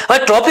છો, હવે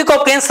ટ્રોપિક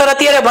ઓફ કેન્સર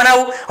અત્યારે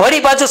ભણાવું,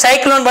 વળી પાછું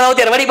સાયક્લોન ભણાવું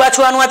ત્યારે વળી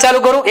પાછું આનું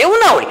ચાલુ કરું, એવું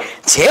ના હોય.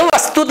 જે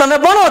વસ્તુ તમે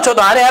ભણો છો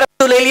તો હારે હારે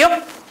લઈ લ્યો.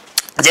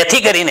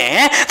 જેથી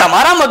કરીને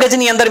તમારા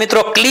મગજની અંદર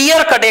મિત્રો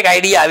ક્લિયર કટ એક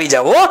આઈડિયા આવી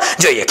જવો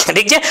જોઈએ.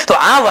 ઠીક છે, તો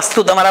આ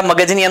વસ્તુ તમારા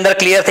મગજની અંદર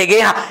ક્લિયર થઈ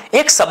ગઈ. હા,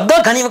 એક શબ્દ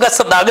ઘણી વખત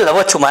શબ્દ આગળ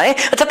લવો છું મારે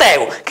છતાં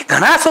આવ્યો કે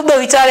ઘણા શબ્દો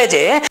વિચારે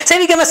છે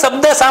સેવી કે મેં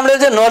શબ્દ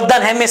સાંભળ્યો છે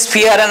નોર્ધન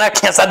હેમિસ્ફિયર અને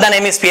સધર્ન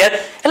હેમિસ્ફિયર,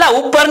 એટલે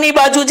ઉપરની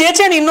બાજુ જે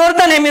છે ને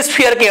નોર્ધન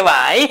હેમિસ્ફિયર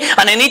કહેવાય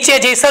અને નીચે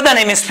જે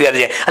સધર્ન હેમિસ્ફિયર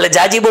છે. એટલે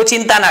જાજી બહુ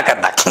ચિંતા ના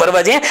કરતા,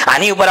 બરોબર છે,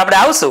 આની ઉપર આપણે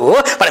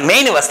આવશું. પણ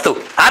મેઇન વસ્તુ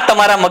આ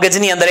તમારા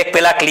મગજની અંદર એક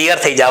પેલા ક્લિયર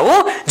થઈ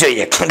જવું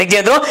જોઈએ. ઠીક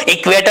છે, તો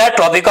equator,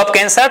 tropic of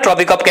cancer,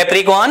 tropic of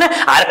કેપ્રિકોર્ન,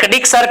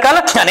 Arctic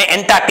circle અને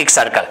એન્ટાર્કટિક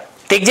સર્કલ.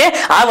 ઠીક છે,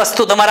 આ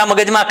વસ્તુ તમારા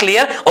મગજમાં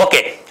ક્લિયર.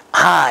 ઓકે,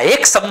 હા,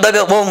 એક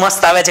શબ્દ બહુ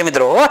મસ્ત આવે છે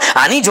મિત્રો,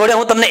 આની જોડે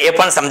હું તમને એ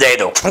પણ સમજાવી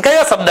દઉં.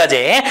 કયો શબ્દ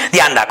છે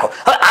ધ્યાન રાખો.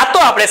 હવે આ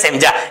તો આપણે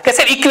સમજ્યા કે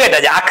સર ઇક્વેટર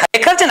છે, આ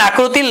ખરેખર છે ને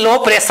આકૃતિ લો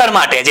પ્રેશર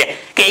માટે છે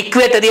કે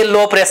ઇક્વેટોરિયલ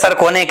લો પ્રેશર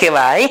કોને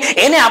કહેવાય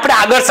એને આપણે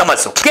આગળ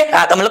સમજશું. કે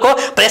આ તમે લોકો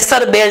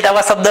પ્રેશર બેલ્ટ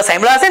આવા શબ્દ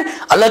સાંભળ્યા હશે ને,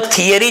 અલગ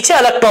થિયરી છે,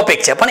 અલગ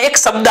ટોપિક છે, પણ એક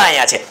શબ્દ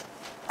અહીંયા છે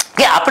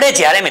કે આપણે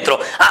જ્યારે મિત્રો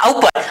આ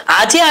ઉપર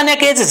આજે આને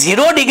કહે છે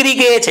 0 ડિગ્રી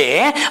કહે છે.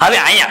 હવે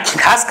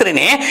અહીંયા ખાસ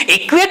કરીને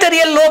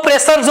ઇક્વેટોરિયલ લો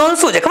પ્રેશર ઝોન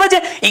શું છે ખબર છે?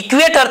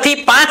 ઇક્વેટર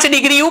થી 5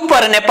 ડિગ્રી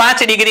ઉપર અને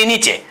 5 ડિગ્રી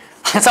નીચે.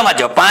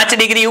 સમજો, 5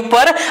 ડિગ્રી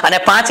ઉપર અને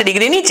 5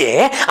 ડિગ્રી નીચે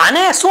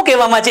આને શું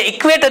કહેવામાં છે?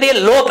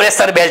 ઇક્વેટોરિયલ લો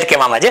પ્રેશર બેલ્ટ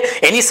કહેવામાં છે.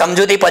 એની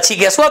સમજૂતી પછી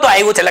કહેશું, તો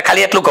આવ્યું છે એટલે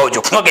ખાલી એટલું કહું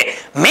છું. ઓકે,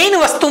 મેઇન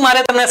વસ્તુ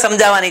મારે તમને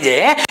સમજાવવાની છે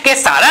કે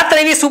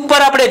 23.5 ઉપર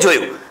આપણે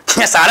જોયું,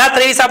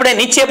 23.5 આપણે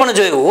નીચે પણ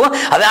જોયું.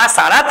 હવે આ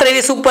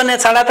 23.5 ઉપર ને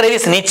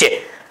 23.5 નીચે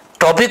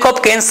tropic of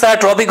cancer,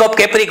 tropic of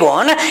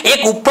કેપ્રિકોર્ન,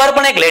 એક ઉપર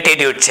પણ એક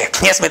લેટિટ્યુડ છે.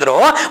 યસ મિત્રો,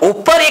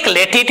 ઉપર એક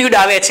લેટિટ્યુડ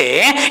આવે છે.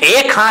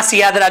 એ ખાસ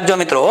યાદ રાખજો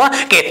મિત્રો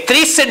કે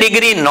 30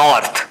 ડિગ્રી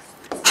નોર્થ,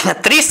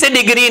 30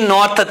 ડિગ્રી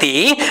નોર્થ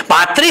થી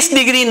 35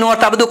 ડિગ્રી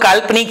નોર્થ. આ બધું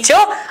કાલ્પનિક છે,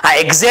 આ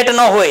એક્ઝેક્ટ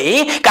ન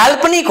હોય,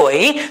 કાલ્પનિક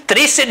હોય.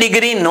 30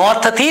 ડિગ્રી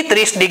નોર્થ થી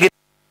 30 ડિગ્રી,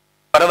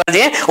 બરોબર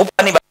છે,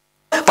 ઉપરની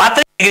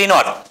 35 ડિગ્રી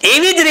નોર્થ.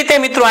 એવી જ રીતે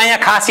મિત્રો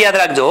અહીંયા ખાસ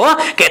યાદ રાખજો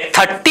કે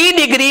 30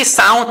 degree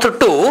south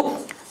two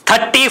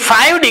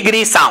 35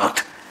 degree south,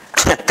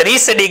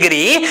 30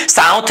 degree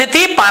south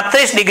થી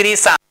 35 ડિગ્રી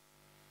સાઉથ,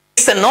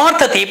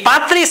 નોર્થ થી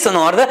 35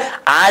 નોર્થ,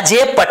 આ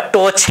જે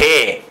પટ્ટો છે.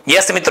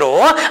 યસ મિત્રો,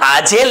 આ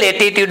જે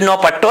લેટિટ્યુડ નો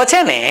પટ્ટો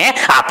છે ને,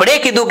 આપણે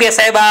કીધું કે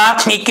સાહેબ આ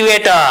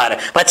ઇક્વેટર,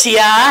 પછી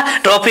આ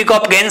ટ્રોપિક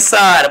ઓફ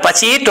કેન્સર,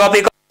 પછી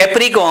ટ્રોપિક ઓફ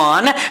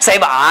કેપ્રિકોર્ન.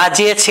 સાહેબ આ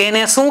જે છે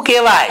ને શું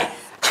કહેવાય?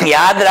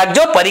 યાદ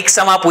રાખજો,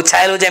 પરીક્ષામાં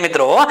પૂછાયેલું છે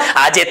મિત્રો.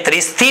 આ જે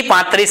 30 થી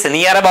 35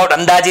 નિયર અબાઉટ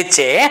અંદાજિત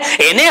છે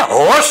એને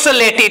હોર્સ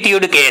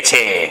લેટિટ્યુડ કહે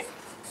છે.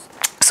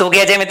 શું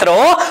કહે છે મિત્રો?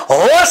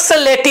 Horse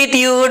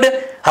latitude.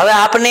 હવે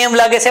આપને એમ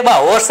લાગે છે બા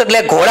હોર્સ એટલે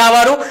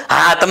ઘોડાવાળું.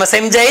 હા, તમે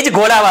સમજાય જ,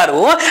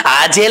 ઘોડાવાળું.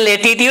 આ જે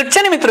લેટિટ્યુડ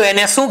છે ને મિત્રો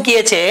એને શું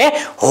કહે છે?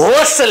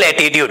 Horse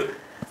latitude.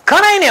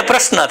 ઘણાયને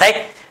પ્રશ્ન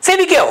થાય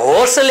સેવી કે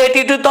હોર્સ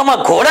લેટિટ્યુડ તો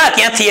આમાં ઘોડા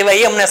ક્યાંથી એવા,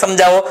 એ અમને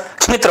સમજાવો.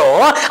 મિત્રો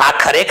આ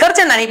ખરેખર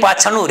છે ને આની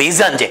પાછળનું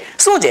રીઝન છે.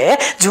 શું છે?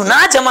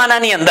 જૂના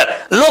જમાનાની અંદર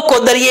લોકો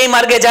દરિયાઈ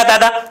માર્ગે જતા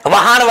હતા,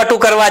 વહાણ વટું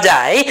કરવા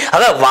જાય.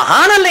 હવે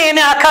વહાણ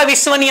લઈને આખા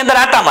વિશ્વની અંદર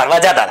આટા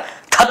મારવા જતા હતા.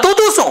 થતું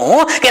તું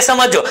શું કે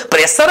સમજો,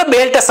 પ્રેશર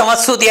બેલ્ટ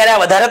સમજશું ત્યારે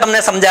વધારે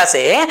તમને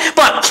સમજાશે.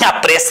 પણ આ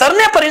પ્રેશર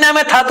ને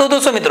પરિણામે થતું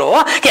તું શું મિત્રો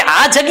કે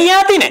આ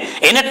જગ્યા હતી ને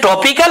એને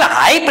ટ્રોપિકલ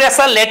હાઈ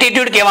પ્રેશર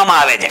લેટિટ્યુડ કહેવામાં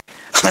આવે છે.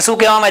 શું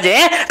કહેવામાં છે?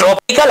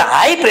 Tropical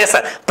high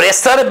pressure.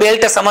 Pressure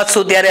belt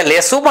સમજશું ત્યારે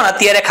લેશું, પણ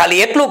અત્યારે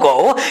ખાલી એટલું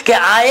કહું કે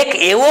આ એક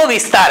એવો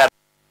વિસ્તાર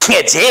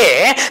કે જે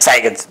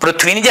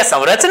પૃથ્વીની જે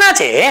સંરચના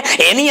છે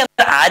એની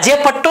અંદર આ જે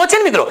પટ્ટો છે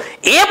ને મિત્રો,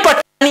 એ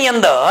પટ્ટાની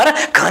અંદર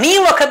ઘણી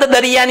વખત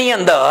દરિયાની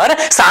અંદર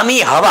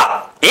સામી હવા,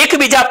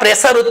 એકબીજા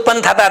પ્રેશર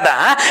ઉત્પન્ન થતા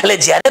હતા. એટલે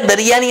જ્યારે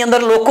દરિયાની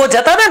અંદર લોકો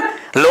જતા હતા ને,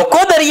 લોકો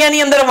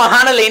દરિયાની અંદર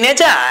વહાણ લઈને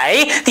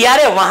જાય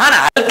ત્યારે વહાણ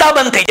હાલતા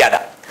બંધ થઈ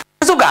જતા.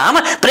 શું કામ?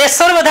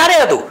 પ્રેશર વધારે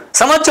હતું.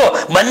 સમજો,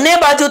 બંને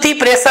બાજુથી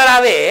પ્રેશર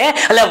આવે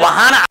એટલે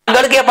વહાણ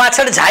આગળ કે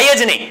પાછળ જાય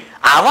જ નહીં.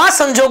 આવા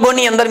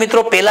સંજોગોની અંદર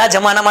મિત્રો પેલા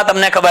જમાનામાં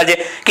તમને ખબર છે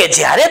કે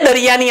જ્યારે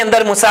દરિયાની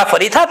અંદર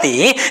મુસાફરી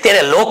થતી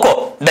ત્યારે લોકો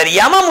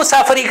દરિયામાં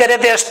મુસાફરી કરે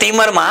ત્યારે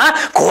સ્ટીમરમાં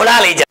ઘોડા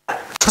લઈ જતા.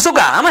 શું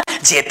કામ?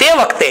 જે તે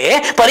વખતે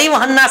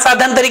પરિવહનના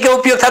સાધન તરીકે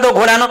ઉપયોગ થતો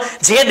ઘોડાનો.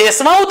 જે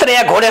દેશમાં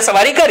ઉતર્યા ઘોડે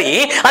સવારી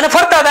કરી અને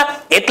ફરતા હતા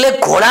એટલે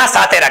ઘોડા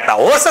સાથે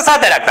રાખતા, હોર્સ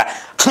સાથે રાખતા.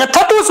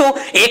 થતું શું?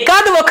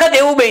 એકાદ વખત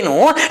એવું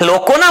બન્યું,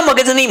 લોકોના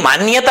મગજની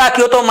માન્યતા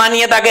કયો તો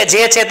માન્યતા કે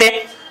જે છે તે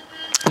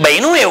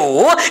બન્યું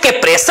એવું કે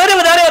પ્રેશર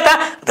વધારે હતા,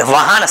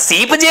 વહાણ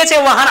સીપ જે છે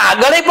વહાણ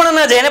આગળ પણ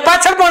ન જાય અને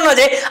પાછળ પણ ન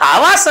જાય.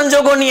 આવા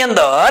સંજોગોની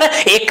અંદર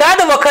એકાદ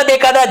વખત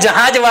એકાદા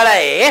જહાજ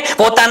વાળાએ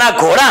પોતાના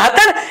ઘોડા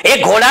હતા ને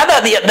એ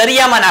ઘોડા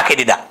દરિયામાં નાખી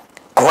દીધા.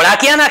 ઘોડા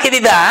ક્યાં નાખી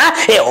દીધા?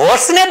 એ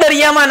હોર્સ ને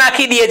દરિયામાં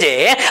નાખી દે છે.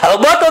 હવે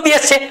બોટ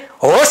ઓબ્વિયસ છે,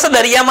 હોર્સ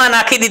દરિયામાં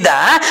નાખી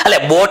દીધા એટલે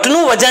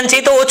બોટનું વજન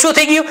છે તો ઓછું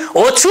થઈ ગયું.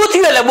 ઓછું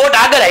થયું એટલે બોટ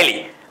આગળ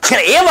આવેલી.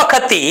 એ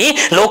વખતથી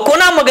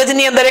લોકોના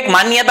મગજની અંદર એક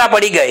માન્યતા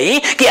પડી ગઈ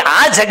કે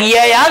આ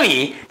જગ્યાએ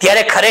આવી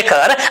ત્યારે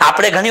ખરેખર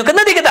આપણે ઘણી વખત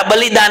નથી કહેતા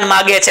બલિદાન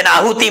માગે છે ને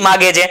આહુતિ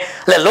માગે છે.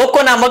 એટલે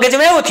લોકોના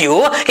મગજમાં એવું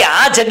થયું કે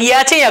આ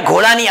જગ્યા છે આ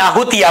ઘોડાની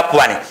આહુતિ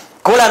આપવાની,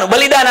 ઘોડાનું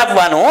બલિદાન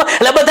આપવાનું.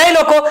 એટલે બધા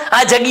લોકો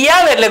આ જગ્યા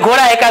આવે એટલે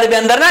ઘોડા એકાદ બે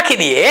અંદર નાખી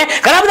દે,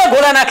 ઘણા બધા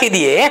ઘોડા નાખી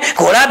દે.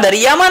 ઘોડા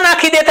દરિયામાં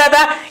નાખી દેતા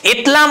હતા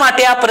એટલા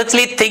માટે આ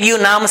પ્રચલિત થઈ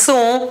ગયું નામ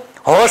શું?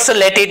 હોર્સ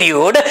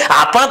લેટિટ્યુડ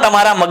આ પણ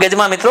તમારા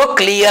મગજમાં મિત્રો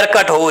ક્લિયર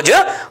કટ હોવું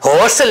જોઈએ.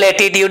 હોર્સ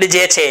લેટિટ્યુડ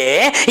જે છે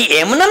એ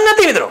એમને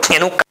નથી મિત્રો,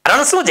 એનું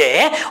કારણ શું છે?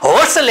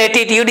 હોર્સ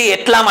લેટિટ્યુડ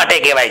એટલા માટે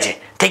કહેવાય છે.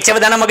 ઠીક છે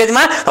બધાના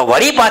મગજમાં? તો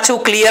વળી પાછું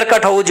ક્લિયર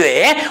કટ હોવું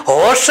જોઈએ.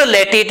 હોર્સ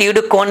લેટિટ્યુડ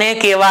કોને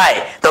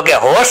કહેવાય? તો કે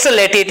હોર્સ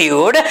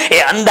લેટિટ્યુડ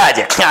એ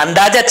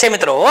અંદાજ જ છે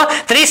મિત્રો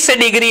 30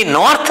 degree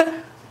north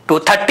to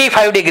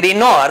 35 degree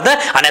north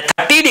અને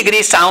 30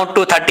 degree south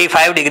to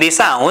 35 degree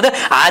south.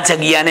 આ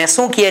જગ્યાને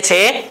શું કહે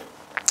છે?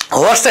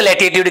 હોર્સ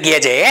લેટિટ્યુડ કહે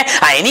છે.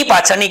 આ એની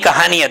પાછળની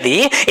કહાની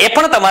હતી, એ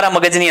પણ તમારા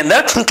મગજની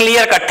અંદર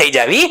ક્લિયર કટ થઈ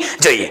જવી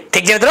જોઈએ.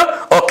 ઠીક છે મિત્રો?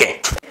 ઓકે,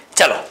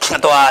 ચલો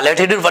તો આ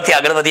લેટિટ્યુડ પરથી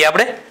આગળ વધીએ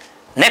આપણે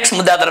નેક્સ્ટ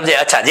મુદ્દા તરફ. જે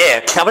અચ્છા, જે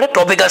આપણે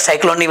ટ્રોપિકલ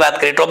સાયક્લોન ની વાત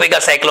કરી,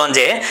 ટ્રોપિકલ સાયક્લોન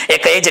છે એ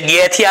કઈ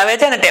જગ્યાએથી આવે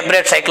છે અને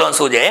ટેમ્પરેટ સાયક્લોન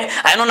શું છે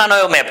એનો નાનો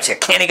એવો મેપ છે,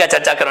 એની કાંઈ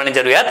ચર્ચા કરવાની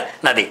જરૂરિયાત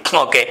નથી.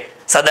 Okay,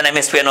 southern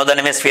hemisphere, northern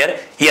hemisphere,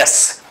 yes.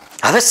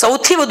 હવે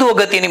સૌથી વધુ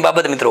અગત્યની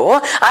બાબત મિત્રો,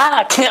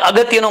 આ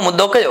અગત્યનો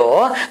મુદ્દો કયો?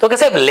 તો કે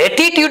સાહેબ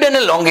લેટિટ્યુડ અને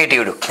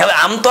લોંગિટ્યુડ. હવે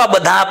આમ તો આ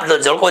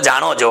બધા લોકો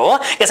જાણો છો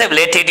કે સાહેબ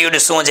લેટિટ્યુડ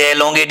શું છે,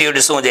 લોંગિટ્યુડ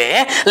શું છે,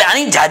 એટલે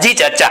આની જાજી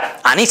ચર્ચા,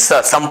 આની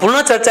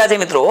સંપૂર્ણ ચર્ચા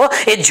છે મિત્રો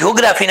એ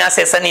જીઓગ્રાફીના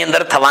સેશનની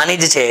અંદર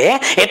થવાની જ છે.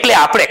 એટલે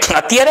આપણે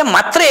અત્યારે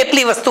માત્ર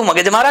એટલી વસ્તુ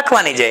મગજમાં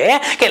રાખવાની છે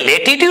કે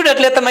લેટિટ્યુડ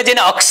એટલે તમે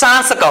જેને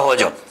અક્ષાંશ કહો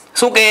છો,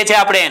 શું કહીએ છીએ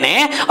આપણે? એને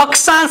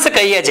અક્ષાંશ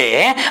કહીએ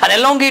છીએ. અને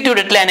લોંગિટ્યુડ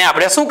એટલે એને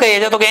આપણે શું કહીએ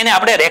છીએ? તો કે એને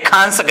આપણે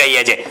રેખાંશ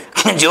કહીએ છીએ.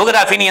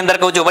 જીઓગ્રાફીની અંદર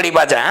કહું છું વળી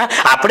પાછા,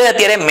 આપણે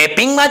અત્યારે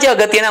મેપિંગમાં જે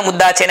અગત્યના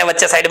મુદ્દા છે એને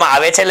વચ્ચે સાઈડમાં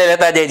આવે છે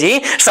લેતા જઈજી.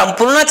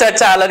 સંપૂર્ણ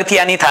ચર્ચા અલગથી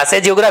આની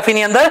થશે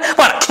જીઓગ્રાફીની અંદર.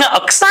 પણ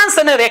અક્ષાંશ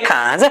અને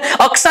રેખાંશ,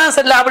 અક્ષાંશ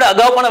એટલે આપણે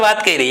અગાઉ પણ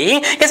વાત કરી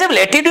કે સાહેબ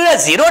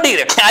લેટિટ્યુડ 0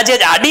 ડિગ્રી, આ જે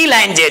આડી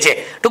લાઈન જે છે,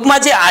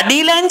 ટૂંકમાં જે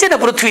આડી લાઈન છે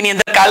ને પૃથ્વીની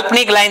અંદર,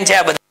 કાલ્પનિક લાઈન છે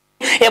આ બધી,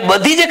 એ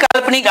બધી જે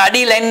કાલ્પનિક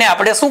આડી લાઈનને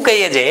આપણે શું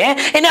કહીએ છીએ?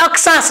 એને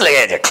અક્ષાંશ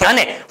લઈએ છીએ.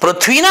 અને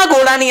પૃથ્વીના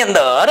ગોળાની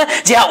અંદર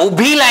જે આ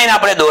ઊભી લાઈન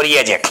આપણે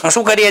દોરીએ છીએ,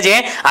 શું કરીએ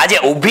છીએ? આ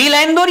જે ઊભી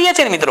લાઈન દોરીએ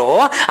છીએ ને મિત્રો,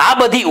 આ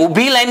બધી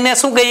ઊભી લાઈનને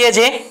શું કહીએ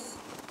છીએ?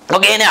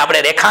 ઓકે, એને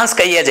આપણે રેખાંશ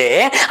કહીએ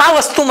છીએ. આ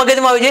વસ્તુ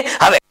મગજમાં આવી છે.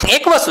 હવે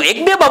એક વસ્તુ, એક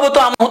બે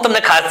બાબતો આમ હું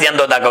તમને ખાસ ધ્યાન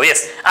દોતા કહું.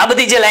 યસ, આ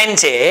બધી જે લાઈન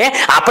છે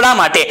આપણા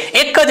માટે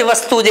એક જ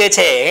વસ્તુ જે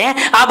છે,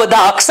 આ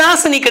બધા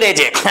અક્ષાંશ નીકળે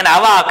છે. અને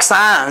આવા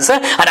અક્ષાંશ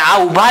અને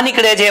આ ઊભા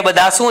નીકળે છે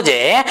બધા શું છે?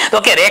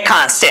 તો કે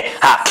રેખાંશ છે.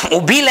 હા,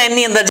 ઊભી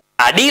લાઈનની અંદર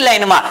આડી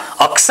લાઈનમાં,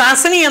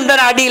 અક્ષાંશની અંદર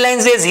આડી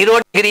લાઈન જે 0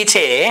 ડિગ્રી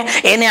છે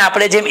એને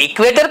આપણે જેમ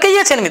ઇક્વેટર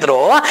કહીએ છીએ ને મિત્રો,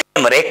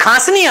 એમ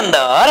રેખાંશની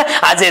અંદર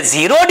આ જે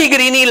 0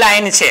 ડિગ્રીની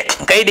લાઈન છે,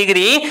 કઈ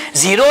ડિગ્રી?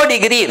 0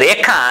 ડિગ્રી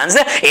રેખાંશ,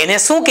 એને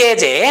શું કહે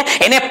છે?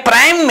 એને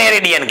પ્રાઇમ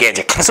મેરિડિયન કહે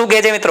છે. શું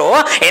કહે છે મિત્રો?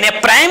 એને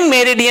પ્રાઇમ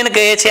મેરિડિયન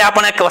કહે છે. આ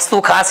પણ એક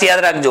વસ્તુ ખાસ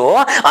યાદ રાખજો.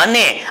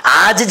 અને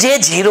આજ જે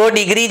 0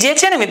 ડિગ્રી જે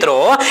છે ને મિત્રો,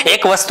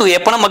 એક વસ્તુ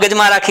એ પણ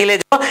મગજમાં રાખી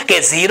લેજો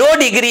કે 0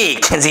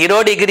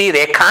 ડિગ્રી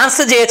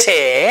રેખાંશ જે છે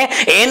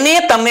એને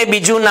તમે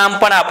બીજું નામ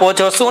પણ આપો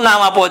છો. શું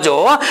નામ આપો છો?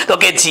 તો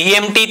કે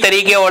જીએમટી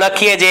તરીકે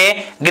ઓળખીએ છીએ,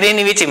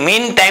 ગ્રીનવિચ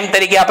મીન ટાઈમ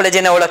તરીકે આપણે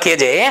જેને ઓળખીએ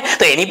છીએ.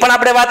 તો એની પણ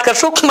આપણે વાત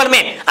કરશું.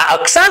 આ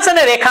અક્ષાંશ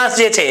અને રેખાંશ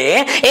જે છે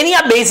એની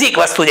આ બેઝિક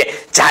વસ્તુ છે.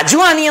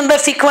 જાજુ આની અંદર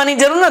શીખવાની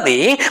જરૂર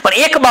નથી,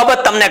 પણ એક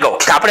બાબત તમને કહું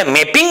કે આપણે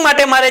મેપિંગ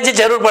માટે મારે જે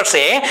જરૂર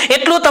પડશે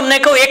એટલું તમને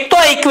કહું. એક તો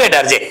આ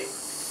ઇક્વેટર છે,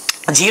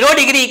 0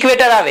 ડિગ્રી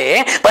ઇક્વેટર આવે,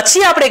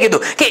 પછી આપણે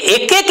કીધું કે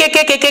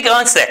એક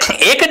અંશ,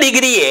 1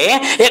 ડિગ્રીએ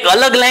એક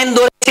અલગ લાઈન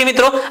દોરે છે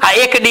મિત્રો. આ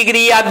 1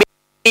 ડિગ્રી, આ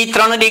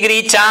 3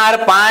 ડિગ્રી, 4,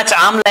 5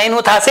 આમ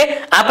લાઈનો થશે.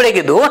 આપણે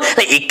કીધું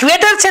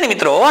ઇક્વેટર છે ને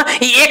મિત્રો,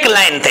 એ એક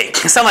લાઈન થઈ.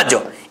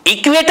 સમજો,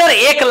 ઇક્વેટર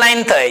એક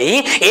લાઈન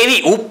થઈ,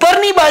 એવી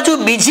ઉપરની બાજુ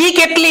બીજી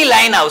કેટલી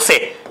લાઈન આવશે?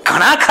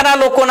 ઘણા ખરા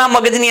લોકોના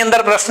મગજની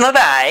અંદર પ્રશ્ન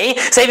થાય,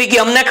 સાહેબ કે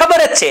અમને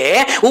ખબર જ છે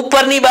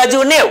ઉપરની બાજુ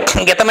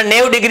 90, કે તમે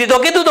 90 ડિગ્રી તો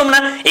કીધું તમને,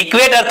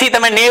 ઇક્વેટર થી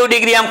તમે 90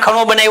 ડિગ્રી આમ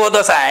ખણો બનાવ્યો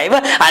તો સાહેબ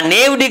આ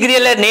 90 ડિગ્રી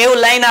એટલે 90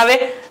 લાઈન આવે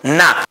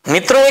ના.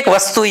 મિત્રો એક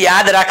વસ્તુ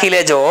યાદ રાખી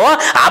લેજો,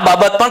 આ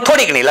બાબત પણ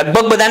થોડીક નહીં,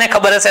 લગભગ બધાને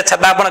ખબર હશે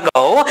છતાં પણ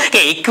કહું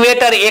કે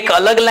ઇક્વેટર એક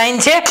અલગ લાઈન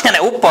છે અને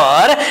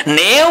ઉપર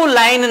 90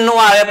 લાઈન નો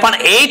આવે, પણ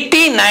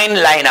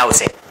 89 લાઈન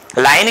આવશે.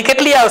 લાઈન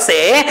કેટલી આવશે?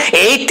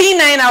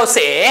 89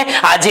 આવશે.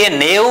 આ જે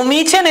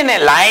 90મી છે ને એને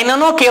લાઈન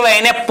નો કહેવાય,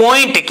 એને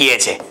પોઈન્ટ કહે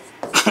છે.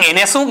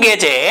 એને શું કહે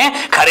છે?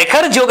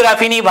 ખરેખર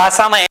જીઓગ્રાફીની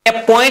ભાષામાં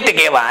એને પોઈન્ટ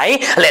કહેવાય.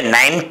 એટલે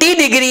 90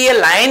 ડિગ્રી એ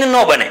લાઈન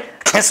નો બને,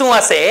 શું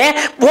હશે?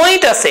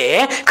 પોઈન્ટ હશે.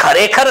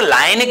 ખરેખર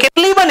લાઈન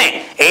કેટલી બને?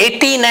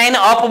 89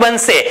 અપ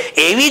બનશે.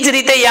 એવી જ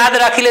રીતે યાદ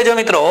રાખી લેજો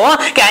મિત્રો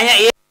કે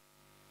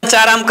અહીંયા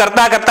આરામ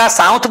કરતા કરતા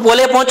સાઉથ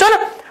પોલે પહોંચો ને,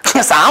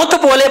 સાઉથ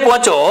પોલે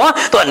પહોંચો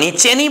તો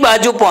નીચેની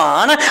બાજુ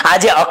પણ આ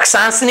જે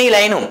અક્ષાંશની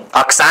લાઈનો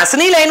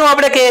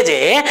આપણે કહીએ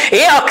છીએ,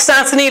 એ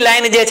અક્ષાંશની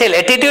લાઈન જે છે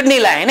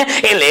લેટિટ્યુડની લાઈન,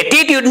 એ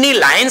લેટિટ્યુડની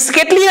લાઈન્સ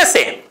કેટલી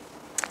હશે?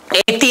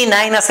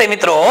 89 હશે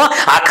મિત્રો.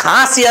 આ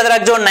ખાસ યાદ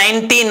રાખજો,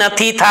 90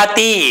 નથી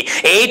થતી.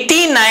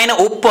 89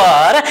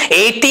 ઉપર,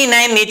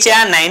 89 નીચે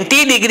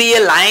 90 ડિગ્રી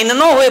એ લાઈન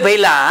નો હોય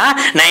ભઈલા.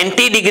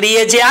 90 ડિગ્રી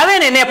જે આવે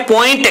ને એને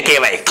પોઈન્ટ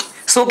કહેવાય.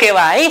 શું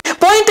કહેવાય?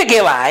 પોઈન્ટ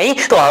કહેવાય.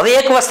 તો હવે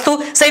એક વસ્તુ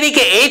સેવી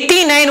કે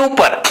 89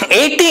 ઉપર,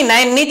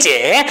 89 નીચે,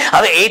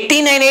 હવે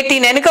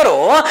 89 કરો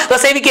તો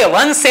સેવી કે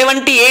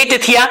 178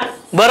 થયા,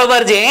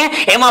 બરોબર છે.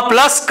 એમાં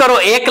પ્લસ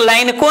કરો એક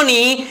લાઈન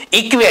કોની?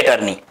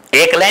 ઇક્વેટરની.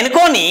 એક લાઈન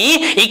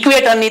કોની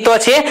ઇક્વેટરની તો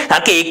છે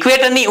કારણ કે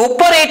ઇક્વેટરની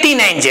ઉપર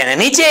 89 છે અને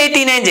નીચે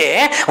 89 છે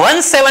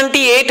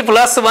 178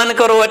 પ્લસ 1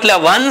 કરો એટલે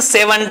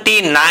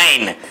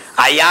 179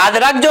 આ યાદ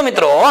રાખજો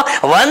મિત્રો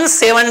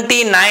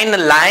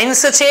 179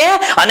 લાઇન્સ છે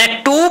અને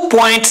 2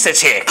 પોઈન્ટ્સ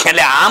છે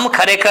એટલે આમ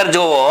ખરેખર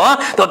જોવો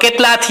તો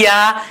કેટલા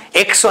થયા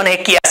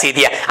 181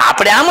 થયા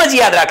આપણે આમ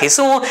જ યાદ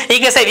રાખીશું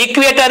એ કે સાહેબ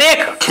ઇક્વેટર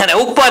 1 અને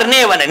ઉપર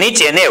 90 અને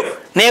નીચે 90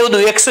 90 દુ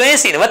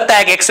 180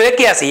 વત્તા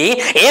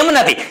 181 એમ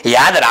નથી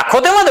યાદ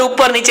રાખો તો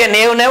ઉપર નીચે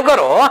 90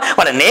 કરો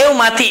અને 90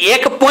 માંથી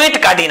એક પોઈન્ટ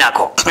કાઢી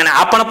નાખો અને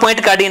આ પણ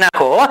પોઈન્ટ કાઢી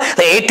નાખો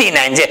તો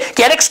 89 છે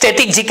ક્યારેક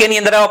સ્ટેટિક જીકે ની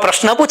અંદર આવો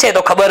પ્રશ્ન પૂછે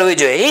તો ખબર હોવી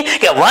જોઈએ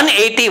કે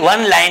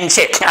 181 લાઈન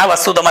છે આ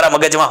વસ્તુ તમારા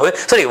મગજમાં હોય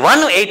સોરી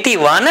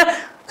 181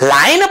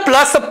 લાઈન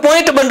પ્લસ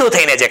પોઈન્ટ બંધુ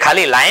થઈને છે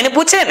ખાલી લાઈન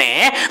પૂછે ને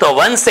તો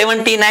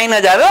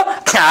 179 જ આવ્યો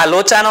આ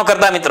લોચાનો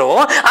કરતા મિત્રો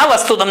આ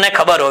વસ્તુ તમને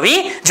ખબર હોવી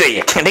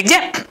જોઈએ ઠીક છે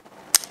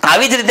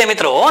આવી જ રીતે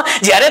મિત્રો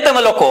જ્યારે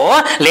તમે લોકો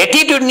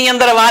લેટિટ્યુડ ની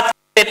અંદર વાત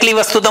એટલી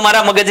વસ્તુ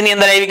તમારા મગજની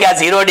અંદર આવી કે આ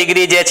 0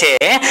 ડિગ્રી જે છે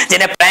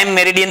જેને પ્રાઇમ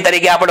મેરિડિયન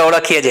તરીકે આપણે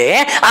ઓળખીએ છીએ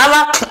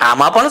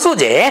આમાં પણ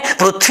શું છે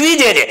પૃથ્વી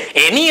જે છે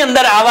એની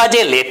અંદર આવા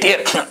જે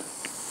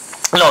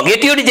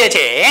લોંગિટ્યુડ જે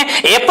છે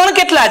એ પણ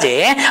કેટલા છે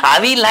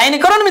આવી લાઈન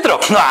કરો ને મિત્રો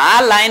તો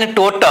આ લાઈન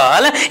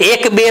ટોટલ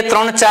 1 2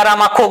 3 4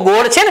 આમ આખો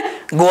ગોળ છે ને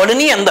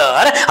ગોળની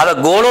અંદર હવે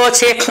ગોળો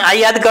છે આ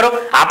યાદ કરો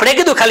આપણે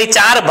કીધું ખાલી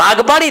 4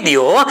 ભાગ પાડી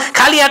દો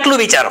ખાલી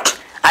આટલું વિચારો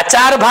આ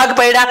 4 ભાગ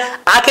પડ્યા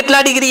આ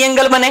કેટલા ડિગ્રી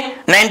એંગલ બને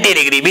 90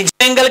 ડિગ્રી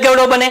બીજો એંગલ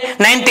કેવડો બને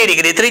 90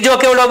 ડિગ્રી ત્રીજો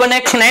કેવડો બને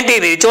 90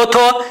 ડિગ્રી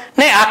ચોથો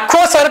ને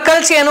આખો સર્કલ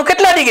છે એનું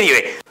કેટલા ડિગ્રી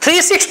હોય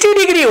 360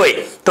 ડિગ્રી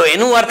હોય તો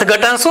એનું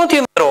અર્થઘટન શું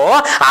થયું મિત્રો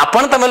આ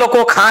પણ તમે લોકો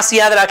ખાસ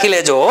યાદ રાખી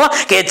લેજો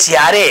કે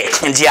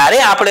જ્યારે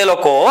આપણે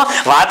લોકો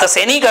વાત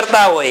શેની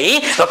કરતા હોય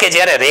તો કે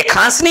જ્યારે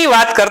રેખાંશની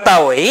વાત કરતા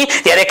હોય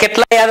ત્યારે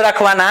કેટલા યાદ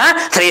રાખવાના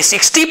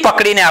 360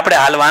 પકડીને આપણે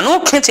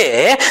હાલવાનું છે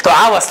તો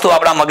આ વસ્તુ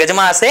આપણા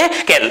મગજમાં હશે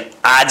કે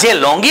આ જે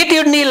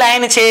લોંગિટ્યુડ ની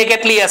લાઈન છે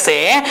કેટલી હશે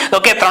તો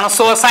કે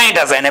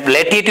 360 હશે અને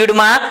લેટિટ્યુડ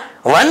માં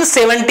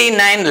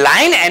 179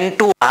 લાઈન and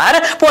 2 are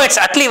points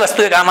આટલી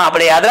વસ્તુ એક આમાં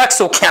આપણે યાદ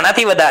રાખશું કે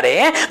આનાથી વધારે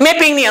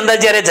મેપિંગ ની અંદર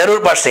જ્યારે જરૂર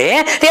પડશે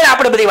ત્યારે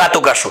આપણે બધી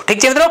વાતો કરશું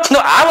ઠીક છે મિત્રો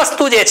તો આ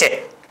વસ્તુ જે છે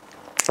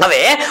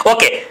હવે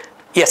okay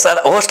yes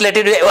host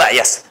latitude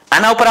yes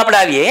આના ઉપર આપણે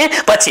આવીએ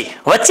પછી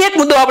વચ્ચે એક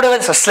મુદ્દો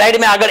આપણે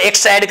સ્લાઇડમાં આગળ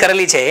એક સાઈડ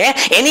કરેલી છે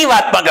એની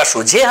વાત પણ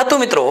કરશું જે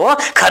હતું મિત્રો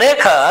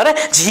ખરેખર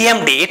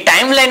જીએમટી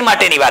ટાઈમલાઈન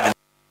માટેની વાત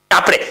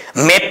આપણે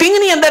મેપિંગ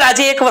ની અંદર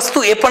આજે એક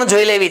વસ્તુ એ પણ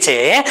જોઈ લેવી છે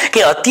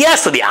કે અત્યાર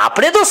સુધી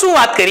આપણે તો શું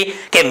વાત કરી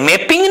કે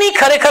મેપિંગ ની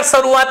ખરેખર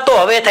શરૂઆત તો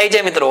હવે થઈ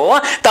છે મિત્રો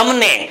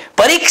તમને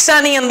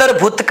પરીક્ષાની અંદર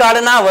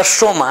ભૂતકાળના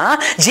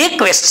વર્ષોમાં જે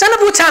ક્વેશ્ચન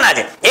પૂછાણા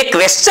છે એ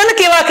ક્વેશ્ચન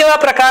કેવા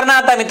પ્રકારના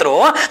હતા મિત્રો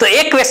તો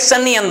એ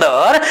ક્વેશ્ચન ની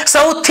અંદર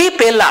સૌથી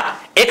પહેલા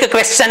એક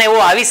ક્વેશ્ચન એવો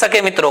આવી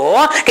શકે મિત્રો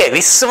કે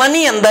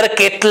વિશ્વની અંદર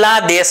કેટલા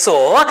દેશો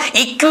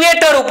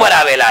ઇક્વેટર ઉપર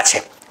આવેલા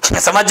છે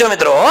સમજો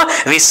મિત્રો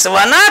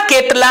વિશ્વના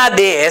કેટલા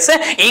દેશ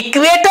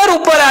ઇક્વેટર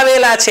ઉપર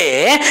આવેલા છે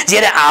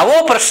જ્યારે આવો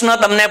પ્રશ્ન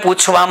તમને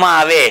પૂછવામાં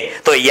આવે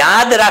તો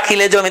યાદ રાખી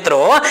લેજો મિત્રો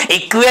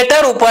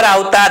ઇક્વેટર ઉપર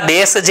આવતા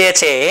દેશ જે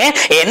છે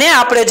એને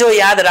આપણે જો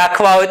યાદ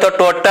રાખવા હોય તો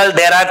ટોટલ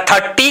there are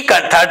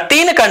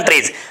 13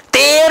 countries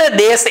 13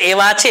 દેશ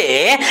એવા છે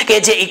કે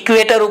જે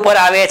ઇક્વેટર ઉપર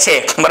આવે છે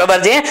બરોબર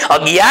છે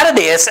 11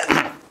 દેશ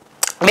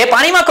બે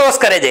પાણીમાં ક્રોસ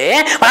કરે છે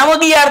પણ આમ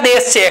 11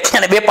 દેશ છે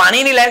અને બે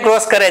પાણીની લાઈન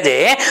ક્રોસ કરે છે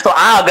તો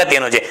આ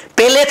અગત્યનું છે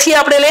પહેલેથી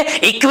આપણે લે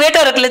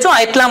ઇક્વેટર એટલે જો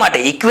એટલા માટે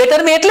ઇક્વેટર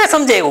મેં એટલે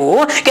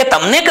સમજાવ્યું કે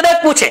તમને કદાચ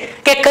પૂછે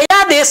કે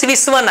કયા દેશ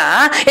વિશ્વના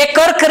એ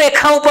કર્ક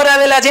રેખા ઉપર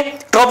આવેલા છે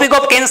ટ્રોપિક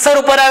ઓફ કેન્સર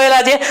ઉપર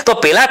આવેલા છે તો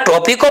પેલા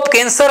ટ્રોપિક ઓફ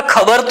કેન્સર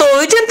ખબર તો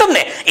હોય છે ને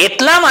તમને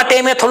એટલા માટે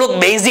મેં થોડુંક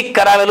બેઝિક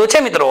કરાવેલું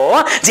છે મિત્રો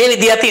જે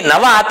વિદ્યાર્થી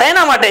નવા હતા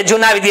એના માટે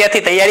જૂના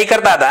વિદ્યાર્થી તૈયારી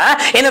કરતા હતા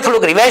એને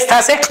થોડુંક રિવાઇઝ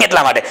થશે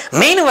એટલા માટે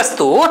મેઇન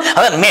વસ્તુ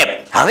હવે મેપ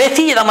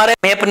હવેથી તમારે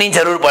મેપની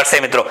જરૂર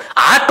પડશે મિત્રો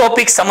આ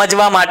ટોપિક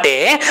સમજવા માટે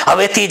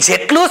હવેથી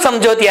જેટલું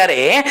સમજો ત્યારે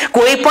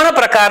કોઈ પણ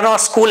પ્રકારનો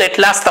સ્કૂલ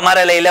એટલાસ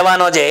તમારે લઈ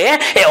લેવાનો છે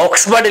એ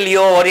ઓક્સફર્ડ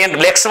લ્યો ઓરિયન્ટ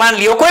બ્લેક સ્વાન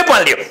લ્યો કોઈ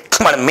પણ લ્યો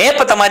પણ મેપ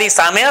તમારી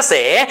સામે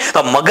હશે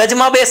તો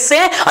મગજમાં બેસશે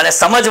અને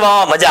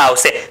સમજવામાં મજા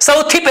આવશે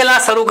સૌથી પહેલા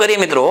શરૂ કરીએ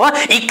મિત્રો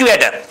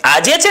ઇક્વેટર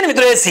આજે છે ને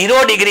મિત્રો એ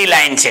 0 ડિગ્રી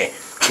લાઈન છે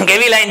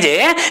કેવી લાઈન છે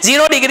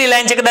 0 ડિગ્રી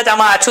લાઈન છે કદાચ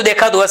આમાં આછું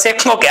દેખાતું હશે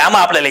ઓકે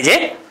આમાં આપણે લઈએ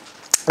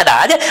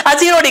કદાચ આ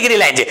 0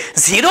 ડિગ્રી લાઈન છે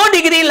 0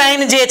 ડિગ્રી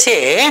લાઈન જે છે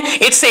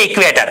ઇટ્સ એ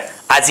ઇક્વેટર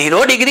આ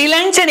 0 ડિગ્રી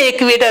લાઈન છે ને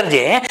ઇક્વેટર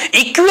છે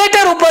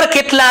ઇક્વેટર ઉપર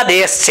કેટલા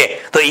દેશ છે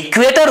તો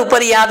ઇક્વેટર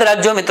ઉપર યાદ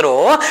રાખજો મિત્રો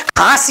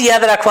ખાસ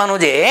યાદ રાખવાનું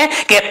છે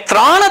કે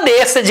 3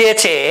 દેશ જે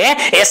છે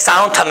એ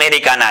સાઉથ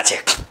અમેરિકાના છે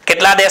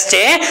કેટલા દેશ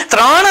છે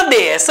 3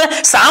 દેશ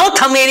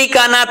સાઉથ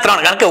અમેરિકાના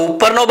 3 કારણ કે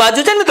ઉપરનો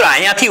બાજુ છે મિત્રો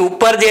અહીંયાથી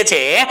ઉપર જે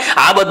છે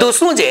આ બધું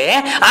શું છે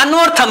આ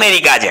નોર્થ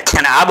અમેરિકા છે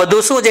અને આ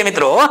બધું શું છે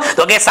મિત્રો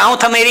તો કે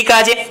સાઉથ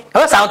અમેરિકા છે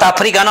હવે સાઉથ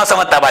આફ્રિકાનો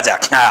સમજતા પાછા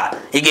હા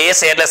ઈ કે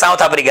છે એટલે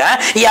સાઉથ આફ્રિકા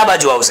ઈ આ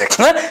બાજુ આવશે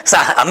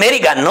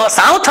અમેરિકા નો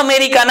સાઉથ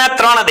અમેરિકાના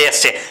 3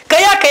 દેશ છે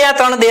કયા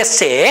 3 દેશ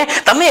છે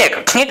તમે એક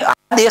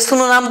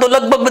દેશનું નામ તો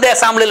લગભગ બધા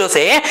સાંભળેલું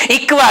છે,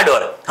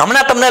 ઇક્વાડોર.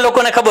 હમણાં તમને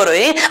લોકોને ખબર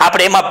હોય,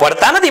 આપણે એમાં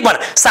પડતા નથી, પણ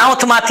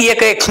સાઉથ માંથી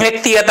એક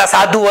વ્યક્તિ હતા,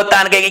 સાધુ હતા,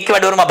 અને કઈક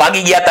ઇક્વાડોરમાં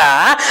ભાગી ગયા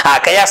હતા. આ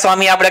કયા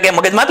સ્વામી આપણે કઈ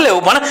મગજમાં જ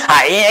લેવું, પણ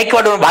હા એ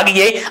ઇક્વાડોરમાં ભાગી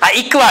ગયા. આ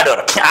ઇક્વાડોર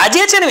આ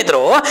જે છે ને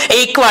મિત્રો,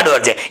 એ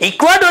ઇક્વાડોર છે.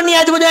 ઇક્વાડોર ની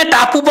આજુબાજુ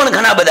ટાપુ પણ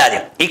ઘણા બધા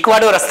છે.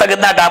 ઇક્વાડોર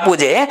હસ્તગતના ટાપુ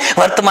છે.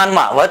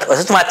 વર્તમાનમાં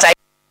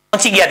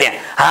પહોંચી ગયા ત્યાં.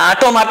 હા,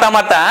 આટો મારતા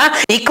મારતા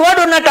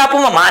ઇક્વાડોરના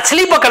ટાપુમાં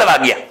માછલી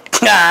પકડવા ગયા.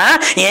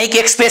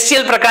 એક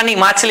સ્પેશિયલ પ્રકારની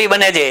માછલી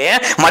બને છે,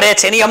 મળે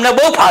છે, એની અમને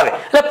બહુ ફાવે.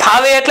 એટલે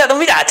ફાવે એટલે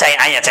તમે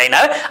અહીંયા ચાઇના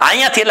આવે,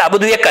 અહીંયાથી એટલે આ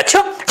બધું એક જ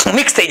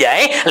મિક્સ થઈ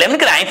જાય. એટલે એમ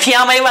કે અહીંથી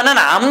આમ આવ્યા,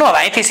 ના આમ નો,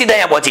 અહીંથી સીધા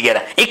અહીંયા પહોંચી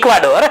ગયા.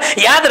 ઇક્વાડોર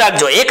યાદ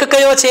રાખજો. એક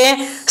કયો છે?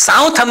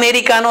 સાઉથ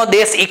અમેરિકાનો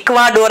દેશ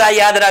ઇક્વાડોર.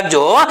 યાદ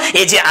રાખજો,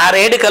 એ જે આ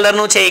રેડ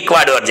કલરનું છે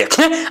ઇક્વાડોર છે.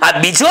 આ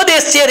બીજો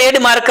દેશ છે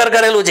રેડ માર્કર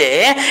કરેલું છે,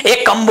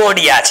 એ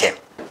કંબોડિયા છે.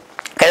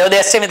 કયો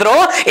દેશ છે મિત્રો?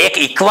 એક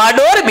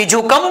ઇક્વાડોર,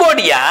 બીજું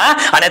કંબોડિયા,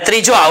 અને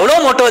ત્રીજો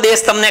આવડો મોટો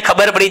દેશ તમને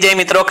ખબર પડી જાય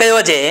મિત્રો,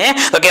 કયો છે?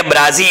 તો કે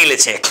બ્રાઝિલ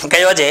છે.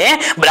 કયો છે?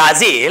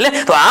 બ્રાઝિલ.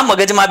 તો આ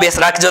મગજમાં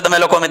બેસ રાખજો તમે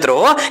લોકો મિત્રો,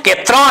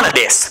 કે 3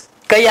 દેશ.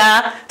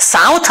 કયા?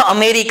 સાઉથ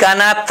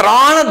અમેરિકાના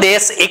 3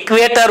 દેશ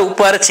ઇક્વેટર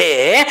ઉપર છે,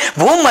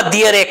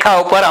 ભૂમધ્ય રેખા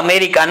ઉપર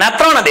અમેરિકાના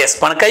 3 દેશ.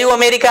 પણ કયું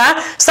અમેરિકા?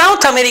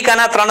 સાઉથ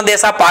અમેરિકાના 3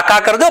 દેશ. આ પાકા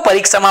કરજો,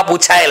 પરીક્ષામાં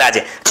પૂછાયેલા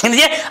છે.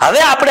 હવે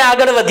આપણે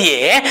આગળ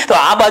વધીએ તો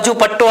આ બાજુ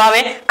પટ્ટો આવે,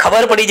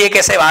 ખબર પડી જાય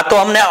કે સાહેબ આ તો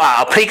અમને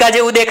આફ્રિકા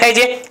જેવું દેખાય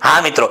છે.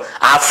 હા મિત્રો,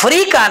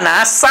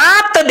 આફ્રિકાના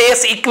 7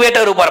 દેશ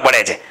ઇક્વેટર ઉપર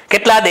પડે છે.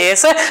 કેટલા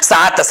દેશ?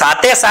 7.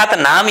 7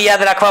 નામ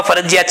યાદ રાખવા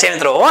ફરજિયાત છે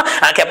મિત્રો,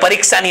 કારણ કે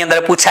પરીક્ષાની અંદર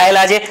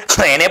પૂછાયેલા છે.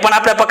 એને પણ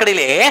આપણે પકડી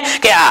લઈએ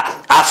કે આ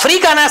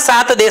આફ્રિકાના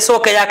 7 દેશો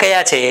કયા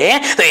કયા છે.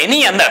 તો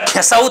એની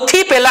અંદર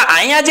સૌથી પહેલા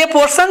અહીંયા જે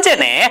પોર્શન છે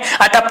ને,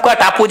 આ ટપકા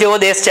ટાપુ જેવો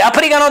દેશ છે,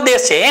 આફ્રિકાનો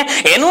દેશ છે,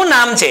 એનું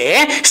નામ છે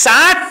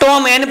સા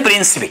ટોમ એન્ડ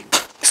પ્રિન્સિપી.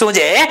 શું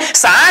છે?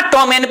 સા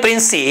ટોમ એન્ડ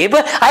પ્રિન્સિપ.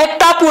 આ એક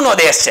ટાપુનો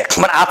દેશ છે,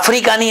 પણ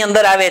આફ્રિકાની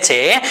અંદર આવે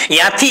છે.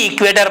 ત્યાંથી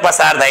ઇક્વેટર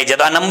પસાર થાય છે.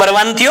 તો આ નંબર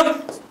 1 થયો.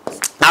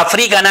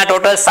 આફ્રિકાના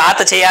ટોટલ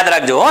 7 છે, યાદ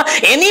રાખજો.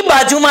 એની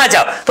બાજુમાં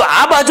જાઓ તો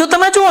આ બાજુ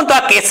તમે જુઓ તો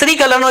આ કેસરી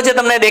કલરનો જે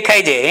તમને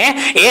દેખાય છે,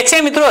 એ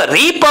છે મિત્રો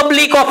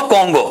રિપબ્લિક ઓફ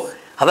કોંગો.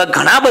 હવે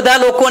ઘણા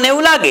બધા લોકોને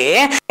એવું લાગે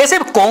કે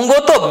સાહેબ કોંગો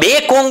તો 2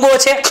 કોંગો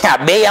છે. આ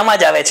 2 આમાં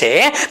જ આવે છે.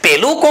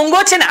 પેલું કોંગો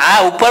છે ને, આ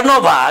ઉપરનો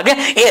ભાગ,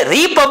 એ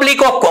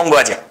રિપબ્લિક ઓફ કોંગો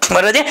છે,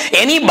 બરોબર છે.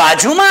 એની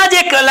બાજુમાં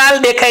જે લાલ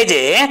દેખાય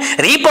છે,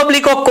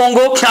 રિપબ્લિક ઓફ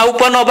કોંગો, આ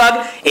ઉપરનો ભાગ.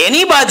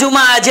 એની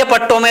બાજુમાં આ જે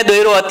પટ્ટો મેં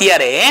દોર્યો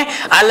અત્યારે,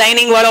 આ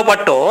લાઇનિંગ વાળો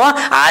પટ્ટો,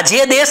 આ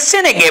જે દેશ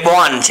છે ને,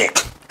 ગેબોન છે.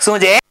 શું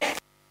છે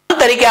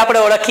તરીકે આપણે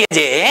ઓળખીએ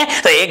છીએ?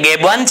 તો એ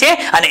ગેબોન છે.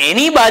 અને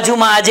એની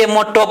બાજુમાં આ જે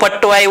મોટો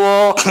પટ્ટો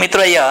આવ્યો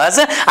મિત્રો, યસ,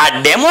 આ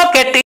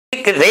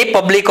ડેમોક્રેટિક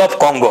રિપબ્લિક ઓફ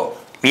કોંગો.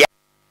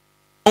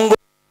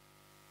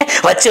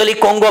 વચ્ચે ઓલી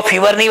કોંગો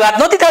ફીવર ની વાત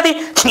નહોતી થતી,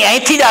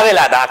 અહીંથી જ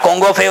આવેલા હતા.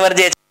 કોંગો ફીવર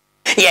જે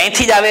છે એ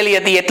અહીંથી જ આવેલી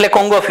હતી, એટલે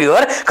કોંગો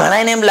ફીવર.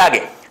 ઘણાને એમ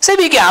લાગે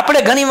સાહેબ કે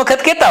આપણે ઘણી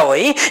વખત કહેતા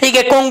હોય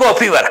કે કોંગો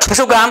ફીવર,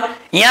 શું કામ?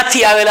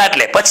 અહીંયાથી આવેલા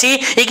એટલે. પછી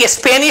એ કે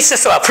સ્પેનિશ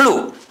ફ્લુ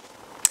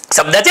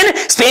શબ્દ છે ને,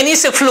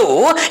 સ્પેનિશ ફ્લુ,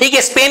 એ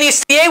કે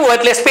સ્પેનિશ થી આવ્યો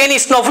એટલે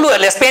સ્પેનિશ નો ફ્લુ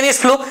એટલે સ્પેનિશ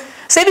ફ્લુ.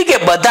 સેવી કે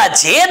બધા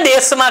જે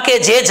દેશમાં કે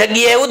જે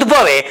જગ્યાએ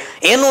ઉદ્ભવે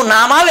એનું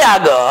નામ આવે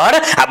આગળ.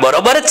 આ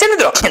બરોબર જ છે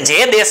મિત્રો,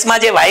 જે દેશમાં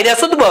જે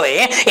વાયરસ ઉદ્ભવે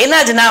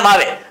એના જ નામ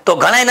આવે. તો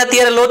ઘણા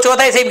અત્યારે લોચો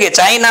થાય છે કે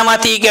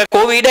ચાઇનામાંથી કે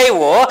કોવિડ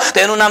આવ્યો તો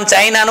એનું નામ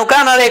ચાઇનાનું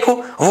કાં ન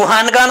રાખ્યું,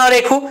 વુહાન કાં ન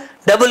રાખ્યું?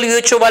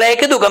 WHO વાળાએ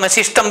કીધું કે અમે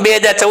સિસ્ટમ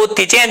 2014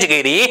 થી ચેન્જ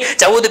કરી.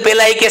 14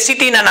 પહેલા એ કે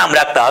સિટીના નામ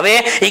રાખતા,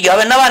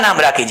 હવે નવા નામ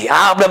રાખી છે.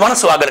 આ આપણે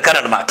ભણશું આગળ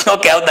કરંટમાં.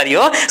 ઓકે, આવતા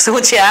રહ્યો.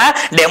 શું છે આ?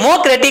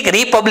 ડેમોક્રેટિક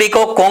રિપબ્લિક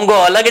ઓફ કોંગો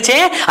અલગ છે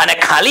અને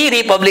ખાલી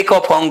રિપબ્લિક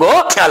ઓફ કોંગો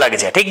અલગ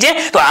છે. ઠીક છે?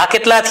 તો આ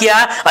કેટલા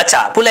થયા?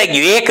 અચ્છા, ભૂલાઈ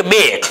ગયું. 1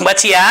 2,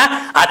 પછી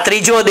આ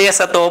ત્રીજો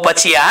દેશ હતો,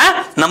 પછી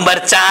આ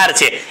નંબર 4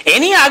 છે.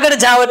 એની આગળ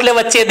જાઓ એટલે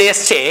વચ્ચે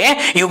દેશ છે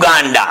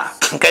યુગાન્ડા.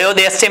 કયો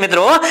દેશ છે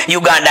મિત્રો?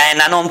 યુગાન્ડા. એ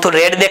નાનો અમથું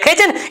રેડ દેખાય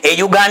છે ને, એ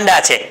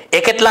યુગાન્ડા છે. એ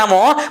કેટલામો?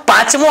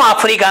 5મો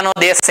આફ્રિકાનો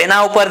દેશ.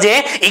 સેના ઉપર છે?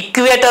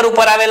 ઇક્વેટર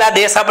ઉપર આવેલા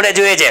દેશ આપણે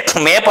જોઈએ છે.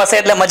 મેપ હશે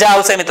એટલે મજા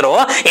આવશે મિત્રો.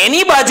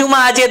 એની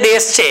બાજુમાં આ જે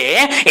દેશ છે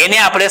એને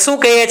આપણે શું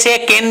કહીએ છીએ?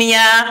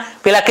 કેન્યા.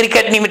 પેલા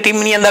ક્રિકેટની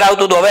ટીમની અંદર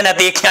આવતું હતું, હવે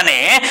નથી. અને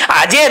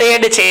આ જે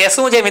રેડ છે એ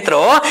શું છે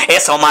મિત્રો? એ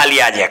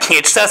સોમાલિયા છે.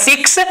 It's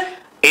 6,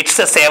 it's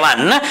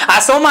 7. આ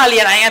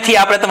સોમાલિયા. અહીંયાથી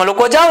આપણે તમે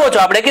લોકો જાઓ છો,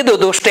 આપણે કીધું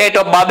હતું સ્ટેટ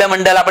ઓફ બાબે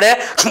મંડલ, આપણે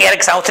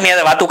ક્યારેક સાઉથની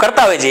અંદર વાતો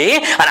કરતા હોય છે.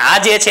 અને આ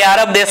જે છે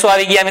અરબ દેશો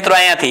આવી ગયા મિત્રો.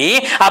 અહીંયાથી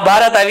આ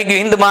ભારત આવી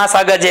ગયું, હિન્દ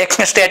મહાસાગર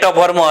છે, state of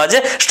Hormuz,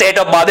 state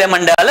of બાબે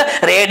Mandal,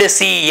 red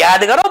C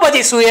યાદ કરો.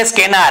 પછી સુએઝ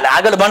કેનાલ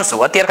આગળ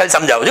ભણશું, અત્યારે ખાલી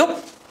સમજાવું છું.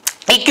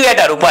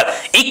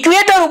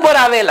 ઇક્વેટર ઉપર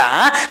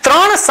આવેલા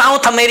 3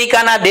 સાઉથ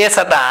અમેરિકાના દેશ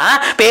હતા.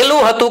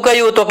 પહેલું હતું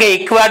કયું? તો કે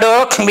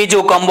ઇક્વાડોર,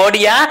 બીજું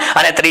કંબોડિયા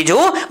અને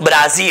ત્રીજું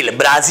બ્રાઝિલ.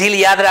 બ્રાઝિલ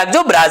યાદ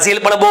રાખજો, બ્રાઝિલ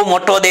પણ બહુ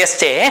મોટો દેશ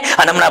છે.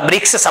 અને હમણાં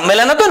બ્રિક્સ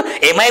સંમેલન હતું ને,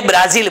 એમાંય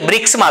બ્રાઝિલ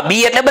બ્રિક્સમાં,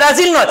 બી એટલે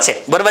બ્રાઝિલનો જ છે,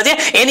 બરોબર છે.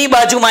 એની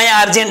બાજુમાં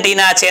અહીંયા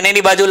અર્જેન્ટિના છે, અને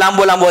એની બાજુ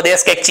લાંબો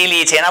દેશ કે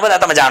ચીલી છે, એના બધા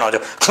તમે જાણો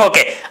છો.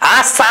 ઓકે,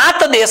 આ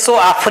 7 દેશો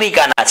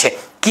આફ્રિકાના છે.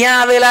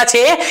 ક્યાં આવેલા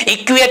છે?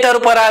 ઇક્વેટર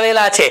પર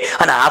આવેલા છે.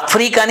 અને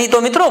આફ્રિકાની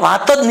તો મિત્રો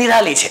વાત જ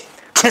નિરાલી છે.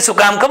 શું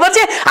કામ ખબર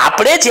છે?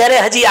 આપણે જ્યારે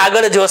હજી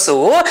આગળ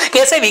જોશું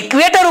કે સાહેબ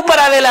ઇક્વેટર ઉપર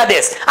આવેલા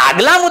દેશ,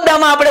 આગલા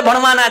મુદ્દામાં આપણે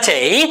ભણવાના છે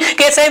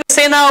કે સાહેબ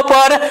સેના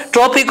ઉપર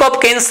ટ્રોપિક ઓફ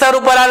કેન્સર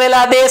ઉપર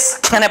આવેલા દેશ,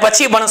 અને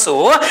પછી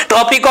ભણશું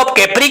ટ્રોપિક ઓફ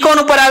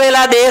કેપ્રિકોર્ન ઉપર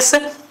આવેલા દેશ.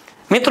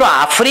 મિત્રો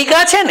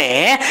આફ્રિકા છે ને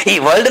એ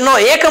વર્લ્ડ નો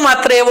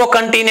એકમાત્ર એવો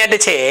કન્ટિનેન્ટ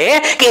છે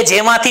કે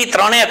જેમાંથી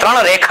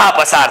 3 રેખા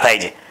પસાર થાય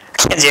છે,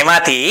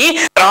 જેમાંથી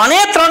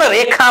 3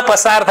 રેખા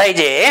પસાર થાય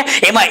છે.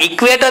 એમાં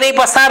ઇક્વેટર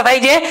પસાર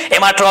થાય છે,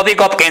 એમાં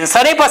ટ્રોપિક ઓફ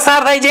કેન્સર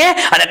પસાર થાય છે,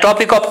 અને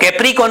ટ્રોપિક ઓફ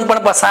કેપ્રિકોર્ન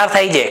પણ પસાર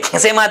થાય છે.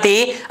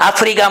 શેમાંથી?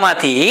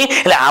 આફ્રિકામાંથી.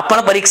 એટલે આ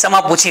પણ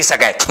પરીક્ષામાં પૂછી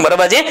શકાય.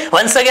 બરોબર છે?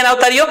 વન્સ અગેન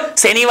આવતા રહ્યો.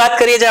 શેની વાત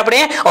કરીએ છીએ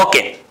આપણે?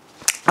 ઓકે,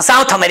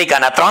 સાઉથ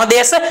અમેરિકાના 3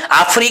 દેશ,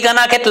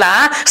 આફ્રિકાના કેટલા?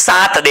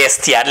 7 દેશ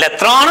થયા. એટલે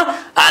 3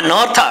 આ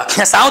નોર્થ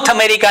સાઉથ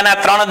અમેરિકાના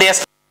 3 દેશ,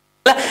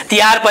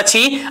 ત્યાર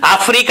પછી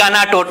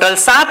આફ્રિકાના ટોટલ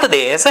 7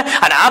 દેશ,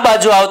 અને આ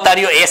બાજુ આવતા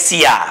રહ્યો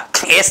એશિયા.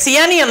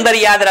 એશિયાની અંદર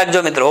યાદ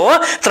રાખજો મિત્રો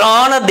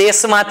 3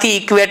 દેશમાંથી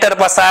ઇક્વેટર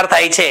પસાર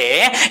થાય છે.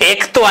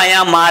 એક તો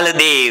અહીંયા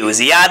માલદીવ,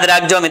 યાદ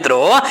રાખજો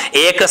મિત્રો,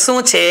 એક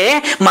શું છે?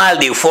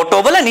 માલદીવ.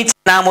 ફોટો ભલે નીચે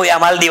નામ હોય,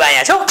 આ માલદીવ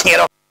અહીંયા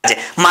છો,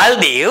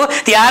 માલદીવ.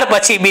 ત્યાર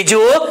પછી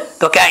બીજું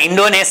તો કે આ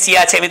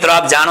ઇન્ડોનેશિયા છે મિત્રો,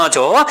 આપ જાણો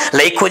છો,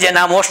 લખ્યું છે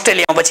નામ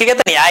ઓસ્ટ્રેલિયા, પછી કે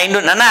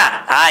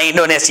આ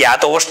ઇન્ડોનેશિયા,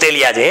 તો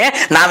ઓસ્ટ્રેલિયા છે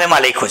નામ,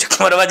 એમાં લખ્યું છે.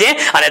 બરોબર છે?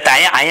 અને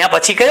અહીંયા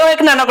પછી કયો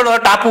એક નાનકડો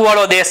ટાપુ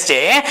વાળો દેશ છે,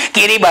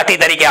 કિરીબાટી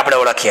તરીકે આપણે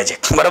ઓળખીએ છીએ.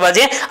 બરોબર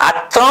છે? આ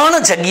 3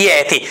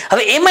 જગ્યાએથી.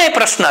 હવે એમાં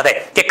પ્રશ્ન થાય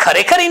કે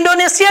ખરેખર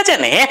ઇન્ડોનેશિયા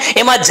છે ને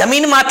એમાં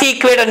જમીનમાંથી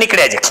ઇક્વેટર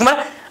નીકળે છે.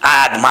 બરાબર?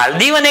 આ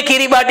માલદીવ અને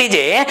કિરીબાટી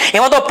છે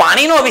એમાં તો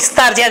પાણીનો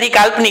વિસ્તાર જ્યાંથી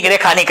કાલ્પનિક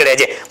રેખા નીકળે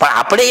છે, પણ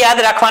આપણે યાદ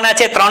રાખવાના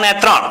છે 3 ને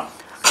 3.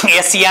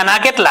 એશિયાના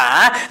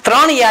કેટલા?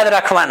 3 યાદ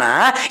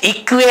રાખવાના.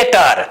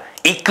 ઇક્વેટર,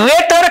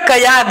 ઇક્વેટર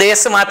કયા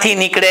દેશમાંથી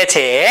નીકળે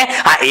છે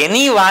આ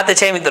એની વાત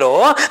છે મિત્રો.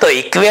 તો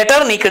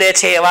ઇક્વેટર નીકળે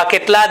છે એવા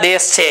કેટલા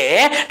દેશ છે?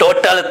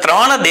 ટોટલ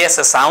 3 દેશ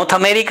સાઉથ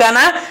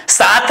અમેરિકાના,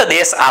 7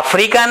 દેશ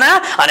આફ્રિકાના,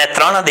 અને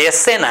 3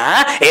 દેશ છે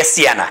ના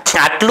એશિયાના.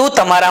 આટલું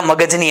તમારા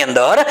મગજની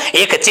અંદર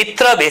એક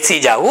ચિત્ર બેસી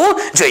જવું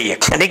જોઈએ.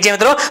 ઠીક છે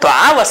મિત્રો? તો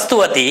આ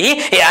વસ્તુ હતી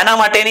એ આના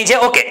માટેની છે.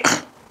 ઓકે,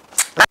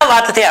 આ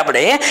વાત છે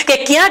આપણે કે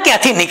ક્યાં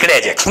ક્યાંથી નીકળે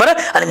છે. બરાબર?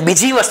 અને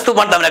બીજી વસ્તુ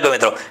પણ તમને કહું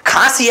મિત્રો,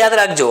 ખાસ યાદ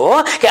રાખજો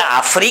કે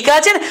આફ્રિકા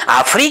છે ને,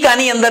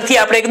 આફ્રિકાની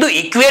અંદરથી આપણે કીધું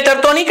ઇક્વેટર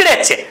તો નીકળે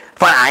જ છે,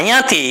 પણ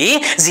અહીંયાથી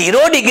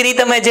 0 ડિગ્રી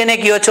તમે જેને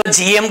કહો છો,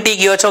 જીએમટી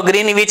કહો છો,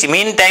 ગ્રીનવિચ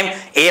મીન ટાઈમ,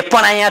 એ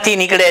પણ અહીંયાથી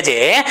નીકળે છે.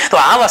 તો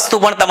આ વસ્તુ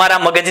પણ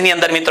તમારા મગજની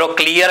અંદર મિત્રો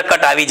ક્લિયર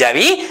કટ આવી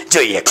જવી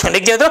જોઈએ.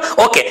 ઠીક છે મિત્રો?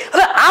 ઓકે,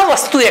 હવે આ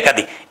વસ્તુ એક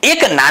હતી,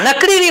 એક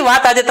નાનકડી એવી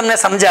વાત આજે તમને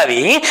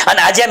સમજાવી,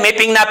 અને આજે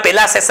મેપિંગના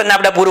પહેલા સેશનને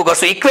આપણે પૂરું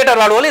કરશું. ઇક્વેટર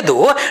વાળું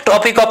લીધું,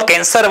 ટ્રોપિક ઓફ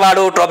કેન્સર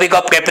વાળું, ટ્રોપિક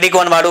ઓફ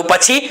કેપ્રિકોર્ન વાળું,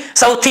 પછી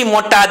સૌથી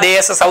મોટા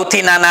દેશ,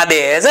 સૌથી નાના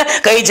દેશ,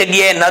 કઈ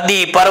જગ્યાએ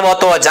નદી,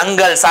 પર્વતો,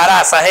 જંગલ,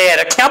 સારા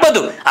શહેર, ક્યાં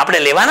બધું આપણે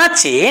લેવાના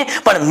જ છીએ.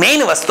 પણ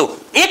મેઇન વસ્તુ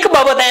એક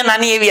બાબત અહીંયા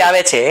નાની એવી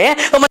આવે છે,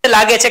 તો મને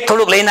લાગે છે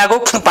થોડુંક લઈ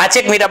નાખું.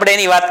 5 મિનિટ આપણે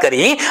એની વાત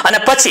કરી અને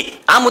પછી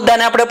આ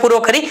મુદ્દાને આપણે પૂરો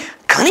કરી.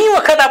 ઘણી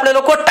વખત આપણે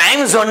લોકો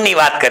ટાઈમ ઝોનની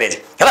વાત કરે છે.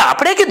 હવે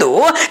આપણે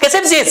કીધું કે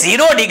સાહેબ જે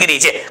 0 ડિગ્રી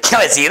છે,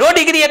 હવે 0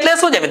 ડિગ્રી એટલે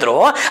શું છે મિત્રો?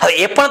 હવે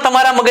એ પણ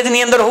તમારા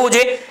મગજની અંદર હોવું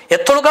જોઈએ. એ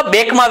થોડુંક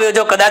બેકમાં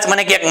વેજો, કદાચ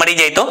મને ક્યાંક મળી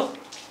જાય તો.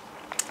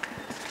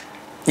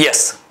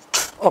 યસ,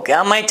 ઓકે,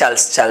 આમાંય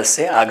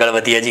ચાલશે. આગળ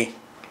વધીએ જી.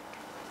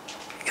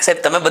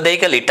 સાહેબ તમે બધા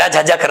કે લીટા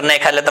ઝાઝા કરી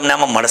નાખ્યા એટલે તમને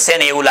આમાં મળશે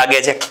ને એવું લાગે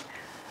છે.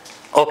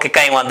 ઓકે,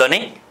 કઈ વાંધો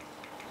નહીં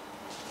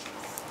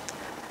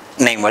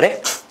મળે.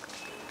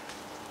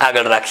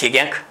 આગળ રાખીએ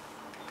ક્યાંક.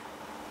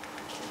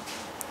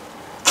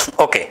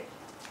 ઓકે,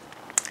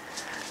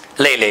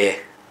 લઈ લઈએ.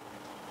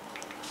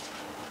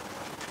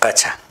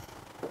 અચ્છા,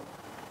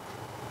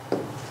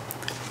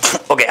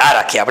 ઓકે, આ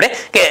રાખીએ આપણે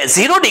કે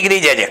 0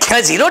 ડિગ્રી જે છે.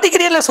 0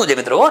 ડિગ્રી એટલે શું છે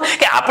મિત્રો?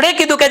 કે આપણે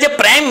કીધું કે જે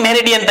પ્રાઇમ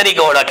મેરિડિયન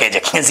તરીકે ઓળખે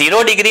છે.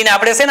 0 ડિગ્રીને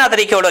આપણે શેના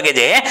તરીકે ઓળખીએ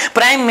છીએ?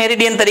 પ્રાઇમ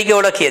મેરિડિયન તરીકે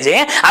ઓળખીએ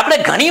છીએ. આપણે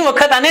ઘણી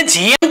વખત આને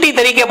જીએમટી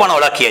તરીકે પણ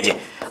ઓળખીએ છીએ.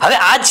 હવે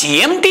આ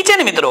જીએમટી છે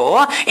ને મિત્રો,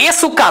 એ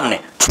શું કામ ને?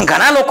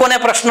 ઘણા લોકોને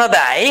પ્રશ્ન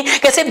થાય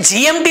કે સાહેબ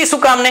જીએમટી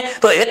શું કામ ને?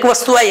 તો એક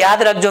વસ્તુ આ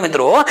યાદ રાખજો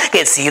મિત્રો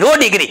કે 0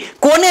 ડિગ્રી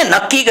કોને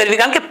નક્કી કરવી?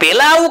 કારણ કે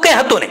પેલા આવું કઈ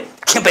હતું ને.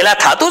 પેલા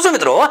થતું શું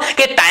મિત્રો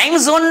કે ટાઈમ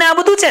ઝોન ને આ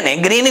બધું છે ને,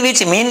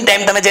 ગ્રીનવિચ મીન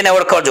ટાઈમ તમે જેને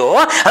ઓળખો છો.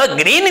 હવે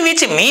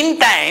ગ્રીનવિચ મીન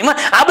ટાઈમ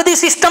આ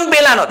બધી સિસ્ટમ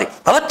પેલા નહોતી.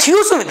 હવે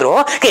થયું શું મિત્રો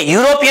કે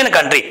યુરોપિયન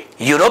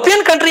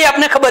કન્ટ્રી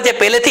આપને ખબર છે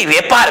પહેલેથી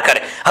વેપાર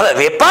કરે. હવે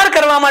વેપાર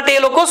કરવા માટે એ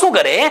લોકો શું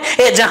કરે?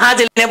 એ જહાજ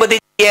લઈને બધી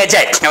જગ્યાએ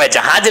જાય. હવે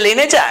જહાજ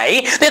લઈને જાય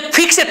તો એક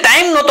ફિક્સ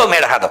ટાઈમ નહોતો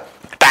મેળ ખાતો.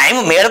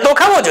 ટાઈમ મેળ તો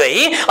ખાવો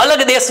જોઈએ.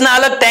 અલગ દેશના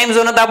અલગ ટાઈમ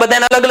ઝોન હતા,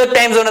 બધાના અલગ અલગ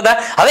ટાઈમ ઝોન હતા.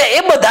 હવે એ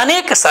બધાને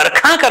એક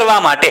સરખા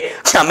કરવા માટે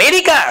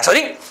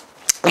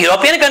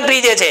યુરોપિયન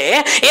કન્ટ્રી જે છે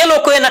એ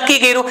લોકોએ નક્કી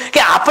કર્યું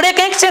કે આપણે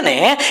કંઈક છે ને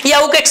એ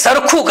આવું કંઈક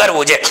સરખું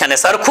કરવું છે. અને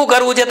સરખું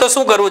કરવું છે તો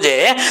શું કરવું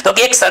છે? તો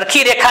કે એક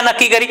સરખી રેખા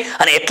નક્કી કરી.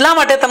 અને એટલા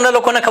માટે તમને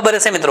લોકોને ખબર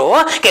હશે મિત્રો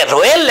કે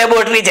રોયલ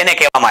લેબોરેટરી જેને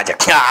કહેવામાં છે,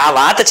 આ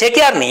વાત છે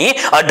ક્યારની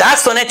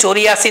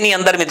 1884 ની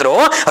અંદર મિત્રો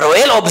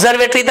રોયલ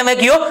ઓબ્ઝર્વેટરી તમે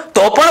કહો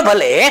તો પણ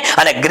ભલે,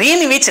 અને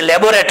ગ્રીનવિચ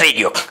લેબોરેટરી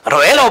કહો.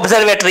 રોયલ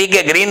ઓબ્ઝર્વેટરી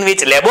કે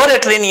ગ્રીનવિચ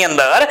લેબોરેટરી ની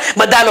અંદર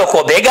બધા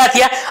લોકો ભેગા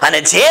થયા, અને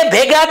જે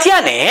ભેગા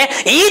થયા ને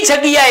એ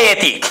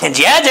જગ્યાએથી,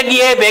 જ્યાં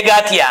જગ્યાએ જગ્યાએ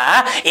ભેગા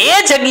થયા એ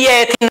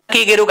જગ્યાએથી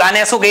નક્કી કર્યું કે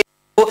આને શું કહી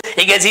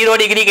દઉં કે 0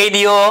 ડિગ્રી કહી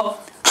દો.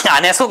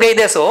 આને શું કહી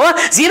દેશો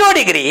 0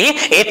 ડિગ્રી.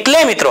 એટલે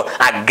મિત્રો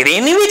આ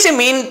ગ્રીનવિચ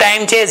મીન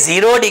ટાઈમ છે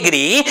 0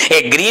 ડિગ્રી.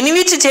 એ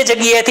ગ્રીનવિચ જે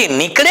જગ્યાએથી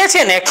નીકળે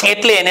છે ને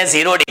એટલે એને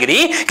 0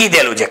 ડિગ્રી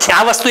કીધેલું છે.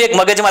 આ વસ્તુ એક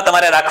મગજમાં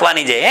તમારે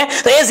રાખવાની છે.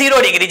 તો એ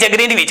 0 ડિગ્રી છે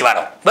ગ્રીનવિચ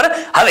વાળો. બરાબર.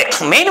 હવે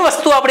મેઇન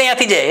વસ્તુ આપણે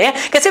અહીંયાથી છે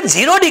કે સાહેબ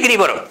 0 ડિગ્રી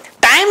બરોબર.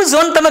 ટાઈમ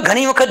ઝોન તમે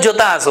ઘણી વખત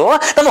જોતા હશો.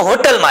 તમે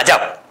હોટલમાં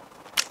જાઓ,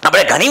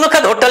 આપણે ઘણી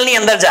વખત હોટલની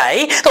અંદર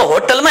જાય તો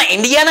હોટલમાં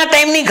ઇન્ડિયાના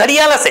ટાઈમની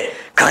ઘડિયાળ હશે.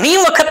 ઘણી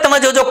વખત તમે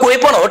જોજો કોઈ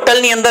પણ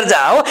હોટલની અંદર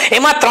જાઓ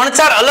એમાં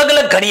 3-4 અલગ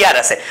અલગ ઘડિયાળ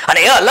હશે અને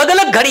એ અલગ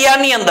અલગ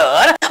ઘડિયાળની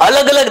અંદર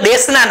અલગ અલગ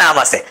દેશના નામ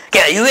હશે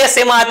કે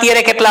યુએસએ માં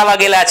અત્યારે કેટલા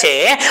વાગેલા છે,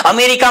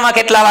 અમેરિકામાં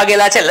કેટલા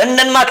વાગેલા છે,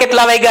 લંડનમાં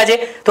કેટલા વાગ્યા છે.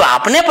 તો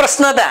આપને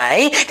પ્રશ્ન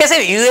થાય કે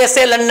સાહેબ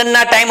યુએસએ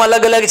લંડનના ટાઈમ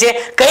અલગ અલગ છે,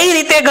 કઈ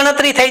રીતે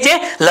ગણતરી થઈ છે?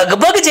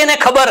 લગભગ જેને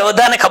ખબર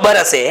બધાને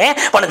ખબર હશે,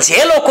 પણ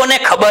જે લોકોને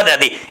ખબર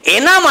નથી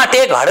એના માટે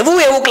એક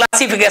હળવું એવું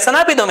ક્લાસિફિકેશન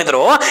આપી દો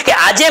મિત્રો કે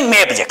આ જે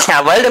મેપ છે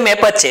આ વર્લ્ડ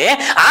મેપ જ છે.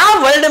 આ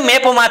વર્લ્ડ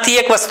મેપમાંથી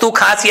એક વસ્તુ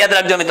ખાસ યાદ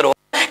રાખજો મિત્રો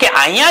કે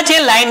અહીંયા જે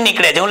લાઈન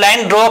નીકળે છે, હું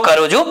લાઈન ડ્રો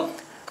કરું છું,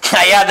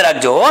 યાદ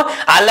રાખજો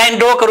આ લાઈન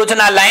ડ્રો કરું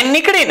છું, આ લાઈન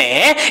નીકળીને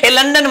એ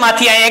લંડન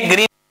માંથી આ એક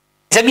ગ્રીન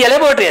જગ્યા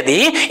લેબોરેટરી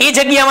હતી, એ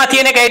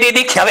જગ્યામાંથી એને કહી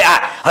દીધી. હવે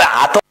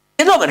આ તો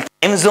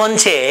ટાઈમ ઝોન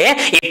છે,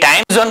 એ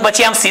ટાઈમ ઝોન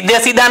પછી આમ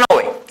સીધા ન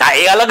હોય,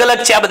 એ અલગ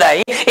અલગ છે આ બધા,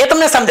 એ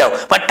તમને સમજાવું.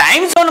 પણ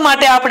ટાઈમ ઝોન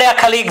માટે આપણે આ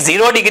ખાલી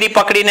 0 ડિગ્રી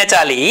પકડીને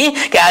ચાલી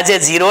કે આ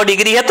જે 0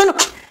 ડિગ્રી હતું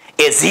ને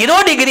એ 0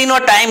 ડિગ્રીનો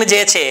ટાઈમ જે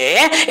છે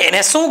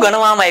એને શું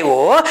ગણવામાં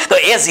આવ્યો? તો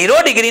એ 0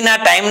 ડિગ્રીના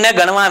ટાઈમને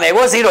ગણવામાં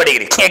આવ્યો 0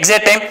 ડિગ્રી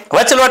એક્ઝેક્ટ ટાઈમ,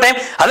 વચલો ટાઈમ.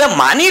 હવે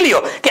માની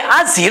લ્યો કે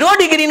આ 0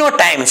 ડિગ્રીનો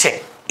ટાઈમ છે,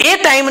 એ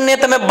ટાઈમને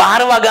તમે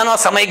 12 વાગ્યાનો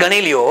સમય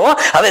ગણી લ્યો.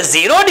 હવે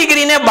 0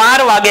 ડિગ્રીને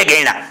 12 વાગે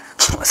ગણ્યા,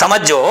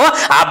 સમજો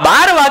આ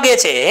 12 વાગે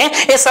છે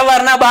એ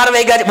સવારના 12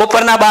 વાગ્યા છે,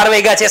 બપોરના 12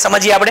 વાગ્યા છે,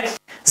 સમજીએ આપણે.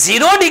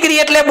 0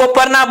 ડિગ્રી એટલે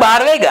બપોરના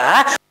 12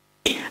 વાગ્યા.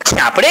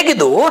 આપણે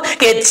કીધું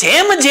કે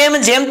જેમ જેમ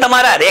જેમ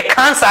તમારા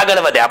રેખાંશ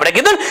આગળ વધે, આપણે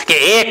કીધું કે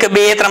 1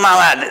 2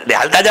 3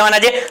 હાલતા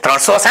જવાના છે,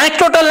 360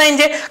 ટોટલ લાઈન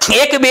છે,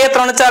 1 2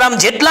 3 4 આમ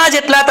જેટલા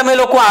જેટલા તમે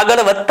લોકો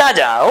આગળ વધતા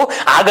જાઓ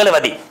આગળ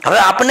વધી. હવે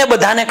આપણને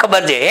બધાને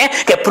ખબર છે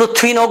કે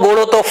પૃથ્વીનો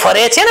ગોળો તો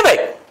ફરે છે ને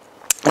ભાઈ,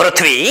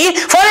 પૃથ્વી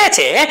ફરે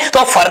છે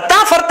તો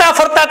ફરતા ફરતા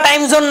ફરતા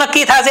ટાઈમ ઝોન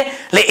નક્કી થશે.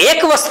 એટલે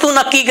એક વસ્તુ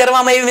નક્કી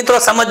કરવામાં આવી મિત્રો,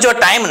 સમજો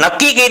ટાઈમ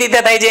નક્કી કઈ રીતે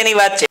થાય છે એની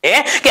વાત છે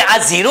કે આ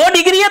 0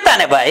 ડિગ્રી હતા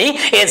ને ભાઈ,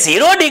 એ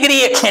 0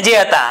 ડિગ્રી જે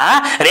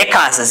હતા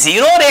રેખાંશ,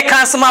 0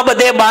 રેખાંશમાં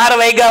બધે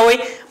 12 વાગ્યા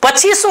હોય.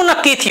 પછી શું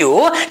નક્કી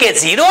થયું કે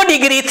 0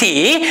 ડિગ્રી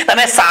થી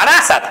તમે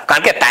 7:30,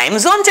 કારણ કે ટાઈમ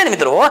ઝોન છે ને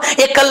મિત્રો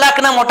એ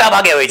કલાકના મોટા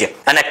ભાગે હોય છે,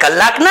 અને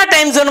કલાકના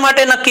ટાઈમ ઝોન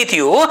માટે નક્કી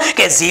થયું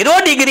કે 0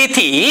 ડિગ્રી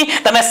થી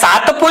તમે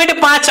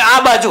 7.5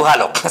 આ બાજુ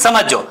હાલો.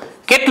 સમજો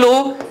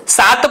કેટલું?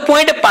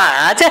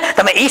 7.5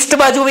 તમે ઈસ્ટ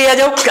બાજુ વયા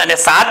જાઓ અને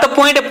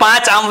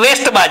 7.5 આમ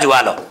વેસ્ટ બાજુ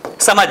હાલો.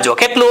 સમજો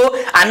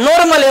કેટલું? આ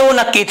નોર્મલ એવું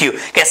નક્કી થયું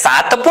કે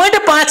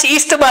 7.5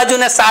 ઈસ્ટ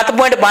બાજુ ને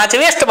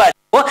 7.5 વેસ્ટ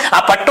બાજુ.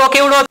 આ પટ્ટો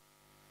કેવડો?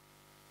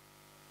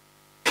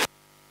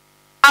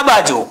 આ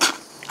બાજુ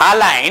આ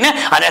લાઈન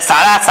અને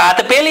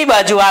 7.5 પેલી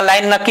બાજુ આ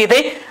લાઈન નક્કી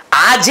થઈ.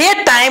 આ જે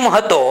ટાઈમ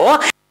હતો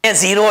એ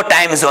 0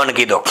 ટાઈમ ઝોન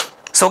કીધો.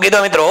 શું કીધો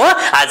મિત્રો?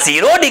 આ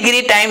 0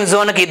 ડિગ્રી ટાઈમ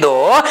ઝોન કીધો.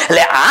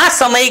 એટલે આ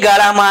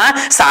સમયગાળામાં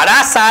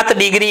 7.5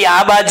 ડિગ્રી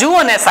આ બાજુ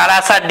અને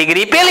 7.5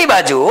 ડિગ્રી પેલી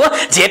બાજુ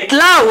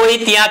જેટલા હોય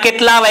ત્યાં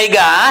કેટલા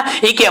વાગ્યા?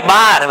 એ કે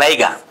 12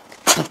 વાગ્યા.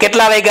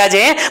 કેટલા વાગ્યા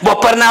છે?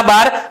 બપોરના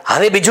 12.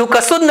 હવે બીજું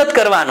કશું જ નથી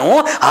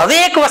કરવાનું. હવે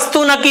એક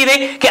વસ્તુ નક્કી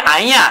થઈ કે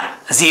અહીંયા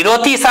 0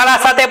 થી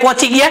 7.5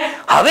 પહોંચી ગયા.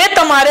 હવે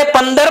તમારે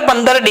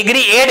 15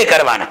 ડિગ્રી એડ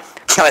કરવાના.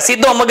 હવે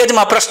સીધો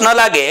મગજમાં પ્રશ્ન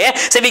લાગે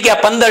છે કે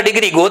 15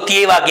 ડિગ્રી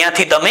ગોતી એવા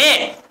ક્યાંથી તમે?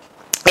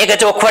 એક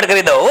ચોખવટ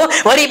કરી દઉં.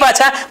 વળી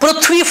પાછા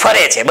પૃથ્વી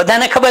ફરે છે,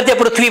 બધાને ખબર છે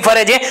પૃથ્વી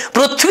ફરે છે,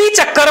 પૃથ્વી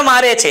ચક્કર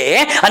મારે છે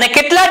અને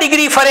કેટલા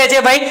ડિગ્રી ફરે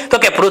છે ભાઈ? તો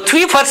કે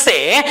પૃથ્વી ફરશે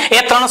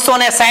એ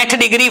 360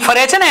 ડિગ્રી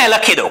ફરે છે ને,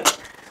 લખી દઉં.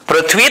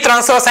 પૃથ્વી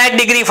 360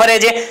 ડિગ્રી ફરે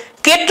છે.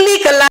 કેટલી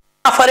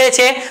કલાકમાં ફરે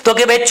છે? તો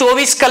કે ભાઈ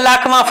 24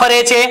 કલાકમાં ફરે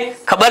છે.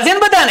 ખબર છે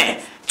ને બધાને?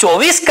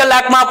 24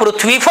 કલાકમાં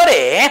પૃથ્વી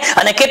ફરે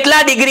અને કેટલા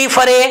ડિગ્રી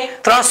ફરે?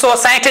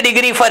 360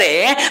 ડિગ્રી ફરે.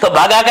 તો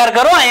ભાગાકાર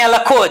કરો, અહીંયા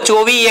લખો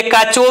 24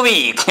 એકા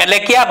 24 એટલે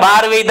ક્યાં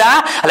 12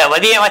 વધ્યા, એટલે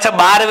વધી પાછા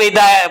 12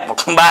 વધ્યા,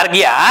 12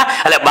 ગયા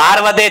એટલે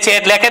 12 વધે છે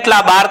એટલે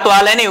કેટલા? 12 તો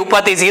હાલે નહીં,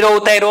 ઉપરથી 0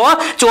 ઉતાર્યો,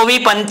 24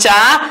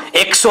 પંચા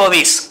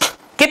 120.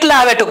 કેટલા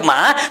આવે?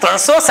 ટૂંકમાં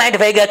 360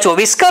 ભાગ્યા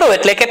 24 કરો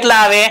એટલે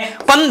કેટલા આવે?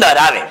 15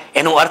 આવે.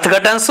 એનું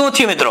અર્થઘટન શું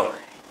થયું મિત્રો?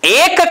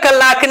 1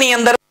 કલાકની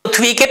અંદર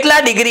પૃથ્વી કેટલા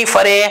ડિગ્રી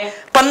ફરે?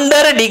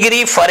 15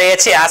 ડિગ્રી ફરે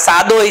છે. આ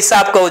સાદો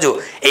હિસાબ કહું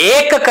છું.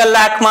 1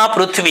 કલાકમાં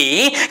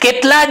પૃથ્વી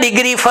કેટલા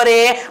ડિગ્રી ફરે?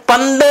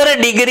 15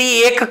 ડિગ્રી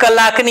 1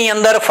 કલાકની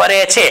અંદર ફરે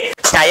છે.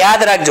 આ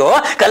યાદ રાખજો,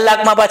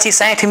 કલાકમાં પાછી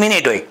 60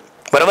 મિનિટ હોય,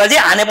 બરોબર છે?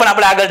 આને પણ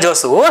આપણે આગળ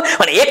જોશું.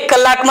 પણ 1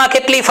 કલાકમાં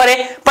કેટલી ફરે?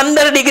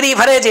 15 ડિગ્રી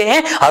ફરે છે.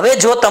 હવે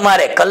જો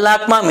તમારે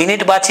કલાકમાં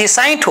મિનિટ પાછી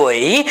 60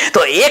 હોય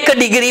તો 1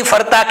 ડિગ્રી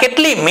ફરતા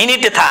કેટલી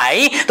મિનિટ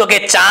થાય? તો કે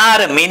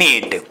 4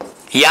 મિનિટ.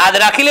 યાદ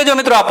રાખી લેજો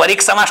મિત્રો, આ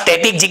પરીક્ષામાં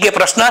સ્ટેટિક જીકે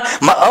પ્રશ્ન,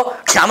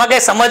 આમાં કઈ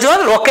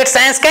સમજવાનું રોકેટ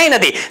સાયન્સ કઈ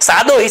નથી,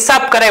 સાદો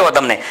હિસાબ કરાવ્યો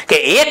તમને કે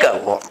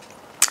 1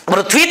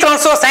 પૃથ્વી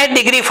 360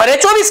 ડિગ્રી ફરે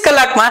 24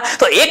 કલાકમાં,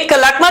 તો 1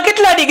 કલાકમાં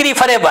કેટલા ડિગ્રી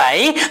ફરે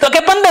ભાઈ? તો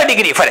કે 15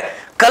 ડિગ્રી ફરે.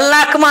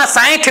 કલાકમાં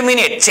 60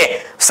 મિનિટ છે,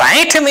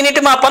 60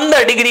 મિનિટમાં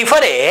 15 ડિગ્રી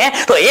ફરે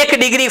તો 1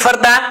 ડિગ્રી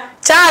ફરતા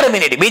 4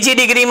 મિનિટ, બીજી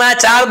ડિગ્રીમાં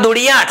 4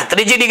 દૂડી 8,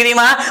 ત્રીજી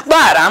ડિગ્રીમાં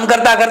 12, આમ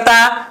કરતા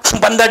કરતા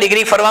 15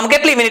 ડિગ્રી ફરવામાં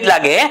કેટલી મિનિટ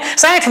લાગે?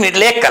 60 મિનિટ,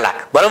 એટલે 1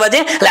 કલાક. બરોબર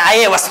છે? એટલે આ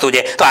એ વસ્તુ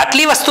છે. તો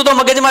આટલી વસ્તુ તો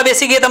મગજમાં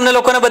બેસી ગઈ તમને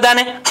લોકોને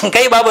બધાને.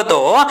 કઈ બાબતો?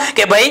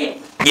 કે ભાઈ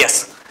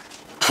યસ,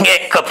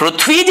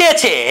 પૃથ્વી જે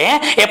છે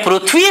એ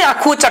પૃથ્વી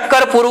આખું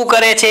ચક્કર પૂરું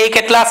કરે છે. એ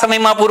કેટલા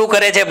સમયમાં પૂરું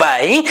કરે છે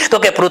ભાઈ? તો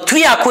કે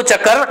પૃથ્વી આખું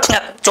ચક્કર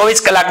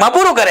 24 કલાકમાં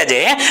પૂરું કરે છે.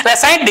 એટલે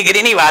 60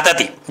 ડિગ્રીની વાત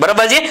હતી.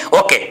 બરોબર છે?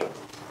 ઓકે,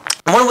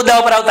 મૂળ મુદ્દા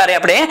ઉપર આવતા રહે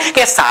આપણે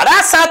કે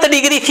 7.5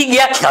 ડિગ્રી થી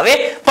ગયા, હવે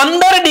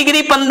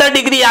 15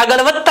 ડિગ્રી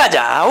આગળ વધતા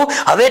જાઓ,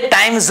 હવે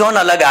ટાઈમ ઝોન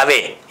અલગ આવે.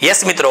 યસ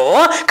મિત્રો,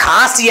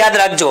 ખાસ યાદ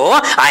રાખજો,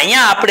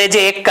 અહીંયા આપણે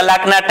જે 1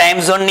 કલાકના ટાઈમ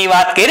ઝોન ની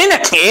વાત કરી ને,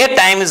 એ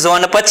ટાઈમ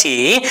ઝોન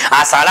પછી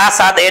આ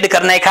 7.5 એડ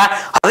કરી નાખ્યા.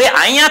 હવે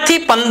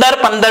અહીંયાથી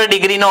 15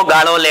 ડિગ્રીનો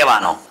ગાળો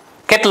લેવાનો.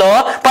 કેટલો?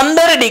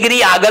 15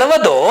 ડિગ્રી આગળ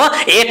વધો,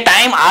 એ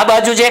ટાઈમ આ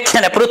બાજુ છે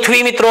અને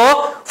પૃથ્વી મિત્રો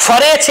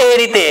ફરે છે એ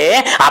રીતે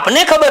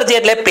આપને ખબર છે.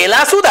 એટલે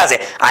પેલા શું થશે?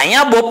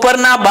 અહીંયા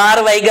બપોરના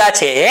 12 વાગ્યા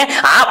છે,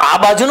 આ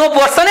બાજુનો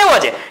પોર્શન એવો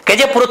છે કે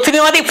જે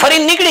પૃથ્વીમાંથી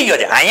ફરીને નીકળી ગયો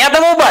છે. અહીંયા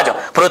તમે ઉભા છો,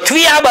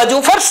 પૃથ્વી આ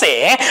બાજુ ફરશે,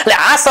 એટલે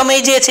આ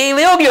સમય જે છે એ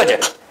વયો ગયો છે.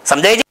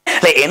 સમજાય છે?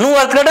 એટલે એનું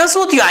અર્થઘટન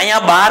શું થયું?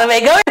 અહીંયા 12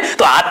 વાગ્યા હોય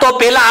તો આ તો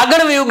પેલા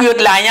આગળ વયું ગયું,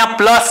 એટલે અહીંયા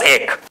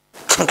 +1.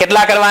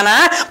 કેટલા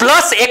કરવાના?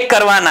 +1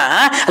 કરવાના.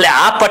 એટલે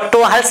આ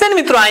પટ્ટો હાલશે ને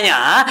મિત્રો,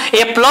 અહીંયા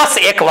એ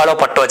 +1 વાળો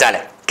પટ્ટો ચાલે.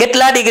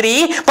 કેટલા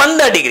ડિગ્રી?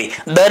 15 ડિગ્રી.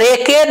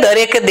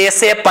 દરેક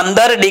દેશે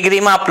 15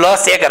 ડિગ્રીમાં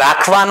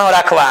 +1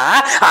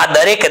 રાખવા આ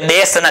દરેક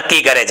દેશ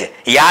નક્કી કરે છે.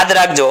 યાદ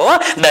રાખજો,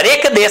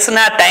 દરેક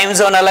દેશના ટાઈમ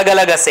ઝોન અલગ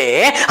અલગ હશે.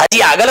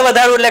 હજી આગળ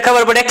વધારવું એટલે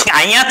ખબર પડે કે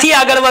અહીંયાથી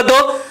આગળ વધો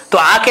તો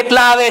આ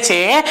કેટલા આવે છે?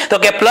 તો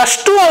કે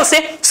 +2 આવશે.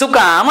 શું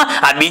કામ?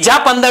 આ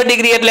બીજા 15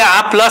 ડિગ્રી એટલે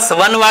આ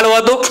 +1 વાળું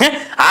હતું,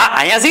 આ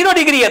અહીંયા 0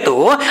 ડિગ્રી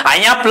હતું,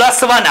 અહીંયા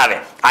 +1 આવે.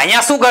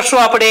 અહીંયા શું કરશું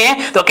આપણે?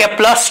 તો કે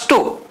 +2,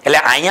 એટલે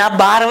અહીંયા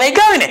 12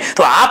 વાગ્યા આવે ને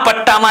તો આ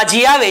પટ્ટામાં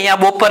જે આવે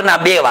અહીંયા બપોરના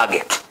 2 વાગે.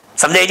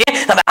 સમજાય છે?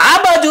 તમે આ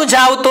બાજુ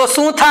જાવ તો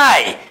શું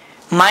થાય?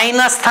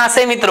 માઇનસ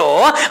થશે મિત્રો.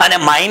 અને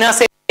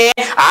માઇનસ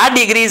આ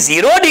ડિગ્રી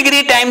 0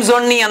 ડિગ્રી ટાઈમ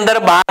ઝોન ની અંદર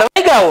 12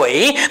 વાગ્યા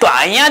હોય તો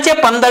અહીંયા જે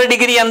 15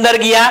 ડિગ્રી અંદર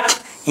ગયા,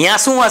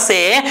 અહીંયા શું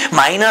હશે?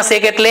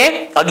 -1 એટલે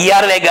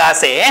 11 વાગ્યા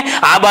હશે.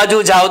 આ બાજુ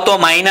જાવ તો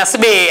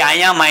 -2,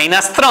 અહીંયા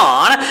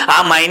 -3,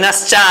 આ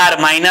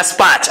 -4,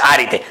 -5, આ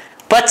રીતે.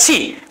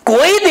 પછી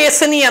કોઈ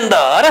દેશની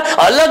અંદર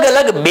અલગ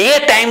અલગ 2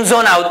 ટાઈમ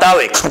ઝોન આવતા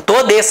હોય તો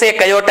દેશે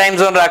કયો ટાઈમ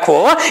ઝોન રાખવો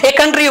એ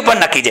કન્ટ્રી ઉપર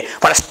નક્કી છે,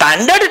 પણ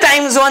સ્ટાન્ડર્ડ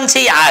ટાઈમ ઝોન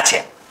છે આ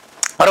છે.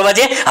 બરોબર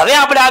છે? હવે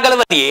આપણે આગળ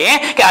વધીએ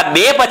કે આ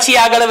 2 પછી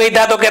આગળ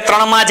વધ્યા તો કે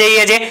 3 માં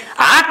જઈએ છે.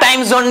 આ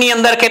ટાઈમ ઝોન ની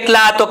અંદર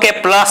કેટલા? તો કે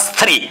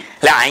 +3.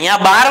 એટલે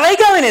અહીંયા 12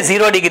 વાગ્યા હોય ને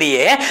 0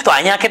 ડિગ્રીએ તો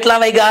અહીંયા કેટલા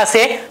વાગ્યા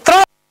હશે?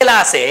 3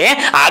 વાગ્યા હશે.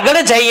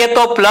 આગળ જઈએ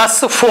તો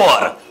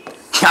 +4.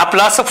 આ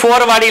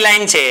 +4 વાળી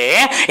લાઈન છે,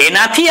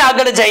 એનાથી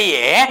આગળ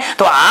જઈએ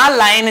તો આ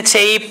લાઈન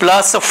છે એ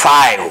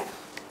 +5.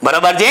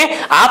 બરાબર છે?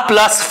 આ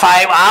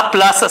 +5, આ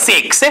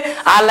 +6,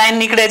 આ લાઈન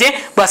નીકળે છે.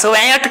 બસ હવે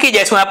અહીંયા અટકી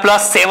જઈશું. આ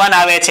 +7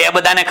 આવે છે,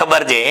 બધાને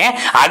ખબર છે.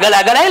 આગળ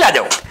આવેલા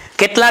જાઓ.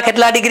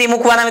 કેટલા ડિગ્રી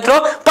મૂકવાના મિત્રો?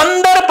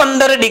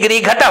 15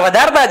 ડિગ્રી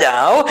વધારતા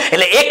જાઓ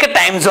એટલે એક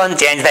ટાઈમ ઝોન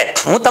ચેન્જ થાય.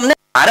 હું તમને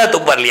ભારત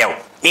ઉપર લઈ આવું.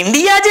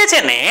 ઇન્ડિયા જે છે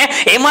ને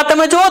એમાં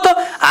તમે જુઓ તો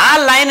આ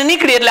લાઈન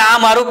નીકળી એટલે આ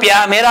મારું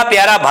મેરા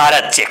પ્યારા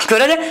ભારત છે.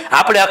 બરાબર છે?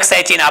 આપણે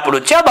અક્ષય ચિહ્ન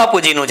આપણું છે,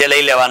 બાપુજીનું છે,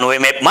 લઈ લેવાનું હોય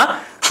મેપમાં.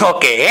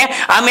 ઓકે,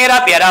 આ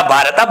મેરા પ્યારા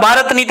ભારત. આ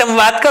ભારતની તમે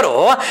વાત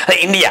કરો,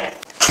 ઇન્ડિયા.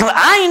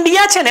 આ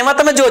ઇન્ડિયા છે ને એમાં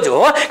તમે જોજો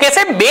કે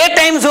સાહેબ 2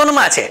 ટાઈમ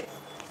ઝોનમાં છે.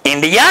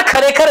 ઇન્ડિયા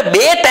ખરેખર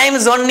 2 ટાઈમ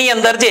ઝોન ની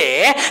અંદર છે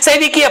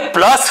સાહેબ કે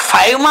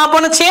 +5 માં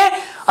પણ છે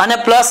અને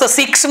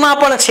 +6 માં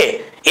પણ છે.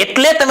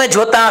 એટલે તમે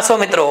જોતા હશો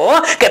મિત્રો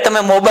કે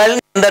તમે મોબાઈલ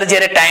ની અંદર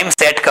જ્યારે ટાઈમ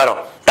સેટ કરો,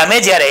 તમે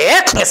જ્યારે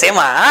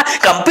શેમાં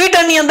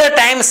કમ્પ્યુટર ની અંદર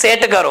ટાઈમ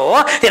સેટ કરો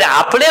ત્યારે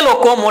આપણે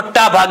લોકો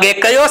મોટા ભાગે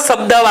કયો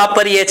શબ્દ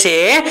વાપરીએ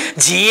છીએ?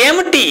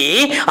 GMT.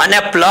 અને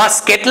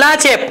પ્લસ કેટલા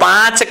છે?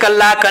 5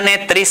 કલાક અને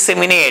 30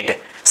 મિનિટ.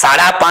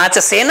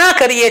 5:30 સેના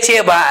કરીએ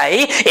છીએ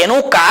ભાઈ?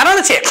 એનું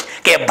કારણ છે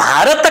કે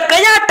ભારત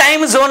કયા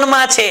ટાઈમ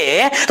ઝોનમાં છે?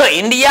 તો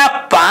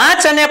ઇન્ડિયા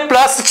 5 અને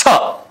 +6.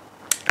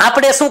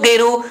 આપણે શું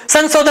કર્યું?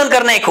 સંશોધન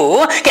કરી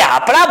નાખ્યું કે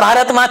આપણા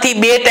ભારતમાંથી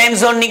 2 ટાઈમ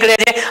ઝોન નીકળે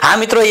છે. હા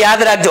મિત્રો,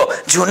 યાદ રાખજો,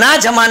 જૂના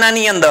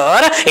જમાનાની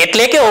અંદર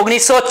એટલે કે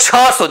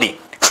 1906 સુધી,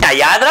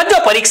 યાદ રાખજો,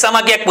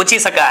 પરીક્ષામાં ક્યાંક પૂછી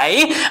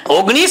શકાય,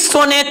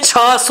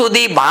 1906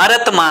 સુધી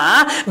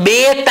ભારતમાં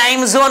 2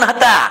 ટાઈમ ઝોન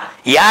હતા.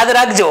 યાદ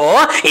રાખજો,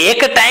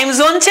 એક ટાઈમ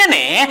ઝોન છે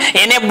ને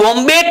એને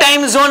બોમ્બે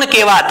ટાઈમ ઝોન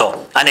કહેવાતો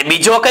અને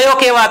બીજો કયો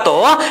કહેવાતો?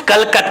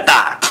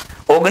 કલકત્તા.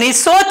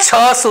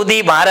 1906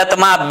 સુધી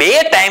ભારતમાં 2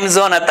 ટાઈમ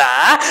ઝોન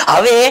હતા.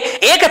 હવે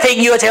એક થઈ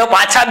ગયો છે,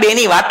 પાછા 2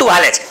 ની વાતો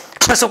હાલે છે.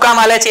 શું કામ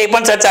હાલે છે એ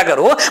પણ ચર્ચા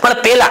કરું, પણ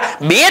પેલા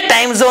 2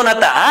 ટાઈમ ઝોન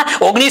હતા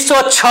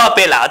 1906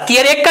 પહેલા.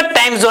 અત્યારે એક જ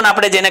ટાઈમ ઝોન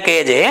આપણે જેને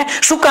કહીએ છીએ.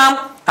 શું કામ?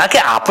 કે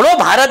આપણો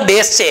ભારત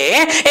દેશ છે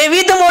એ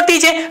વિધ મોટી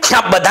છે.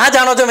 આપ બધા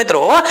જાણો છો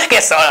મિત્રો કે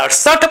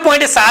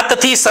 68.7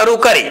 થી શરૂ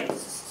કરી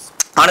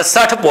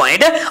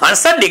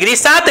 68.68 ડિગ્રી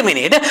 7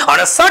 મિનિટ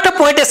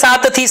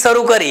 68.7 થી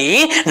શરૂ કરી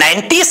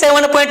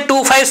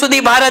 97.25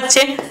 સુધી ભારત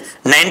છે.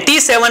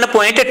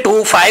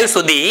 97.25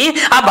 સુધી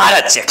આ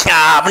ભારત છે.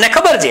 આપને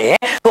ખબર છે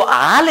તો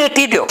આ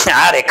લેટિટ્યુડ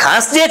આ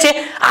રેખાંશ જે છે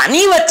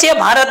આની વચ્ચે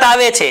ભારત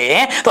આવે છે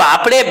તો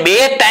આપણે બે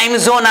ટાઈમ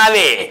ઝોન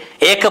આવે,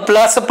 એક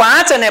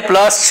 +5 અને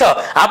 +6.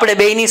 આપણે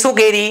બેની શું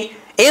કરી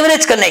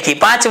એવરેજ કરી નાખી.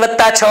 5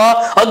 + 6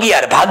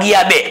 11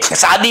 ભાગ્યા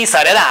 2 સાદી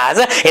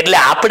સરેરાશ. એટલે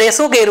આપણે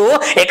શું કર્યું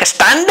એક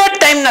સ્ટાન્ડર્ડ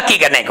ટાઈમ નક્કી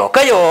કરી નાખ્યો.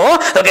 કયો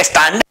તો કે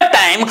સ્ટાન્ડર્ડ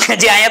ટાઈમ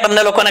જે અહીંયા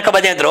તમને લોકોને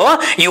ખબર છે મિત્રો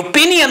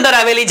યુપી ની અંદર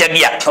આવેલી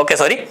જગ્યા, ઓકે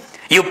સોરી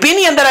યુપી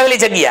ની અંદર આવેલી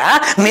જગ્યા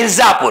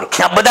મિર્ઝાપુર,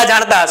 બધા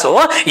જાણતા હશો.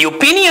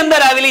 યુપી ની અંદર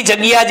આવેલી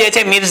જગ્યા જે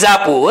છે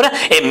મિર્ઝાપુર,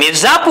 એ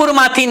મિર્ઝાપુર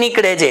માંથી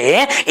નીકળે છે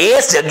એ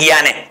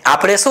જગ્યાને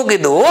આપણે શું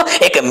કીધું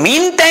એક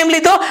મીન ટાઈમ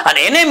લીધો અને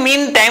એને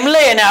મીન ટાઈમ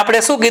લઈ અને આપણે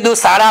શું કીધું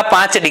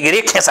 5.5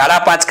 ડિગ્રી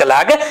 5.5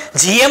 કલાક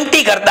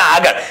જીએમટી કરતા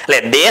આગળ. એટલે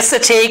દેશ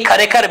છે એ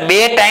ખરેખર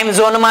બે ટાઈમ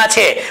ઝોનમાં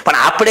છે પણ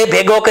આપણે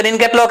ભેગો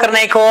કરીને કેટલો કરી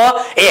નાખ્યો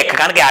એક,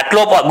 કારણ કે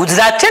આટલો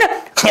ગુજરાત છે ને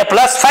એ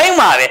 +5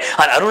 માં આવે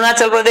અને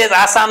અરુણાચલ પ્રદેશ,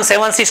 આસામ,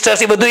 7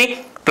 સિસ્ટર્સ એ બધું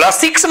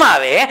 +6 માં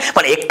આવે.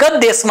 પણ એક જ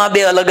દેશમાં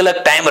બે અલગ અલગ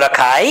ટાઈમ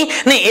રખાય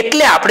નહીં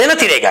એટલે આપણે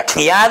નથી રહ્યા.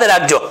 યાદ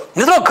રાખજો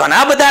મિત્રો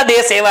ઘણા બધા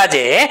દેશ એવા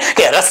છે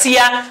કે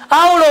રશિયા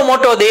આવડો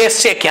મોટો દેશ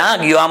છે,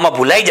 ક્યાં ગયો આમાં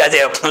ભૂલાઈ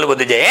જાય છે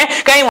બધું છે,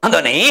 કઈ વાંધો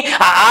નહીં.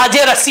 આ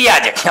જે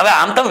રશિયા છે હવે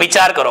આમ તમે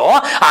વિચાર કરો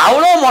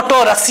આવડો મોટો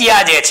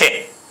રશિયા જે છે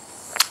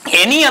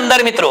એની અંદર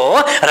મિત્રો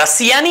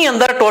રશિયાની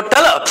અંદર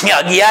ટોટલ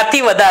 11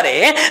 થી વધારે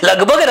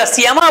લગભગ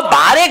રશિયામાં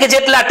 12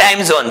 જેટલા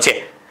ટાઈમ ઝોન છે.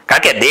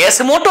 કારણ કે દેશ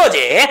મોટો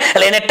છે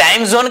એટલે એને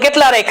ટાઈમ ઝોન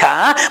કેટલા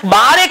રેખા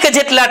 12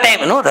 જેટલા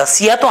ટાઈમ નો.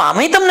 રશિયા તો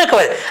આમે તમને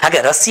ખબર છે કે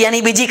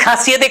રશિયાની બીજી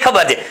ખાસિયત એ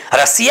ખબર છે.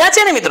 રશિયા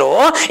છે ને મિત્રો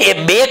એ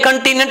બે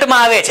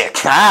કોન્ટિનેન્ટમાં આવે છે.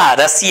 હા,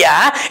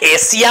 રશિયા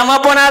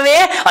એશિયામાં પણ આવે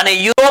અને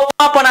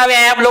યુરોપમાં પણ આવે.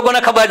 આપ લોકોને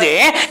ખબર છે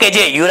કે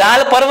જે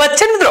યુરાલ પર્વત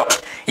છે મિત્રો,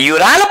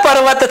 યુરાલ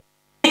પર્વત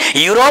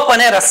યુરોપ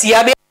અને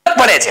રશિયા બે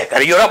પડે છે.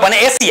 યુરોપ અને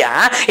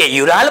એશિયા એ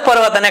યુરાલ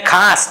પર્વત અને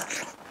ખાસ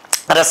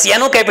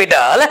રશિયાનું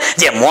કેપિટલ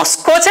જે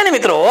મોસ્કો છે ને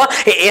મિત્રો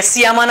એ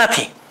એશિયામાં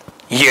નથી.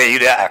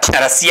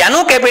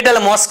 રશિયાનું કેપિટલ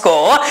મોસ્કો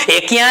એ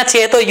ક્યાં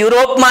છે તો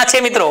યુરોપમાં છે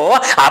મિત્રો.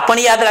 આ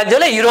પણ યાદ રાખજો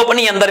ને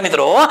યુરોપની અંદર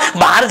મિત્રો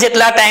 12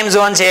 જેટલા ટાઈમ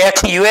ઝોન છે.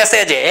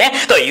 યુએસએ છે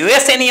તો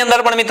યુએસએ ની અંદર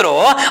પણ મિત્રો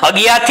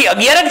 11 થી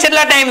 11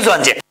 જેટલા ટાઈમ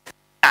ઝોન છે.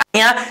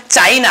 અહીંયા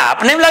ચાઇના,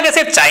 આપણે એમ લાગે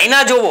છે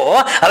ચાઇના જોવો,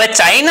 હવે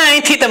ચાઇના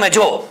અહીંથી તમે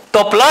જો તો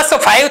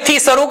 +5 થી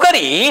શરૂ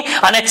કરી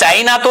અને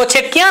ચાઇના તો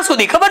છે ક્યાં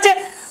સુધી ખબર છે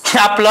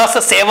આ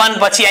 +7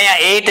 પછી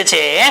અહીંયા 8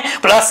 છે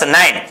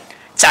 +9.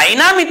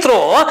 ચાઇના મિત્રો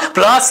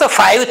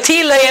 +5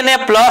 થી લઈને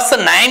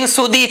 +9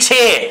 સુધી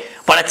છે.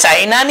 પણ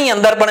ચાઇનાની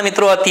અંદર પણ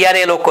મિત્રો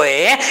અત્યારે લોકોએ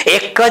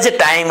એક જ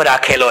ટાઈમ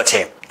રાખેલો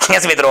છે.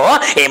 મિત્રો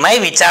એમાંય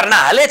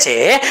વિચારના હાલે છે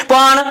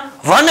પણ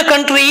one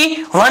country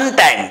one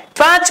time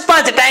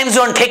 5 time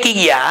zone ઠેકી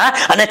ગયા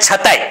અને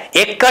છતાંય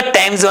એક જ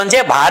ટાઈમ ઝોન છે.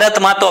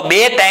 ભારતમાં તો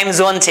બે ટાઈમ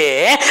ઝોન છે.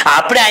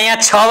 આપણે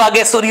અહીંયા 6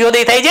 વાગે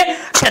સૂર્યોદય થાય છે,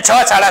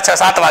 6, 6:30,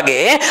 7 વાગે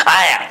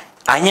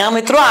અહીંયા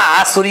મિત્રો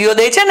આ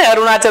સૂર્યોદય છે ને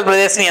અરુણાચલ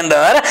પ્રદેશની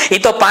અંદર એ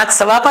તો 5,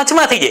 5:15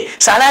 માં થઈ જાય.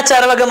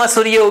 4:30 વાગ્યામાં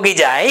સૂર્ય ઉગી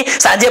જાય,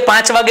 સાંજે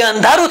 5 વાગે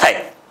અંધારું થાય.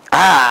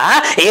 હા,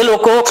 એ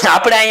લોકો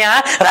આપણે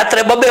અહીંયા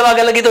રાત્રે 2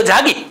 વાગ્યા લગી તો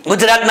જાગી,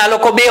 ગુજરાતના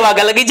લોકો 2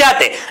 વાગ્યા લગી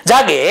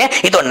જાગે.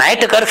 એ તો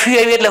નાઇટ કર્ફ્યુ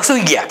આવી એટલે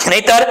સુઈ ગયા,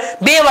 નહીતર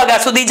 2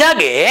 વાગ્યા સુધી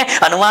જાગે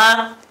અને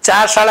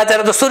 4,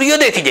 4:30 તો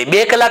સૂર્યોદય થઈ જાય.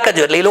 2 કલાક જ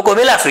એટલે એ લોકો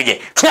વહેલા સુઈ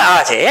જાય. આ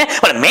છે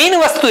પણ મેઇન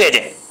વસ્તુ એ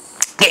છે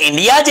કે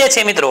ઇન્ડિયા જે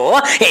છે મિત્રો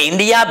એ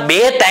ઇન્ડિયા બે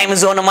ટાઈમ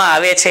ઝોનમાં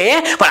આવે છે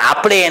પણ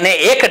આપણે એને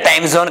એક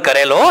ટાઈમ ઝોન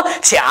કરેલો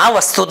છે. આ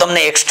વસ્તુ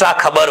તમને એક્સ્ટ્રા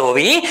ખબર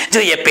હોવી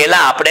જોઈએ.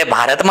 પહેલા આપણે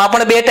ભારતમાં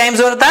પણ બે ટાઈમ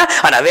ઝોન હતા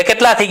અને હવે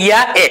કેટલા થઈ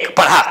ગયા? એક.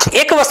 પણ હા,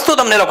 એક વસ્તુ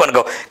તમને લોકોને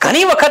કહું,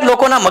 ઘણી વખત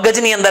લોકોના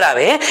મગજની અંદર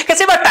આવે કે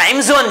સાહેબ આ ટાઈમ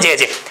ઝોન જે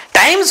છે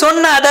ટાઈમ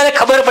ઝોનના આધારે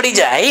ખબર પડી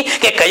જાય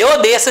કે કયો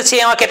દેશ છે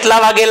એમાં કેટલા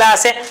વાગેલા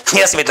હશે.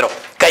 યસ મિત્રો,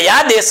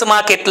 કયા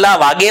દેશમાં કેટલા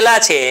વાગેલા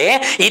છે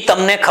એ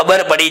તમને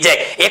ખબર પડી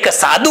જાય. એક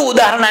સાદું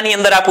ઉદાહરણ આની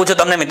અંદર આપું છું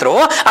તમને મિત્રો.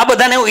 આ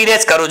બધાને હું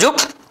ઇરેજ કરું છું.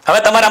 હવે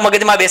તમારા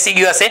મગજમાં બેસી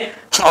ગયું હશે.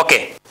 Okay,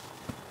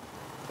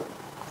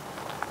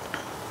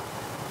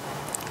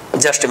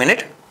 just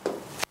minute.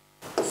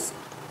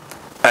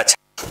 અચ્છા,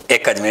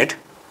 એક જ મિનિટ.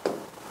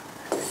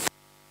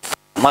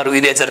 મારું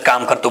ઇરેઝર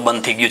કામ કરતું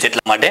બંધ થઈ ગયું છે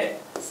એટલા માટે.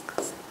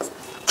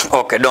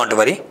 Okay, don't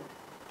worry.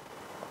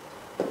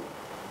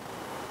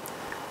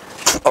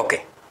 Okay,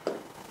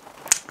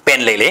 pen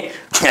લઈ લે.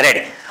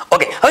 રેડી.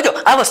 ઓકે, હવે જો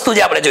આ વસ્તુ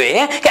જે આપણે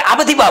જોઈએ કે આ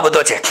બધી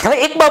બાબતો છે. હવે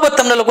એક બાબત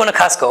તમને લોકોને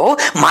ખાસ કહું,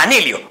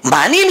 માની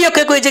લ્યો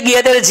કે કોઈ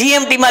જગ્યાએ અત્યારે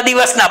જીએમટી માં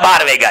દિવસના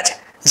 12 વાગ્યા છે.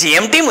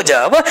 જીએમટી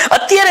મુજબ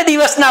અત્યારે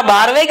દિવસના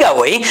 12 વાગ્યા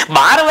હોય.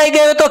 12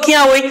 વાગ્યા હોય તો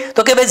ક્યાં હોય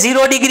તો કે ભાઈ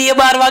 0 ડિગ્રીએ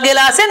 12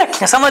 વાગેલા હશે ને.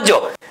 સમજો,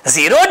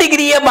 0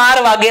 ડિગ્રીએ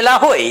 12 વાગેલા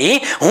હોય.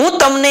 હું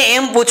તમને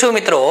એમ પૂછું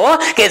મિત્રો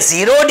કે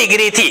 0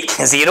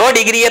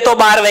 ડિગ્રીએ તો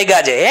 12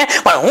 વાગ્યા છે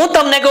પણ હું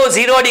તમને કહું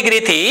 0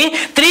 ડિગ્રીથી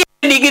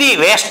 30 ડિગ્રી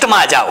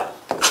વેસ્ટમાં જાઓ.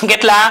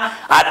 કેટલા?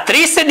 આ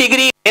 30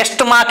 ડિગ્રી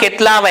વેસ્ટમાં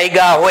કેટલા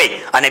વાગ્યા હોય.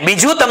 અને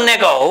બીજું તમને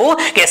કહું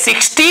કે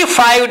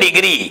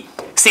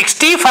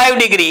 65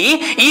 ડિગ્રી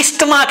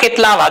ઈસ્ટમાં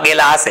કેટલા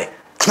વાગેલા હશે.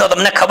 તો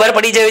તમને ખબર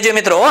પડી જવી જોઈએ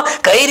મિત્રો,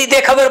 કઈ રીતે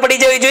ખબર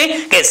પડી જવી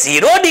જોઈએ કે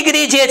 0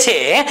 ડિગ્રી જે છે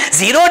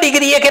 0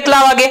 ડિગ્રી એ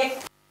કેટલા વાગે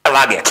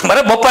વાગે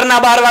બરાબર, બપોરના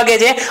 12 વાગે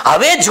છે.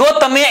 હવે જો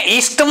તમે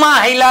ઈસ્ટમાં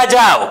હાઈલા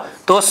જાઓ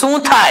તો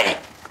શું થાય?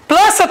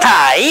 પ્લસ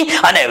થાય.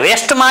 અને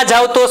વેસ્ટમાં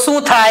જાવ તો શું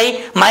થાય?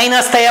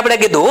 માઇનસ થાય. આપણે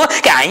કીધું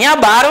કે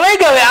અહીંયા 12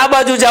 વાગ્યા હોય, આ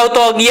બાજુ જાવ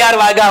તો 11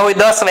 વાગ્યા હોય,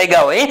 10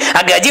 વાગ્યા હોય.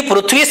 આ હજી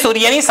પૃથ્વી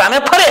સૂર્યની સામે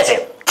ફરે છે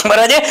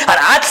બરાબર છે,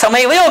 અને આ જ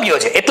સમય વયો ગયો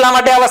છે એટલા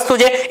માટે આ વસ્તુ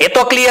છે, એ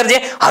તો ક્લિયર છે.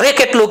 હવે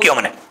કેટલું કયો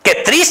મને કે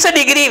 30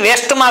 ડિગ્રી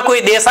વેસ્ટમાં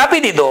કોઈ દેશ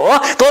આપી દીધો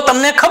તો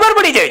તમને ખબર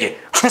પડી જાય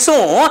છે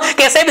શું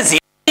કે સાહેબ 0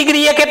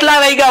 ડિગ્રી એ કેટલા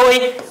વાગ્યા હોય?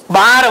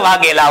 12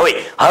 વાગેલા હોય.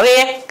 હવે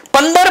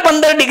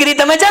 15 ડિગ્રી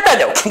તમે જતા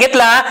જાઓ,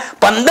 કેટલા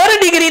 15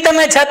 ડિગ્રી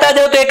તમે જતા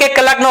જાઓ તો 1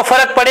 કલાકનો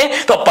ફરક પડે.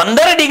 તો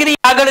 15 ડિગ્રી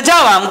આગળ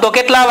જાવ આમ તો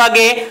કેટલા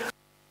વાગે?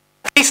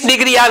 30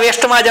 ડિગ્રી આ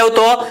વેસ્ટમાં જાવ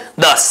તો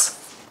 10.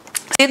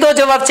 સીધો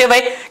જવાબ છે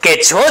ભાઈ કે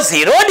જો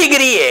 0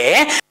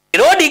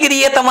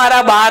 ડિગ્રી એ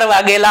તમારા 12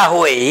 વાગેલા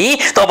હોય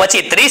તો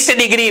પછી 30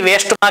 ડિગ્રી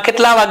વેસ્ટમાં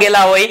કેટલા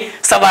વાગેલા હોય?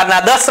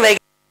 સવારના 10 વાગે.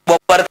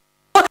 બપોર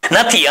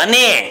નથી.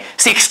 અને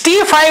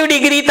 65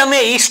 ડિગ્રી તમે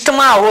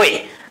ઈસ્ટમાં હોય,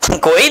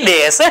 કોઈ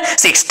દેશ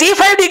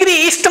 65 ડિગ્રી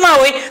ઈસ્ટમાં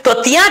હોય તો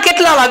ત્યાં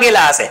કેટલા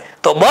વાગેલા હશે?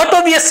 તો બટ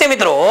ઓબ્વિયસ છે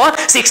મિત્રો,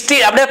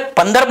 60 આપણે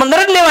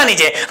 15 જ લેવાની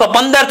છે. તો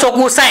 15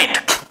 ચોકું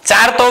 60,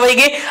 4 તો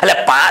વાગે. એટલે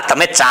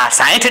તમે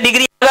 60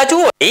 ડિગ્રી બાજુ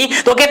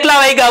હોય તો કેટલા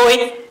વાગ્યા હોય?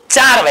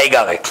 4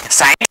 વાગ્યા હોય.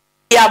 60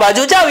 આ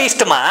બાજુ જાવ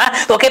ઈસ્ટમાં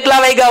તો કેટલા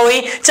વાગ્યા હોય?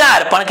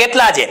 4. પણ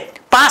કેટલા છે?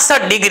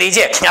 65 ડિગ્રી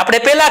છે. આપણે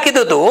પહેલા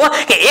કીધું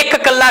હતું કે 1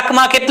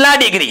 કલાકમાં કેટલા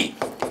ડિગ્રી?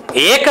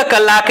 1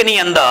 કલાકની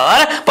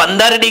અંદર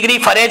 15 ડિગ્રી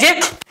ફરે છે.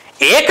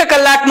 1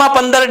 કલાકમાં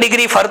 15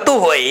 ડિગ્રી ફરતું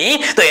હોય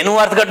તો એનું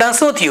અર્થઘટન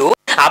શું થયું?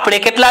 આપણે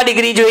કેટલા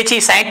ડિગ્રી જોઈએ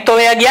છીએ? 60 તો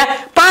વયા ગયા.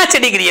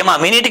 5 ડિગ્રી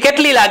એમાં મિનિટ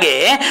કેટલી લાગે?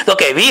 તો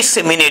કે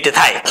 20 મિનિટ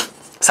થાય.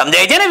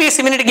 સમજાય છે ને?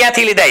 20 મિનિટ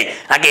ક્યાંથી લીધાઈ?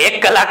 કારણ કે 1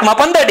 કલાકમાં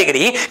 15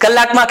 ડિગ્રી,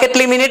 કલાકમાં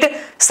કેટલી મિનિટ?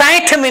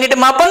 60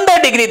 મિનિટમાં 15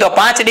 ડિગ્રી, તો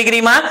 5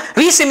 ડિગ્રીમાં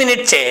 20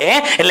 મિનિટ છે.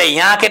 એટલે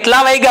અહીંયા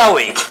કેટલા વાગ્યા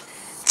હોય?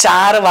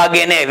 4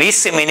 વાગે ને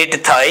 20 મિનિટ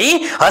થઈ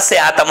હશે.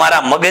 આ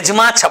તમારા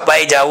મગજમાં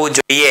છપાઈ જવું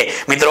જોઈએ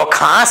મિત્રો.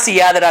 ખાસ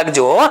યાદ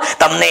રાખજો,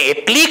 તમને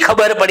એટલી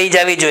ખબર પડી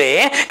જવી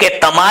જોઈએ કે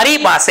તમારી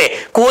પાસે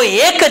કોઈ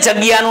એક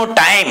જગ્યાનું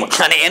ટાઈમ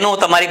અને એનું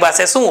તમારી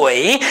પાસે શું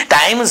હોય?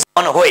 ટાઈમ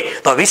ઝોન હોય.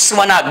 તો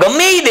વિશ્વના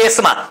ગમે એ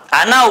દેશમાં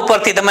આના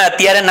ઉપરથી તમે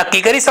અત્યારે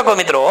નક્કી કરી શકો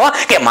મિત્રો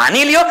કે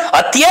માની લ્યો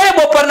અત્યારે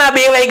બપોરના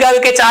 2 વાગ્યા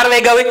હોય કે 4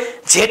 વાગ્યા હોય,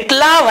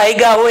 જેટલા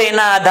વાગ્યા હોય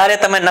એના આધારે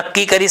તમે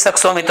નક્કી કરી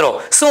શકશો મિત્રો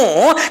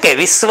શું કે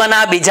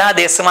વિશ્વના બીજા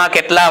દેશમાં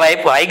કેટલા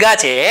વાગ્યા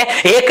છે.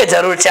 એક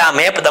જરૂર છે, આ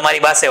મેપ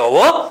તમારી પાસે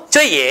હોવો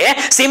જોઈએ.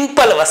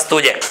 સિમ્પલ વસ્તુ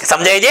છે,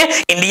 સમજાય છે?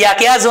 ઇન્ડિયા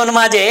કયા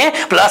ઝોનમાં છે?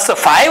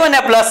 +5 અને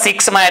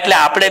 +6 માં. એટલે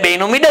આપણે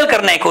બેનું મિડલ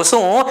કરી નાખ્યું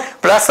શું?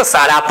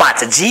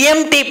 +5.5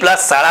 GMT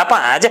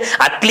 +5.5.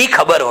 આટલી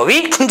ખબર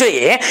હોવી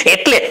જોઈએ.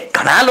 એટલે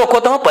ઘણા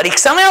લોકો તો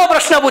પરીક્ષામાં એવો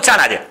પ્રશ્ન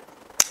પૂછાના છે,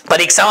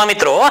 પરીક્ષામાં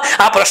મિત્રો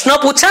આ પ્રશ્ન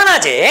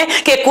પૂછાના છે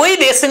કે કોઈ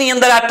દેશની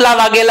અંદર આટલા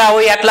વાગેલા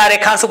હોય, આટલા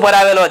રેખાંશ ઉપર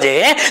આવેલો છે,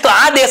 તો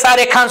આ દેશ આ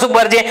રેખાંશ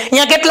ઉપર છે,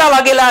 અહીંયા કેટલા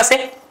વાગેલા હશે?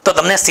 તો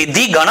તમને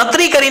સીધી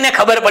ગણતરી કરીને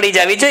ખબર પડી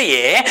જવી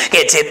જોઈએ કે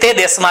જે તે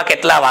દેશમાં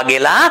કેટલા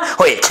વાગેલા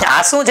હોય.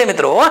 આ શું છે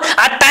મિત્રો?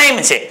 આ ટાઈમ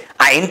છે.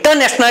 આ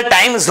ઇન્ટરનેશનલ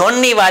ટાઈમ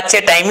ઝોન ની વાત છે,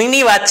 ટાઈમિંગ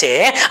ની વાત છે.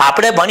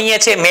 આપણે ભણીએ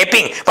છીએ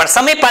મેપિંગ, પણ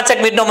સમય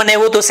 5 મિનિટનો મને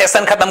એવું હતું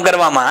સેશન ખતમ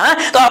કરવામાં,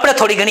 તો આપણે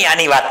થોડી ઘણી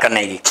આની વાત કરી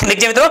નાખી. ઠીક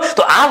છે મિત્રો?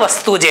 તો આ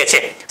વસ્તુ જે છે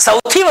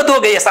સૌથી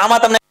વધુ ગઈ છે.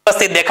 આમાં તમને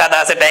વ્યવસ્થિત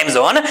દેખાતા હશે ટાઈમ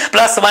ઝોન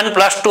 +1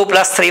 +2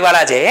 +3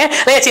 વાળા છે.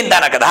 એ ચિંતા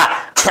ના કરતા.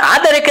 આ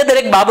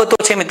દરેક બાબતો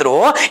છે મિત્રો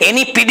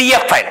એની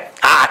PDF ફાઇલ,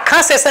 આ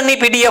આખા સેશનની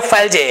PDF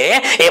ફાઇલ છે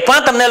એ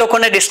પણ તમને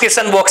લોકોને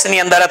ડિસ્ક્રિપ્શન બોક્સની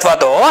અંદર અથવા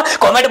તો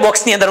કોમેન્ટ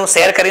બોક્સની અંદર હું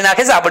શેર કરી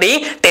નાખીશ. આપણી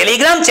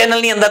ટેલિગ્રામ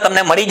ચેનલની અંદર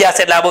તમને મળી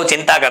જશે. એટલે આ બહુ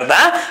ચિંતા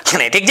કરતા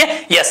નહીં. ઠીક છે?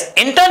 યસ,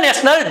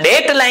 ઇન્ટરનેશનલ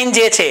ડેટ લાઇન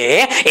જે છે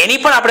એની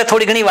પણ આપણે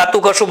થોડી ઘણી વાતો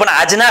કરશું. પણ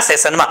આજના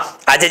સેશનમાં,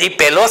 આજે જે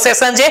પહેલો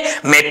સેશન છે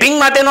મેપિંગ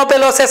માટેનો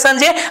પહેલો સેશન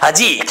છે,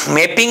 હજી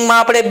મેપિંગમાં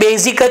આપણે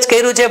બેઝિક જ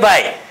કર્યું છે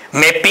ભાઈ.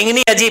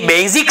 મેપિંગની હજી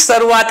બેઝિક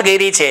શરૂઆત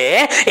કરી છે.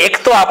 એક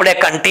તો આપણે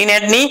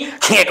કન્ટિનેન્ટની,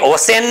 એક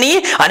ઓશનની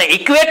અને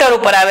ઇક્વેટર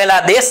ઉપર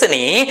આવેલા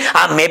દેશની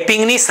આ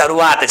મેપિંગની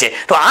શરૂઆત છે.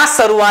 તો આ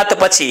શરૂઆત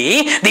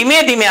પછી ધીમે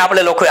ધીમે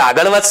આપણે લોકો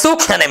આગળ વધશું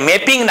અને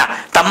મેપિંગના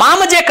તમામ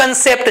જે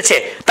કન્સેપ્ટ છે,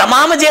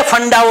 તમામ જે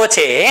ફંડાઓ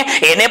છે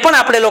એને પણ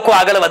આપણે લોકો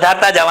આગળ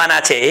વધારતા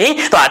જવાના છે.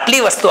 તો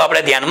આટલી વસ્તુ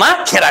આપણે ધ્યાનમાં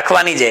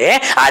રાખવાની છે.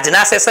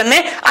 આજના સેશનને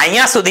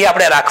અહીંયા સુધી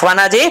આપણે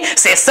રાખવાના છે.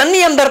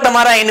 સેશનની અંદર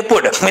તમારા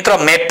ઇનપુટ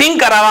મિત્રો મેપિંગ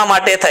કરાવવા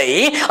માટે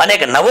થઈ અને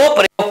એક નવો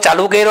પ્રયોગ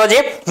ચાલુ કર્યો છે,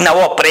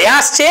 નવો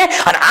પ્રયાસ છે,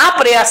 અને આ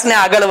પ્રયાસને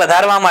આગળ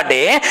વધારવા માટે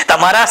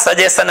તમારા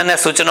સજેશન અને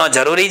સૂચનો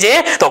જરૂરી છે.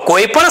 તો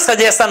કોઈ પણ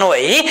સજેશન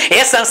હોય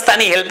એ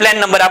સંસ્થાની હેલ્પલાઇન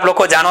નંબર આપ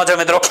લોકો જાણો છો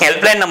મિત્રો.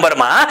 હેલ્પલાઇન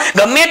નંબરમાં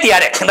ગમે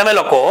ત્યારે તમે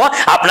લોકો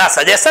આપના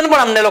સજેશન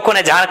પણ અમને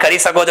લોકોને જાણ કરી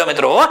શકો છો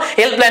મિત્રો.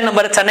 હેલ્પલાઇન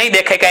નંબર નહીં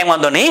દેખાય કઈ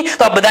વાંધો નહીં,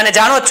 તો આપ બધાને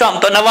જાણો જ છો. આમ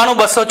તો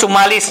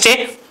 99244 છે,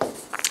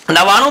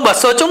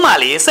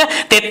 99244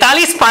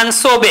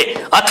 43502,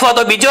 અથવા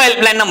તો બીજો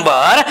હેલ્પલાઇન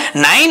નંબર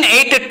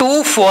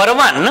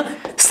 98241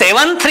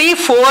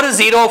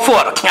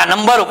 73,404 આ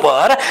નંબર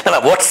ઉપર તમે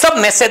WhatsApp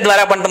મેસેજ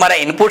દ્વારા પણ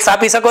તમારા ઇનપુટ્સ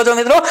આપી શકો છો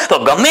મિત્રો. તો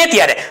ગમે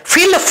ત્યારે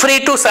feel free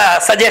two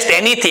suggest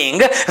anything.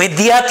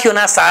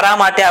 વિદ્યાર્થીઓના સારા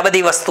માટે આ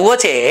બધી વસ્તુઓ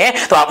છે,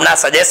 તો આપના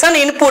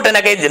સજેશન, ઇનપુટ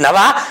અને કઈ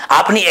નવા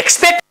આપની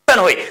એક્સપેક્ટ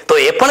હોય તો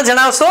એ પણ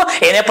જણાવશો,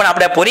 એને પણ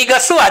આપણે પૂરી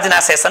કરશું. આજના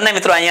સેશનને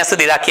મિત્રો અહીંયા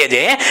સુધી રાખીએ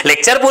છીએ.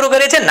 લેક્ચર પૂરું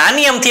કરીએ છીએ.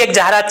 નાની અમથી એક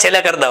જાહેરાત છેલ્લે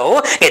કરી દઉં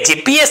કે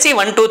જીપીએસસી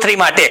 1, 2, 3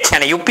 માટે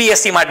અને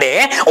યુપીએસસી માટે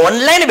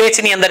ઓનલાઈન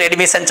બેચની અંદર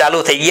એડમિશન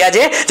ચાલુ થઈ ગયા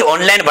છે. જો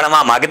ઓનલાઈન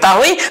ભણવા માંગતા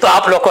હોય તો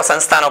આપ લોકો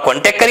સંસ્થાનો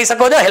કોન્ટેક્ટ કરી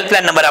શકો છો.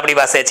 હેલ્પલાઇન નંબર આપણી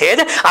પાસે છે જ.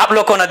 આપ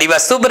લોકોનો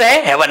દિવસ શુભ રહે.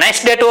 Have a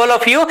nice day to all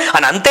of you.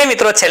 અને અંતે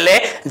મિત્રો છેલ્લે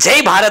જય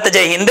ભારત,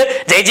 જય હિન્દ,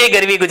 જય જય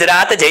ગરવી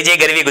ગુજરાત, જય જય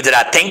ગરવી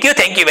Gujarat. Thank you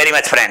very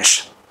much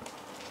friends.